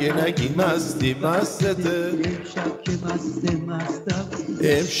 اگه نگی مستی بستته. امشب که مستم،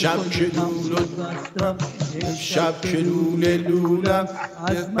 امشب که لوله بستم، امشب که لوله لولم،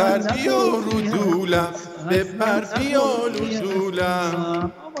 بپر بیا رو دولم، بپر بیا رو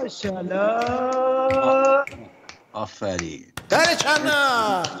دولم. ماشاءالله آفرین. در چند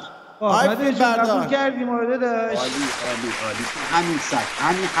نه آفرین قبول کردیم آره داشت. عالی عالی عالی. همین سک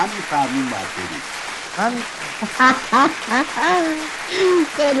همین فرمون باید بریم.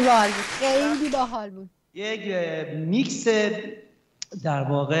 خیلی باحال بود، خیلی باحال بود. یک میکس در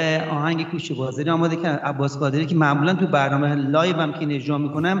واقع آهنگ کوچه بازاری آماده کردن عباس قادری که معمولا تو برنامه لایو هم که اجرا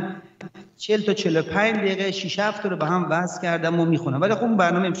میکنم 40 تا 45 دقیقه 6 7 تا رو به هم وصل کردم و میخونم، ولی خب اون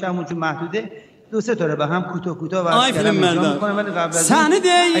برنامه امشب چون محدوده 2 3 تا رو به هم کوتاه وصل کردم اجرا میکنم، ولی قبل از اون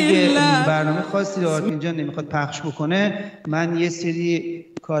اگه برنامه خاصی رو آرتین جان نمیخواد پخش بکنه من یه سری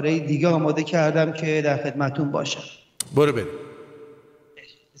کارهای دیگه آماده کردم که در خدمتتون باشم. برو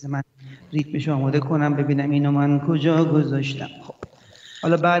من ریتمش آماده کنم ببینم اینو من کجا گذاشتم. خب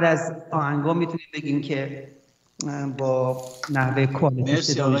حالا بعد از آهنگا میتونیم بگیم که با نحوه کوالیتی.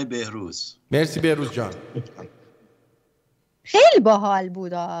 مرسی آقای بهروز. مرسی بهروز جان. خیلی باحال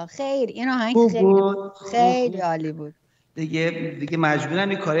بود خیلی این آهنگ خیلی عالی بود. دیگه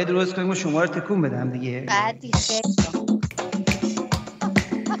مجبورم یه کاری درست کنیم و شما رو تکون بدم دیگه. بعدی خیلی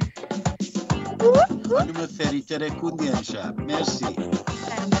خانم فریتر کندی امشب. مرسی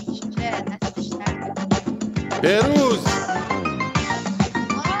بهروز.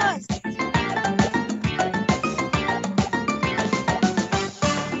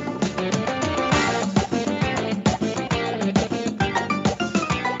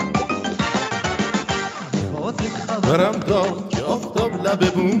 برم داد که آفتاب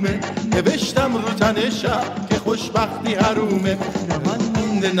لب بومه، نوشتم رو تن شب که خوشبختی حرومه، نه من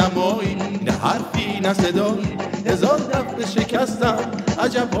مونده نمایی نه حرفی نه صدایی، هزار دفعه شکستم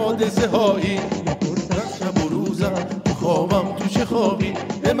عجب حادثه هایی پرسد شب و روزم تو خوابم تو چه خوابی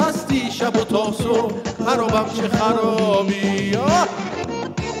به مستی شب و تا صبح خرابم چه خرابی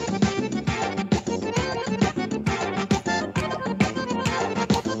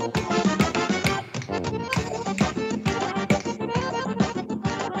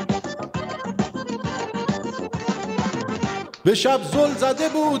به شب زل زده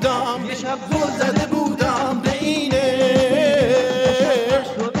بودم به این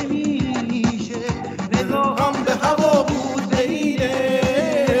عشق تو میشه نگاهم به هوا بود به این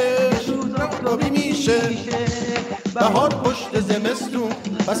عشق تو میشه بهار پشت زمستون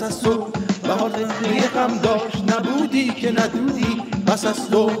پس از تو بهار غم داشت نبودی که ندودی پس از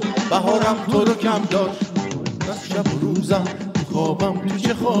تو بهارم تو رو کم داشت بس شب و روزم خوابم تو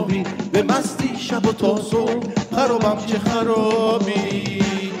چه خوابی به مستی شب و تا صبح خرابم چه خرابی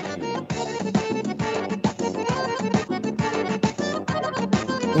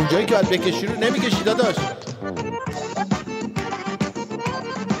اونجایی که باید بکشی رو نمیکشی داداش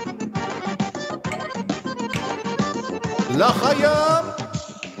لاخایم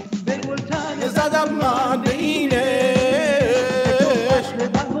به گلتن زدم من به این عشق به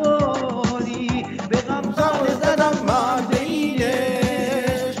بهاری به غمزن زدم من به این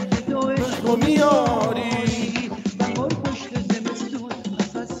عشق تو میاری بهار پشت زمستون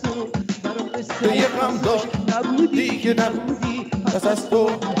پس از تو برا قصه یه غم داشت نبودی که نبودی پس از تو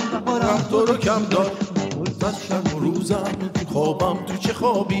بهارم تو رو کم داشت پس شب و روزم خوابم تو چه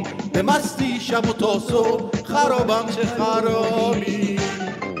خوابی به مستی شب و تا صبح خرابم چه خرابی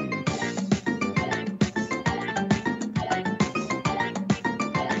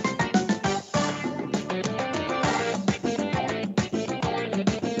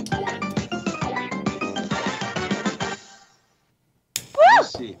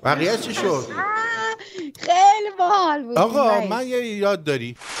بقیه چی شد؟ خیلی باحال بود آقا من یه ایراد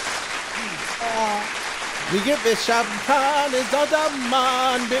داری میگه به شب تن زدم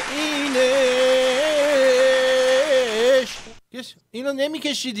من به این عشق اینو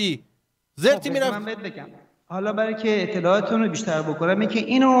نمیکشیدی زرتی میرفت من بهت بگم حالا برای که اطلاعاتون رو بیشتر بکنم این که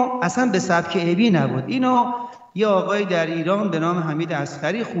اینو اصلا به سبک ابی نبود اینو یه آقای در ایران به نام حمید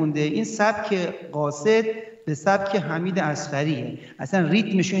اصغری خونده این سبک قاصد به سبک حمید اصغریه اصلا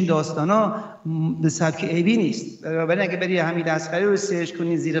ریتمش این داستانا به سبک ابی نیست بنابراین اگه بری حمید اصغری رو سرچ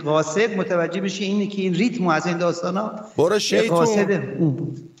کنی زیر قاصد متوجه بشی اینه که این ریتم از این داستانا برو شیطون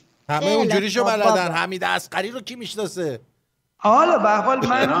همه اونجوریشو بلدن حمید اصغری رو کی میشناسه حالا به حال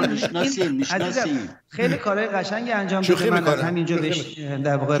من میشناسیم خیلی کارهای قشنگی انجام داده من از همینجا بهش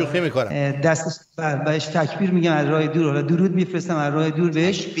در واقع دست بهش تکبیر میگم از راه دور حالا درود میفرستم از راه دور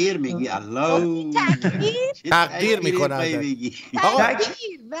بهش تکبیر میگی الله تقدیر میکنم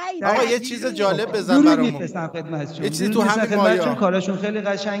آقا یه چیز جالب بزن برامون یه چیزی تو همین مایا کاراشون خیلی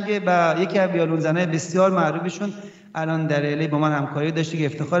قشنگه و یکی از ویولون زنای بسیار معروفشون الان در الی با من همکاری داشته که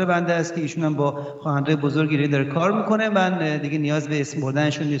افتخار بنده است که ایشون هم با خواننده بزرگی داره کار میکنه من دیگه نیاز به اسم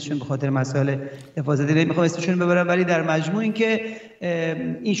بردنشون نیستشون به خاطر مسائل حفاظتی نمیخوام اسمشون ببرم ولی در مجموع این که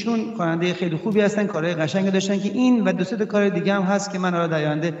ایشون خواننده خیلی خوبی هستن کارهای قشنگی داشتن که این و دو سه تا کار دیگه هم هست که من حالا در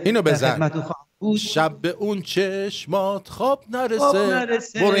آینده اینو بزن شب به اون چشمات خواب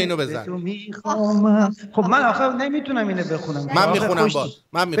نرسه برو اینو بزن خب من آخر نمیتونم اینو بخونم من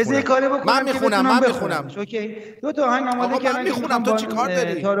میخونم من میخونم اوکی دو تا آهنگ آماده کردم من میخونم تو چیکار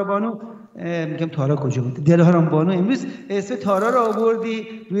داری تارا بانو میگم تارا کجا بود دلارام بانو امروز اسم تارا رو آوردی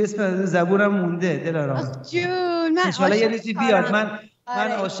روی اسم زبونم مونده دلارام جون من ان یه روزی بیاد من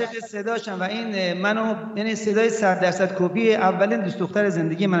عاشق صداشم و این منو یعنی صدای 100% کپی اولین دوست دختر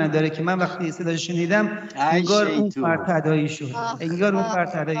زندگی من داره که من وقتی صداش شنیدم انگار اون فرد تداعی شد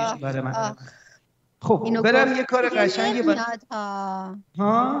برای من خب برم یه کار قشنگی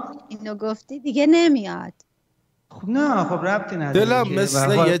ها اینو گفتی دیگه نمیاد خب نه خب ربطی نداره دلم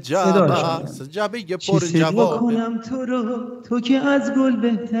مثل یه جعبه پر جواب کنم تو که از گل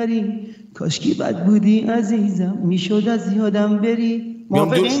بهتری کاشکی بد بودی عزیزم میشد از یادم بری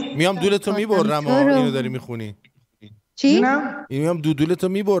میام دولتو میبرم اینو داری میخونی چی؟ میام دولتو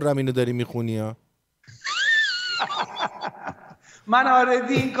میبرم اینو داری میخونی ها من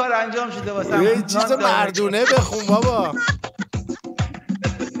آردی این کار انجام شده واسم یه چیز مردونه بخون بابا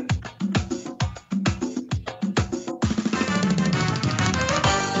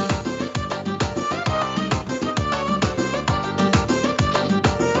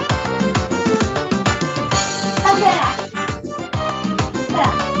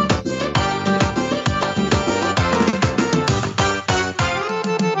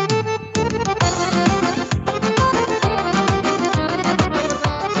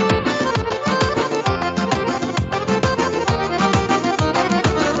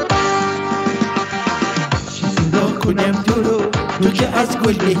از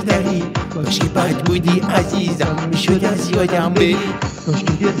گل بهتری، کاش که بد بودی عزیزم میشد از یادم بری، کاش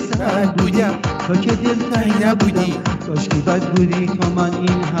که دل سرد بودم تا که دل تنگ نبودی، کاش که بد بودی تا من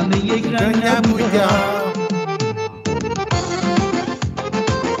این همه یک رنگ نبودم.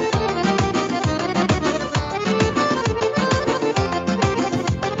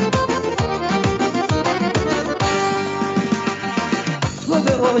 تو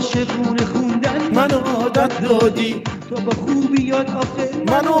به عاشقونه خوندن منو عادت دادی، تو با خوبیات آخه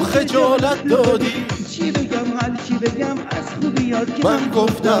منو خجالت دادی. چی بگم حل چی بگم از خوبیات که من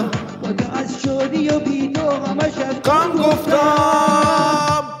گفتم، خدا از شادی و بی تو همش از غم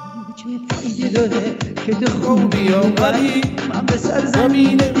گفتم. چه فایده داره که تو خوبی آوری، من به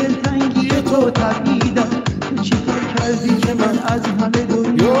سرزمین دلتنگی تو تپیدم. تو چی کار کردی که من از همه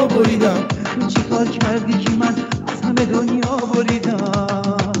دنیا بریدم، تو چی کار کردی که من از همه دنیا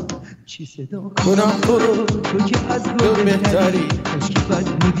بریدم. چی صدا کنم تو رو تو که از گل بهتری، کاش که بد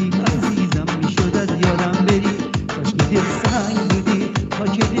بودی عزیزم میشد از یادم بری، کاش که دل سنگ بودی تا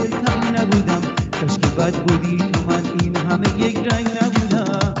که دل تنگ نبودم، کاش که بد بودی تو من این همه یک رنگ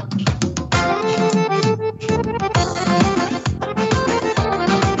نبودم.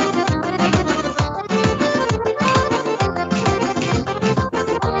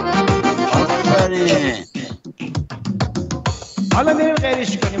 حالا بریم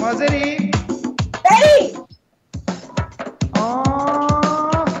غیرش کنیم. حاضری؟ بری!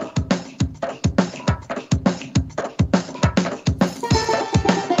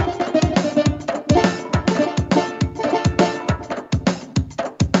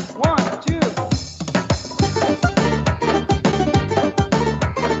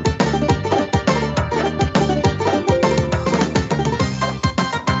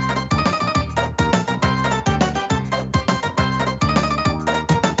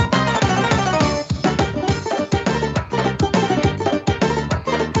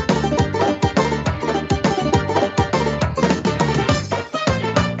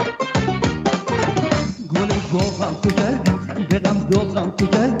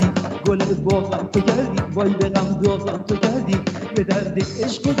 وای به غم داغم تو کردی، به درد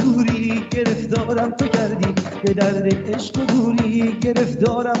عشق و دوری گرفتارم تو کردی، به درد عشق و دوری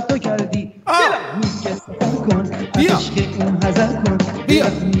گرفتارم تو کردی. دلم میگه سفر کن از عشق اون حذر کن،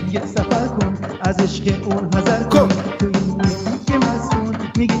 دلم میگه سفر کن از عشق اون حذر کن. تو این موزیک که مسون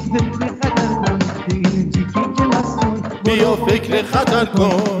میگی فکر خطر کن، تو این موزیک که مسون بیا فکر خطر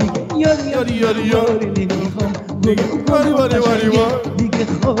کن. یاری یاری یاری یاری نمیخوام دیگه، واری واری واری دیگه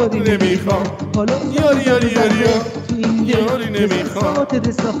خاری نمیخوام، حالا یاری یاری یاری یاری نمیخوام.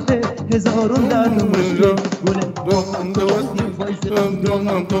 خاطر ساخته هزارون درد و مشکل، گل باغم تو هستی وایس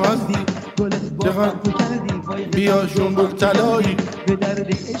دنگم تو هستی، گل باغم تو کردی وای بیا شنبول طلایی، به درد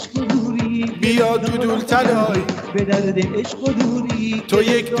عشق و دوری بیا دودول طلایی، به درد عشق و دوری تو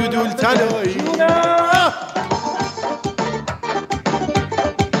یک دودول طلایی.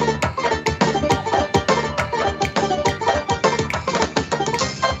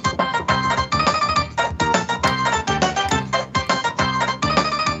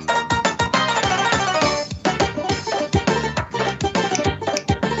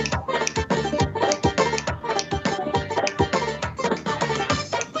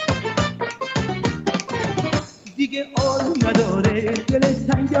 دیگه آروم نداره دل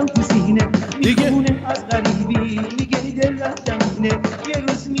تنگم تو سینه، میخونه از غریبی میگه دل رفتمونه، یه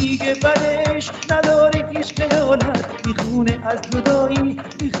روز میگه بدش نداره هیچ خیالت، میخونه از جدایی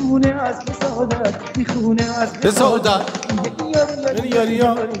میخونه از حسادت، میخونه از حسادت. یاری یاری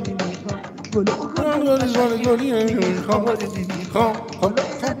یاری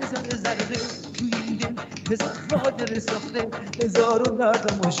خاطر ساخته هزارون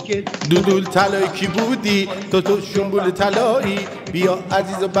درد و مشکل. دودول طلایی کی بودی تو شنبول طلایی، بیا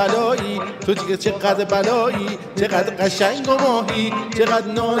عزیز و بلایی تو دیگه چقدر بلایی، چقدر قشنگ و ماهی،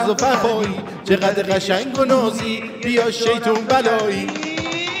 چقدر ناز و وفایی، چقدر قشنگ و نازی، بیا شیطون بلایی.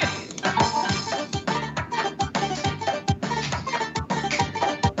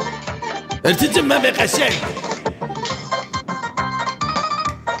 ارتیج من به قشنگ.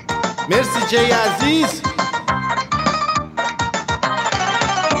 مرسی جی عزیز.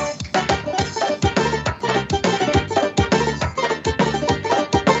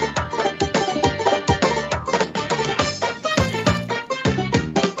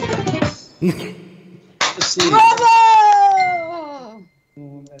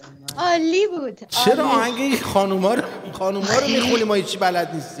 عالی بود. چرا آهنگ خانوما رو میخونی ما هیچی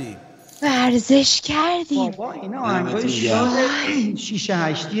بلد نیستی؟ ورزش کردیم بابا. اینا آهنگای شیشه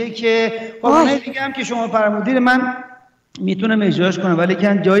هشتیه که اونایی دیگه هم که شما فرمودید من میتونم اجراش کنم، ولی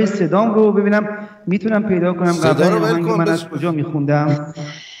که جای صدام رو ببینم میتونم پیدا کنم قبلا آهنگ من از کجا میخوندم.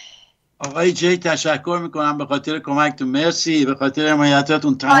 آقای جی تشکر میکنم به خاطر کمکتون، مرسی به خاطر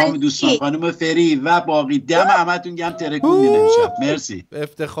حمایتاتون تمام دوستان، خانم فری و باقی، دم همتون گرم، ترکوندین امشب، مرسی،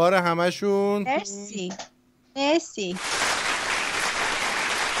 افتخار همشون، مرسی.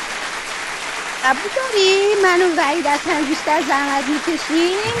 قبول داری منو وحید از هم بیشتر زحمت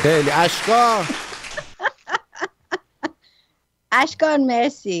میکشیم؟ خیلی. اشکان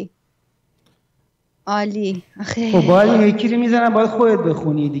مرسی، عالی. خب باید یکی رو میزنم، باید خودت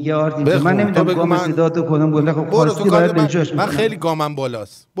بخونی دیگه آرتین. من نمیدونم گام صداتو کدوم بالا، خب خواستی باید به جاش من خیلی گامم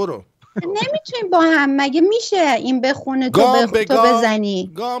بالاست. برو. نمیتونیم با هم، مگه میشه این بخونه تو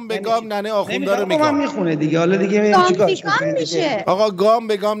بزنی؟ گام به گام ننه آخونده رو میگم. میخونه دیگه، حالا دیگه چیکارش میشه؟ آقا گام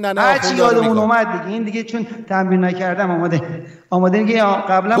به گام ننه آخونده رو میگم. یادمون اومد دیگه، این دیگه چون تمرین نکردم آماده دیگه،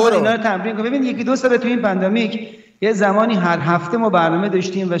 قبلا با اینا رو تمرین کنم. ببین یکی دو سال تو این پاندمیک یه زمانی هر هفته ما برنامه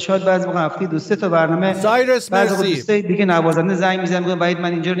داشتیم و شاید بعضی موقع هفته 2-3 تا برنامه. سایرس مرسی. دیگه نوازنده زنگ میزنه میگه وحید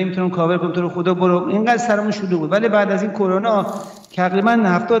من اینجا رو نمیتونم کاور کنم، تو رو خدا برو. اینقدر سرمون شلوغ بود. ولی بعد از این کرونا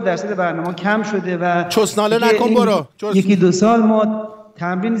تقریبا 70% برنامه کم شده و چسناله نکن برو. یکی دو سال ما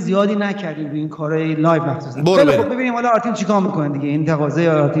تمرین زیادی نکردیم روی این کارهای لایو مخصوصا. خب ببینیم حالا آرتین چیکار میکنه دیگه، این تقاضای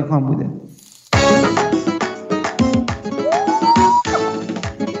آرتین خان بوده.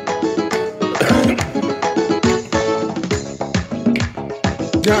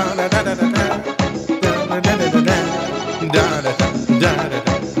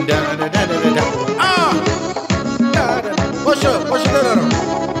 باشه دارم.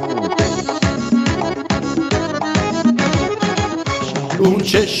 اون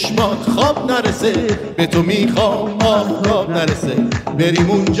چشمات خواب نرسه، به تو میخوام آفتاب نرسه،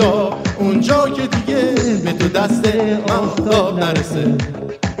 بریم اونجا که دیگه به تو دست آفتاب نرسه.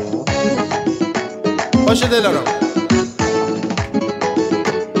 باشه دلارم.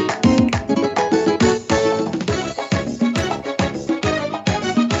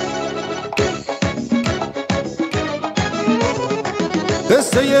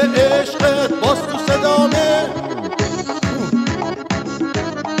 قصه عشقت باز تو صدامه،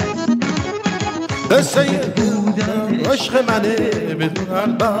 قصه بودن عشق منه، بدون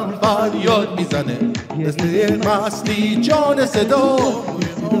قلبم فریاد میزنه، قصه مستی جان صدا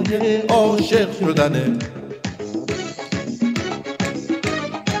عاشق شدنه.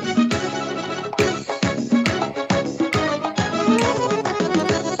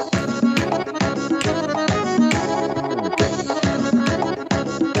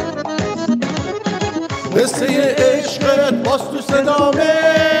 قصه عشقت باز تو صدامه،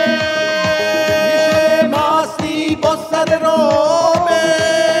 مستی با سر رامه،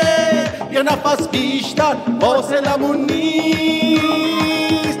 یه نفس بیشتر حاصلمون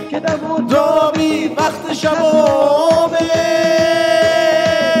نیست که دامی وقت شبامه.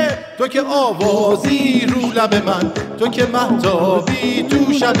 تو که آوازی رو لب من، تو که مهتابی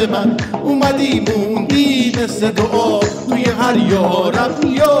تو شب من، اومدی موندی مثل دعا توی هر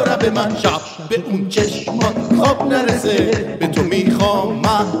یارب من. شب به اون چشمات خواب نرسه، به تو میخوام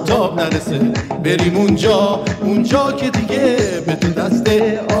مهتاب نرسه، بریم اونجا که دیگه به تو دست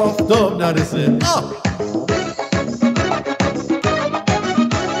آفتاب نرسه.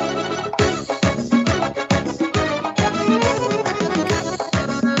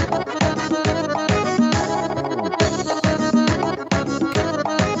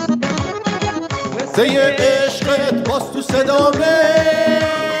 قصه عشقت باز تو صدامه،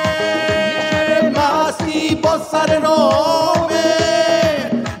 مستی با سر رامه،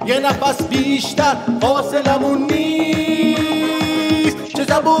 یه نفس بیشتر حاصلمون نیست، چه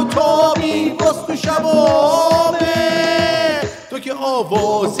زب و تابی باز تو شبامه. تو که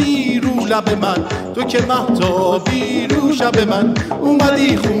آوازی رو لب من، تو که مهتابی رو شب من،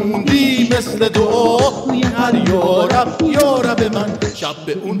 اومدی خوندی مثل دعا توی هر یارب من. شب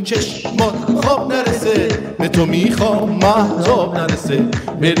به اون چشمات خواب نرسه، به تو میخوام مهتاب نرسه،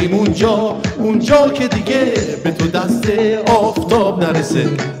 بریم اونجا که دیگه به تو دست آفتاب نرسه.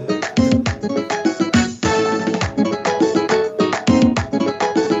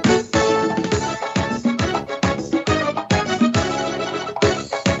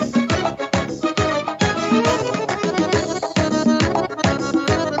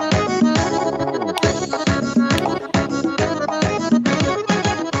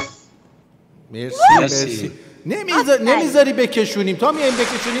 مرسی. نمیذاری بکشونیم، تا میایم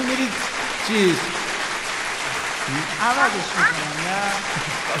بکشونیم میرید چیز عوضش میکنم، نه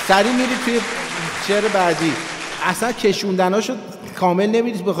سری میرید توی شعر بعدی. اصلا کشوندناشو کامل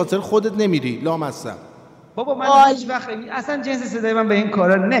نمیرید، به خاطر خودت نمیری لامصب. بابا من هیچ وقت اصلا جنس صدای من به این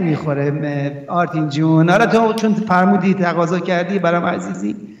کارا نمیخوره آرتین جون. حالا تو چون فرمودی تقاضا کردی برام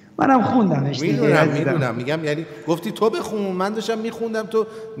عزیزی، منم خوندمش دیگه. میدونم میگم یعنی گفتی تو بخون، من داشتم میخوندم تو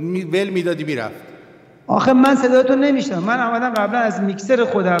ول میدادی میرفت. آخه من صداتو نمیشنم. من اومدم قبلا از میکسر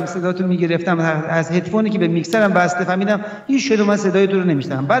خودم صداتو میگرفتم، از هدفونی که به میکسرم بسته، فهمیدم هیچ شده من صدای تو رو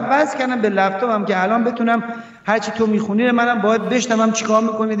نمیشنم. بعد وصل کردم به لپتاپم که الان بتونم هرچی تو میخونی رو منم باید بشنوم چیکار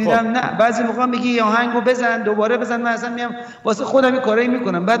میکنه. دیدم نه بعضی موقع میگی یه آهنگو بزن دوباره بزن، من اصلا میام واسه خودم این کارایی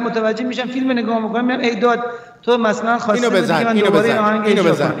میکنم، بعد متوجه میشم فیلم نگاه میکنم میگم ای داد تو مثلا خواستی اینو بزن،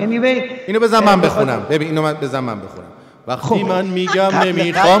 اینو بزن من بخونم. ببین اینو بزن من بخونم. وقتی من میگم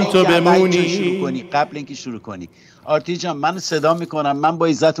نمیخوام تو بمونی. قبل اینکه شروع کنی آرتی جان من صدا میکنم، من با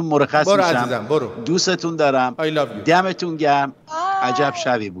عزتون مرخص میشم. برو عزیزم برو. دوستتون دارم. دمتون گرم. عجب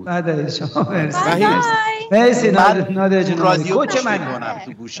شبی بود. بعد شما مرسی نادر جان. رادیو گوش میکنم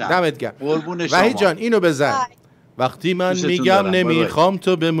تو گوشم. دمت گرم. قربون شما. وحید جان اینو بزن. وقتی من میگم نمیخوام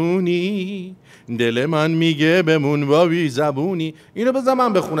تو بمونی، دل من میگه بمون با بی زبونی. اینو بزن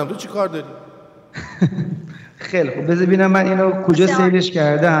من بخونم. تو چی کار داری؟ خیلی خوب بذار ببینم من اینو کجا سیوش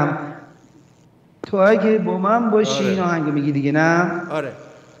کردم. تو اگه با من باشی این آهنگ میگی دیگه نه؟ آره.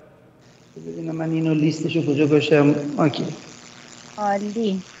 ببینم من اینو لیستشو کجا گذاشتم. اوکی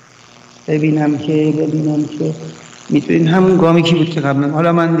عالی. ببینم که میتونین همون گامی کی بود که قبلا،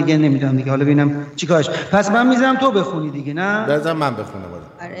 حالا من دیگه نمیدونم دیگه، حالا ببینم چیکارش. پس من میذارم تو بخونی دیگه نه؟ بذار من بخونم.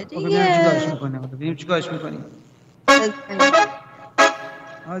 آره دیگه. ببینیم چیکارش میکنیم.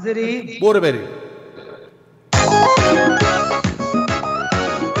 حاضری؟ برو بریم.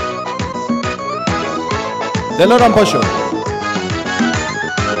 دلارام پاشو.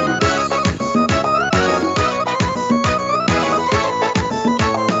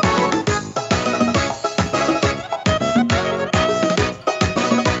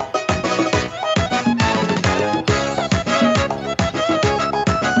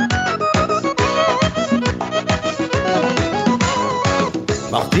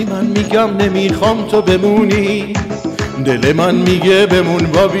 وقتی من میگم نمیخوام تو بمونی، دل من میگه بمون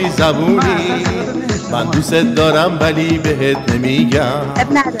با بی زبونی. من دوست دارم ولی بهت نمیگم،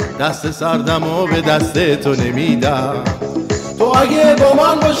 دست سردم و به دست تو نمیدم. تو اگه با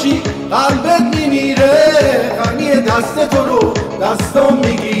من باشی قلبت میمیره، غمی دست تو رو دستم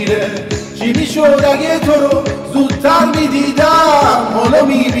میگیره. چی میشد اگه تو رو زودتر میدیدم، حالا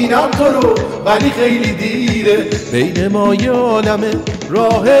میبینم تو رو ولی خیلی دیره. بین ما یه عالمه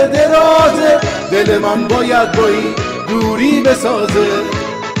راه درازه، دل من باید با این دوری بسازه.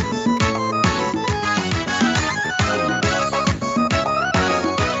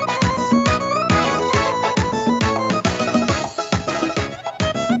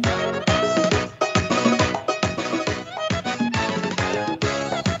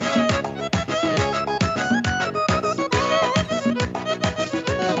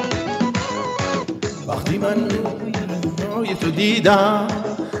 وقتی من روی تو دیدم،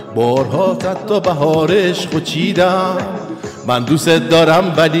 بارها حتی بهارش خوچیدم. من دوست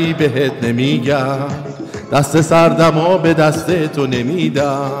دارم ولی بهت نمیگم، دست سردم و به دست تو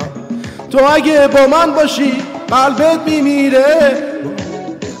نمیدم. تو اگه با من باشی قلبت میمیره،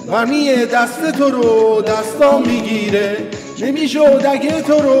 غمی دست تو رو دستام میگیره. نمیشد اگه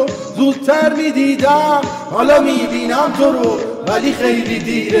تو رو زودتر میدیدم، حالا میبینم تو رو ولی خیلی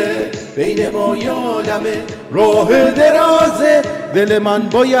دیره. بین ما یه عالمه راه درازه، دل من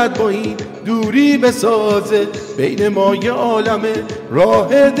باید با این دوری بسازه. بین ما یه عالمه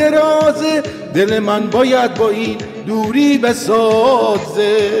راه درازه، دل من باید با این دوری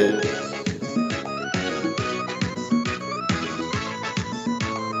بسازه.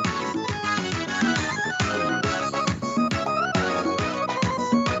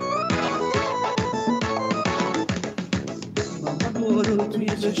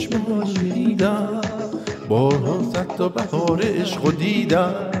 چشماش دیدم، بارها صد تا بهار عشق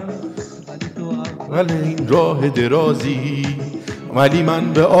دیدم. ولی این راه درازی، ولی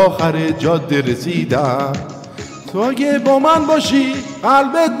من به آخر جاده رسیدم. تو اگه با من باشی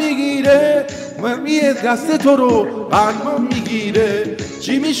قلبت میگیره، من دست تو رو قلبم میگیره.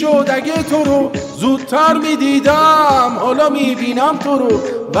 چی میشد اگه تو رو زودتر میدیدم، حالا میبینم تو رو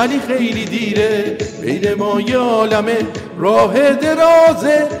ولی خیلی دیره. بین ما یه عالمه راه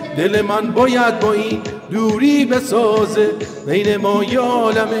درازه، دل من باید با این دوری بسازه. بین ما یه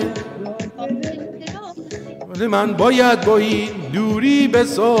عالمه، دل من باید با این دوری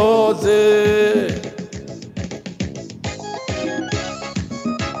بسازه.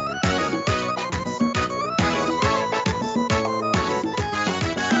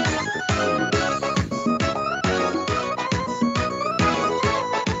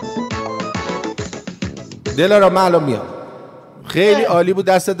 دلارام من الان میام. خیلی عالی بود،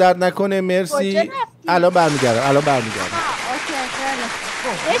 دست درد نکنه. مرسی. الان برمیگردم. اوکی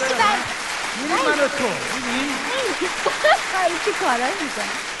خیلی خوب. من و تو ببین چه کارایی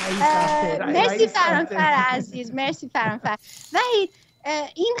می‌کنی. مرسی فرانفر عزیز، مرسی فرانفر. وحید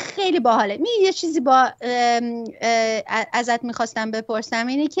این خیلی باحاله. یه چیزی با ازت میخواستم بپرسم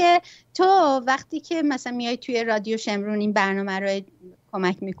اینه که تو وقتی که مثلا میای توی رادیو شمرون این برنامه رو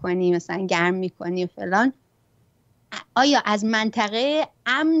کمک میکنی، مثلا گرم میکنی و فلان، آیا از منطقه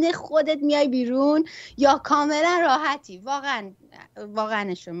امن خودت میای بیرون یا کاملا راحتی؟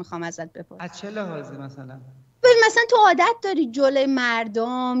 واقعاش رو میخوام ازت بپرسم. از چه لحاظی مثلا تو عادت داری جلوی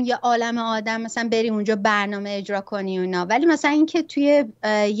مردم یا عالم آدم مثلا بری اونجا برنامه اجرا کنی و اینا، ولی مثلا اینکه توی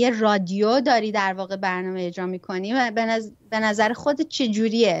یه رادیو داری در واقع برنامه اجرا میکنی و به نظر خودت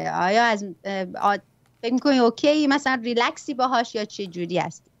چجوریه؟ آیا از فکر میکنی اوکی مثلا ریلکسی باهاش یا چجوری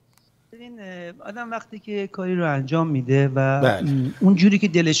هستی؟ ببین آدم وقتی که کاری رو انجام میده و اون جوری که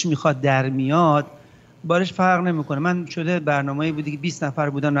دلش میخواد در میاد بارش فرق نمیکنه. من شده برنامه‌ای بودی که 20 نفر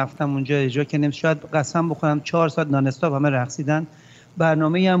بودن رفتم اونجا اجرا کردم، شاید قسم بخورم 4 ساعت نان استاپ همه رقصیدن.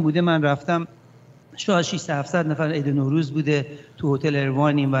 برنامه‌ای هم بوده من رفتم شاید 600-700 نفر عید نوروز بوده تو هتل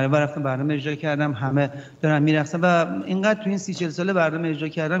اروان این برای رفتم برنامه اجرا کردم، همه دارن میرقصن و اینقدر تو این 30-40 ساله برنامه اجرا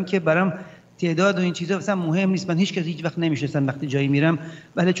کردم که برام تعداد و این چیزا مثلا مهم نیست. من هیچ وقت نمیشستم وقتی جایی میرم،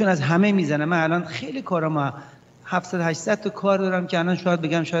 ولی چون از همه میزنم. من الان خیلی کارام 700-800 تا کار دارم که الان شاید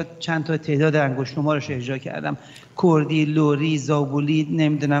بگم شاید چند تا تعداد انگشت شمارش اجرا کردم. کردی، لوری، زاگولی،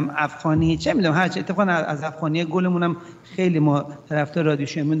 نمیدونم افغانی، چه میدونم هر چه. اتفاقا از افغانی گلمونم خیلی ما طرفدار رادیو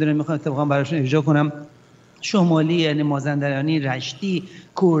شمرون داریم، میخوام اتفاقا براشون اجرا کنم. شمالی یعنی مازندرانی، رشتی،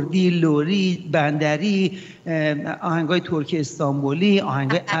 کردی، لوری، بندری، آهنگای ترکی استانبولی،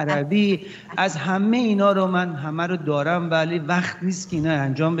 آهنگای عربی، از همه اینا رو من همه رو دارم، ولی وقت نیست که اینا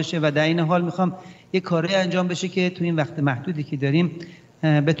انجام بشه و در این حال میخوام یه کاری انجام بشه که تو این وقت محدودی که داریم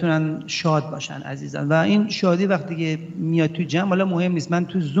بتونن شاد باشن عزیزان. و این شادی وقتی که میاد تو جمع، حالا مهم نیست. من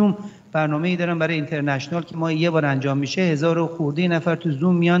تو زوم برنامه‌ای دارم برای اینترنشنال که ما یه بار انجام میشه، 1000 خورده نفر تو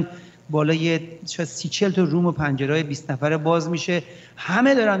زوم میان بالا، یه 30-40 تا روم و پنجره‌های 20 نفره باز میشه،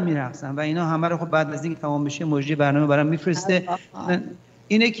 همه دارن میرقصن و اینا همه رو خب بعد از اینکه تمام بشه مجری برنامه برام میفرسته.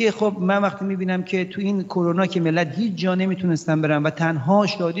 اینه که خب من وقتی میبینم که تو این کرونا که ملت هیچ جا نمیتونستن برن و تنها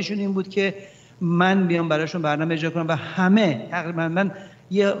شادیشون این بود که من بیام براشون برنامه اجرا کنم و همه تقریبا. من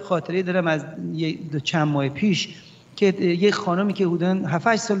یه خاطره دارم از چند ماه پیش که یه خانمی که حدوداً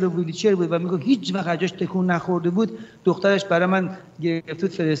 7-8 سال ویلچر بود و میگه هیچ وقت جاش تکون نخورده بود، دخترش برای من گرفت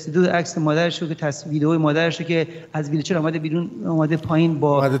فرستاد عکس مادرش رو که ویدئوی مادرش رو که از ویلچر اومده بیرون، اومده پایین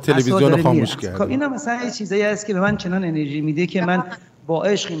با تلویزیون رو خاموش کرد. خب اینا مثلا یه چیزایی هست که به من چنان انرژی میده که من با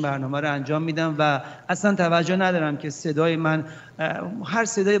عشق این برنامه رو انجام میدم و اصلا توجه ندارم که صدای من، هر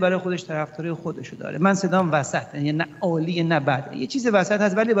صدایی برای خودش طرفدارای خودشو داره. من صدام وسط، یعنی نه عالی نه بد، یه چیز وسط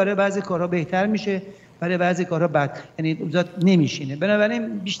هست، ولی برای بعضی کارها بهتر میشه، برای بعضی کارها بد، یعنی ذات نمیشینه.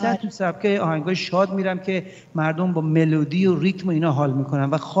 بنابراین بیشتر تو سبک آهنگای شاد میرم که مردم با ملودی و ریتم و اینا حال میکنن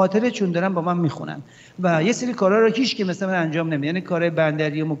و خاطره چون دارن با من میخونن و یه سری کارا رو هیچ که مثلا من انجام نمیده. یعنی کارهای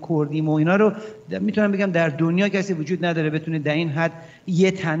بندریم و کردیم و اینا رو میتونم بگم در دنیا کسی وجود نداره بتونه در این حد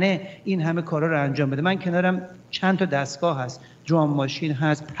یه تنه این همه کارا رو انجام بده. من کنارم چند تا دستگاه هست، درام ماشین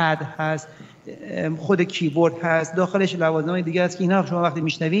هست، پد هست، خود کیبورد هست، داخلش لوازمای دیگه هست که اینا شما وقتی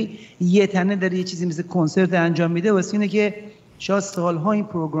میشنوی یه تنه داره یه چیزی مثل کنسرت انجام میده. واسه اینه که شاید سالها این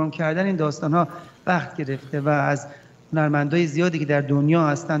پروگرام کردن این داستانها وقت گرفته و از هنرمندای زیادی که در دنیا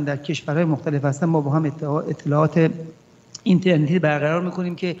هستن، در کشورهای مختلف هستن، ما با هم اطلاعات اینترنتی برقرار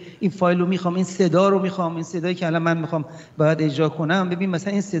میکنیم که این فایل رو میخوام، این صدا رو میخوام، این صدایی که الان من میخوام باید اجرا کنم. ببین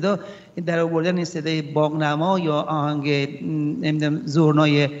مثلا این صدا در آوردن این صدای باغنما یا آهنگ نمیدونم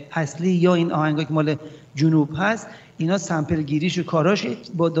زورنای اصلی یا این آهنگایی که مال جنوب هست، اینا سامپل گیریش و کاراش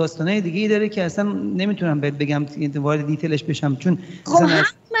با داستانای دیگه‌ای داره که اصلا نمیتونم بهت بگم وارد دیتیلش بشم، چون خب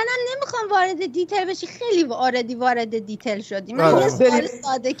منم نمیخوام وارد دیتیل بشی. خیلی وارد دیتیل شدی. من یه سوال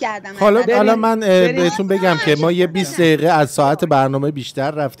ساده کردم. حالا من بهتون بگم که ما یه 20 دقیقه از ساعت برنامه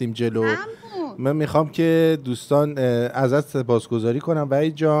بیشتر رفتیم جلو. من میخوام که دوستان ازت سپاسگزاری کنم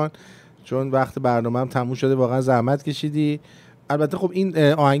وحید جان، چون وقت برنامه‌ام تموم شده، واقعا زحمت کشیدی. البته خب این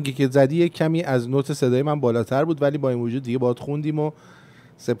آهنگی که زدی کمی از نوت صدای من بالاتر بود، ولی با این وجود دیگه باهات خوندیم و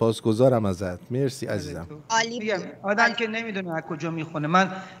سپاسگزارم ازت. مرسی عزیزم. میگم آدم که نمیدونه از کجا میخونه.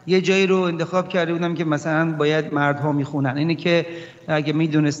 من یه جایی رو انتخاب کرده بودم که مثلا باید مردها میخونن، اینی که اگه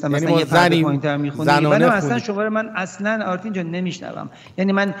میدونستم مثلا یه پرده پایین‌تر میخونی، ولی اصلا شما من اصلا آرتین جان نمیشنوم.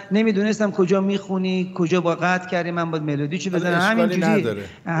 یعنی من نمیدونستم کجا میخونی، کجا با قطع کردی، من باید ملودی چه بزنم، همینجوری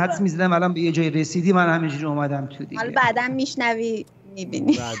حدس میزدم الان به یه جای رسیدی، من همینجوری اومدم تو دیگه. حالا بعداً میشنوی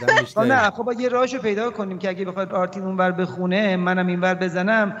میبینی. نه خب یه راهشو پیدا کنیم که اگه بخواد آرتین اونور بخونه منم اینور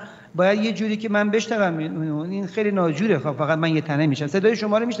بزنم، باید یه جوری که من بشنوم. این خیلی ناجوره. خب فقط من یه تنه میشم، صدای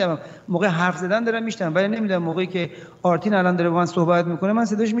شما رو میشنوم، موقع حرف زدن دارم میشنوم، ولی نمیدونم موقعی که آرتین الان داره با من صحبت میکنه من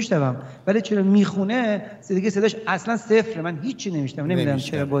صداش میشنوم، ولی چرا میخونه دیگه صداش اصلا صفره، من هیچی نمیشنوم. نمیدونم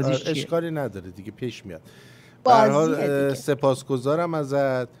چرا بازیش چیه. اشکالی نداره دیگه، پیش میاد. به هر حال سپاسگزارم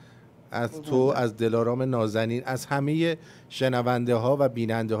ازت، از تو، از دلارام نازنین، از همه شنونده ها و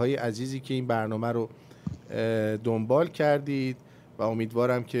بیننده های عزیزی که این برنامه رو دنبال کردید و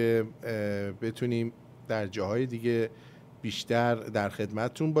امیدوارم که بتونیم در جاهای دیگه بیشتر در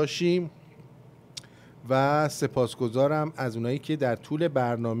خدمتتون باشیم و سپاسگزارم از اونایی که در طول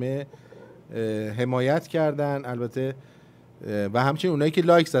برنامه حمایت کردن، البته و همچنین اونایی که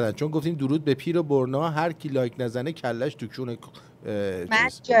لایک زدن، چون گفتیم درود به پیر و برنا، هر کی لایک نزنه کلش تو کون من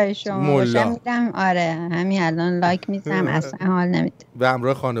جای شما باشم میدم. آره همین الان لایک میزنم، اصلا حال نمیده. و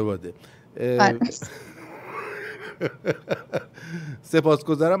همراه خانواده.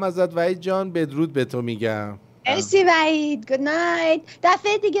 سپاسگزارم ازت وحید جان، بدرود به تو میگم. مرسی وحید، گود نایت.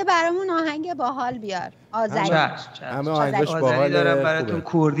 دفعه دیگه برامون آهنگ باحال بیار. آذری. همه آهنگاش باحال دارم براتون،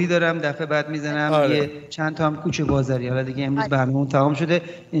 کردی دارم دفعه بعد میزنم. آره. یه چند تا هم کوچه بازاری. حالا دیگه امروز برنامه‌مون تمام شده،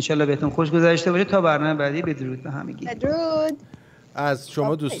 ان بهتون خوش گذشته باشه. تا برنامه بعدی بدرود به همگی. بدرود. از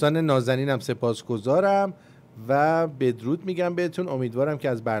شما دوستان نازنینم سپاسگزارم و بدرود میگم بهتون. امیدوارم که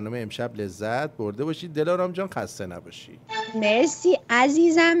از برنامه امشب لذت برده باشید. دلارام جان خسته نباشی. مرسی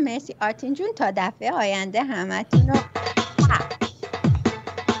عزیزم، مرسی آرتین جون. تا دفعه آینده همتون رو